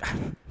animals.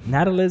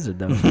 Not a lizard,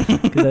 though.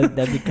 Because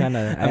that'd be kind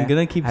of... I'm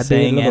going to keep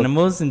saying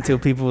animals until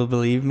people will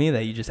believe me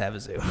that you just have a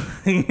zoo.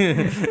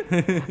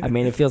 I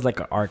mean, it feels like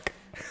an ark.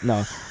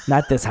 No,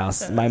 not this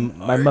house. My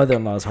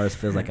mother-in-law's house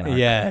feels like an ark.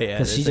 Yeah.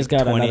 Because she just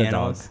got another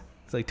dog.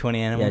 It's like 20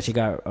 animals. Yeah, she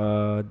got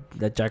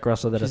that Jack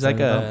Russell that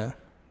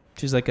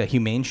she's like a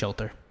humane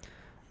shelter.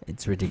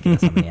 It's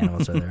ridiculous how many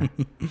animals are there.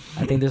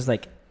 I think there's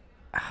like,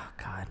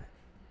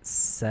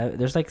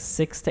 there's like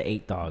 6 to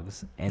 8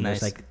 dogs, and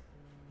there's like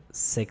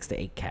 6 to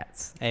 8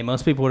 cats. Hey,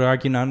 most people would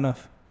argue not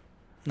enough.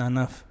 Not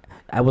enough.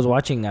 I was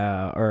watching,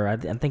 I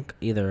think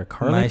either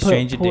Carly My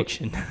Strange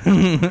Addiction.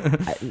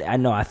 I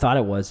know, I thought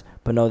it was,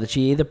 but no, that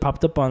she either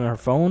popped up on her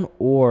phone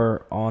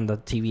or on the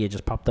TV. It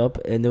just popped up,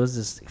 and there was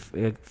this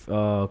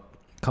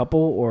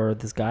couple or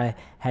this guy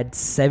had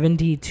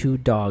 72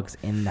 dogs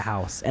in the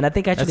house, and I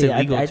think actually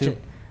that's illegal too.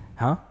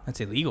 Huh?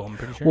 That's illegal. I'm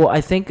pretty sure. Well, I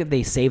think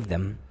they saved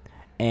them,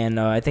 and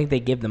I think they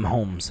give them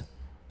homes,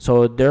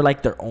 so they're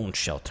like their own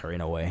shelter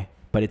in a way,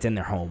 but it's in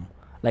their home.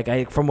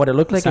 Like from what it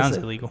looked like, sounds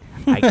illegal.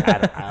 I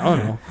don't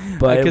know,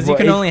 but because you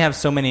can only have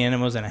so many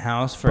animals in a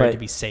house for it to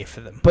be safe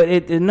for them. But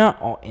it's not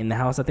all in the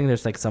house. I think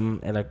there's like some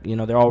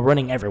they're all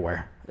running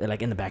everywhere,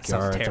 like in the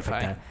backyard and stuff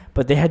like that.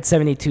 But they had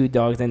 72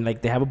 dogs, and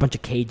like they have a bunch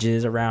of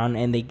cages around,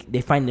 and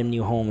they find them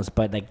new homes.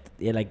 But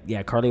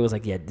Carly was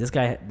like, this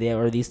guy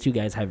these two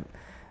guys have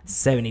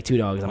 72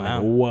 dogs. I'm like,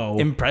 whoa,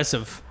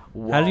 impressive.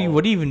 Whoa.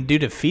 What do you even do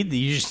to feed them?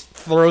 You just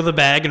throw the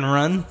bag and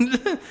run?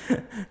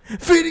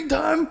 Feeding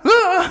time!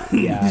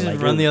 Yeah, just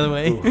run the other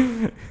way.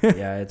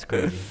 Yeah, it's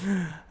crazy.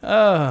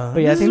 But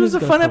yeah, this was a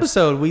fun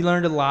episode. We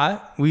learned a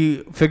lot.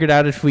 We figured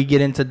out if we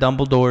get into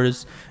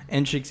Dumbledore's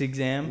entrance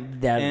exam.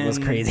 That was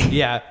crazy.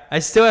 Yeah, I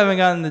still haven't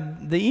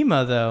gotten the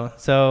email though.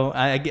 So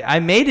I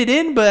made it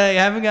in, but I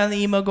haven't gotten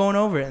the email going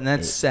over it, and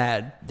that's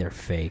sad. They're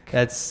fake.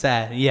 That's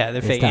sad. Yeah,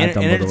 they're fake.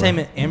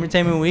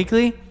 Entertainment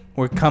Weekly.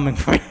 We're coming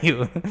for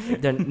you.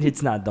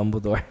 It's not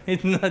Dumbledore.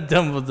 It's not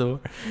Dumbledore.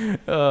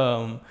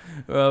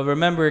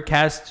 Remember,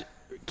 cast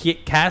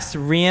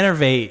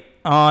Reinnervate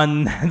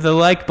on the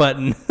like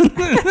button.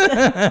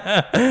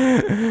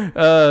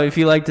 If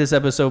you liked this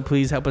episode,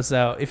 please help us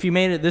out. If you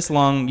made it this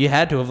long, you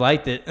had to have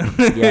liked it.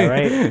 Yeah,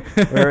 right.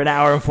 We're an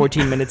hour and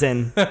 14 minutes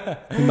in.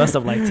 You must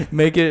have liked it.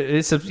 Make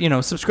it,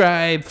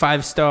 subscribe,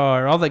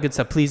 5-star, all that good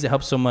stuff. Please, it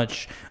helps so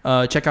much.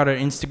 Check out our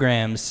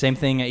Instagrams. Same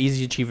thing at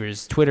Easy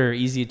Achievers. Twitter,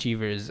 Easy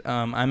Achievers.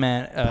 I'm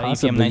at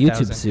Possibly EPM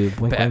 9000. YouTube soup.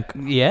 Wink, wink.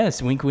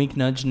 Yes, wink, wink,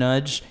 nudge,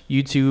 nudge.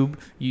 YouTube.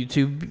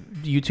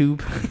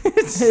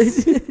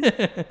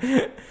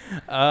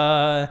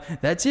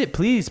 That's it.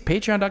 Please,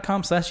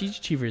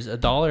 patreon.com/eachachievers.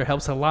 $1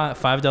 helps a lot.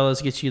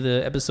 $5 gets you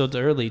the episodes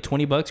early.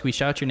 $20, we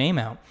shout your name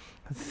out.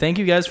 Thank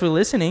you guys for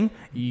listening.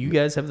 You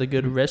guys have the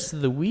good rest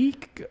of the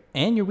week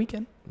and your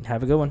weekend.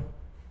 Have a good one.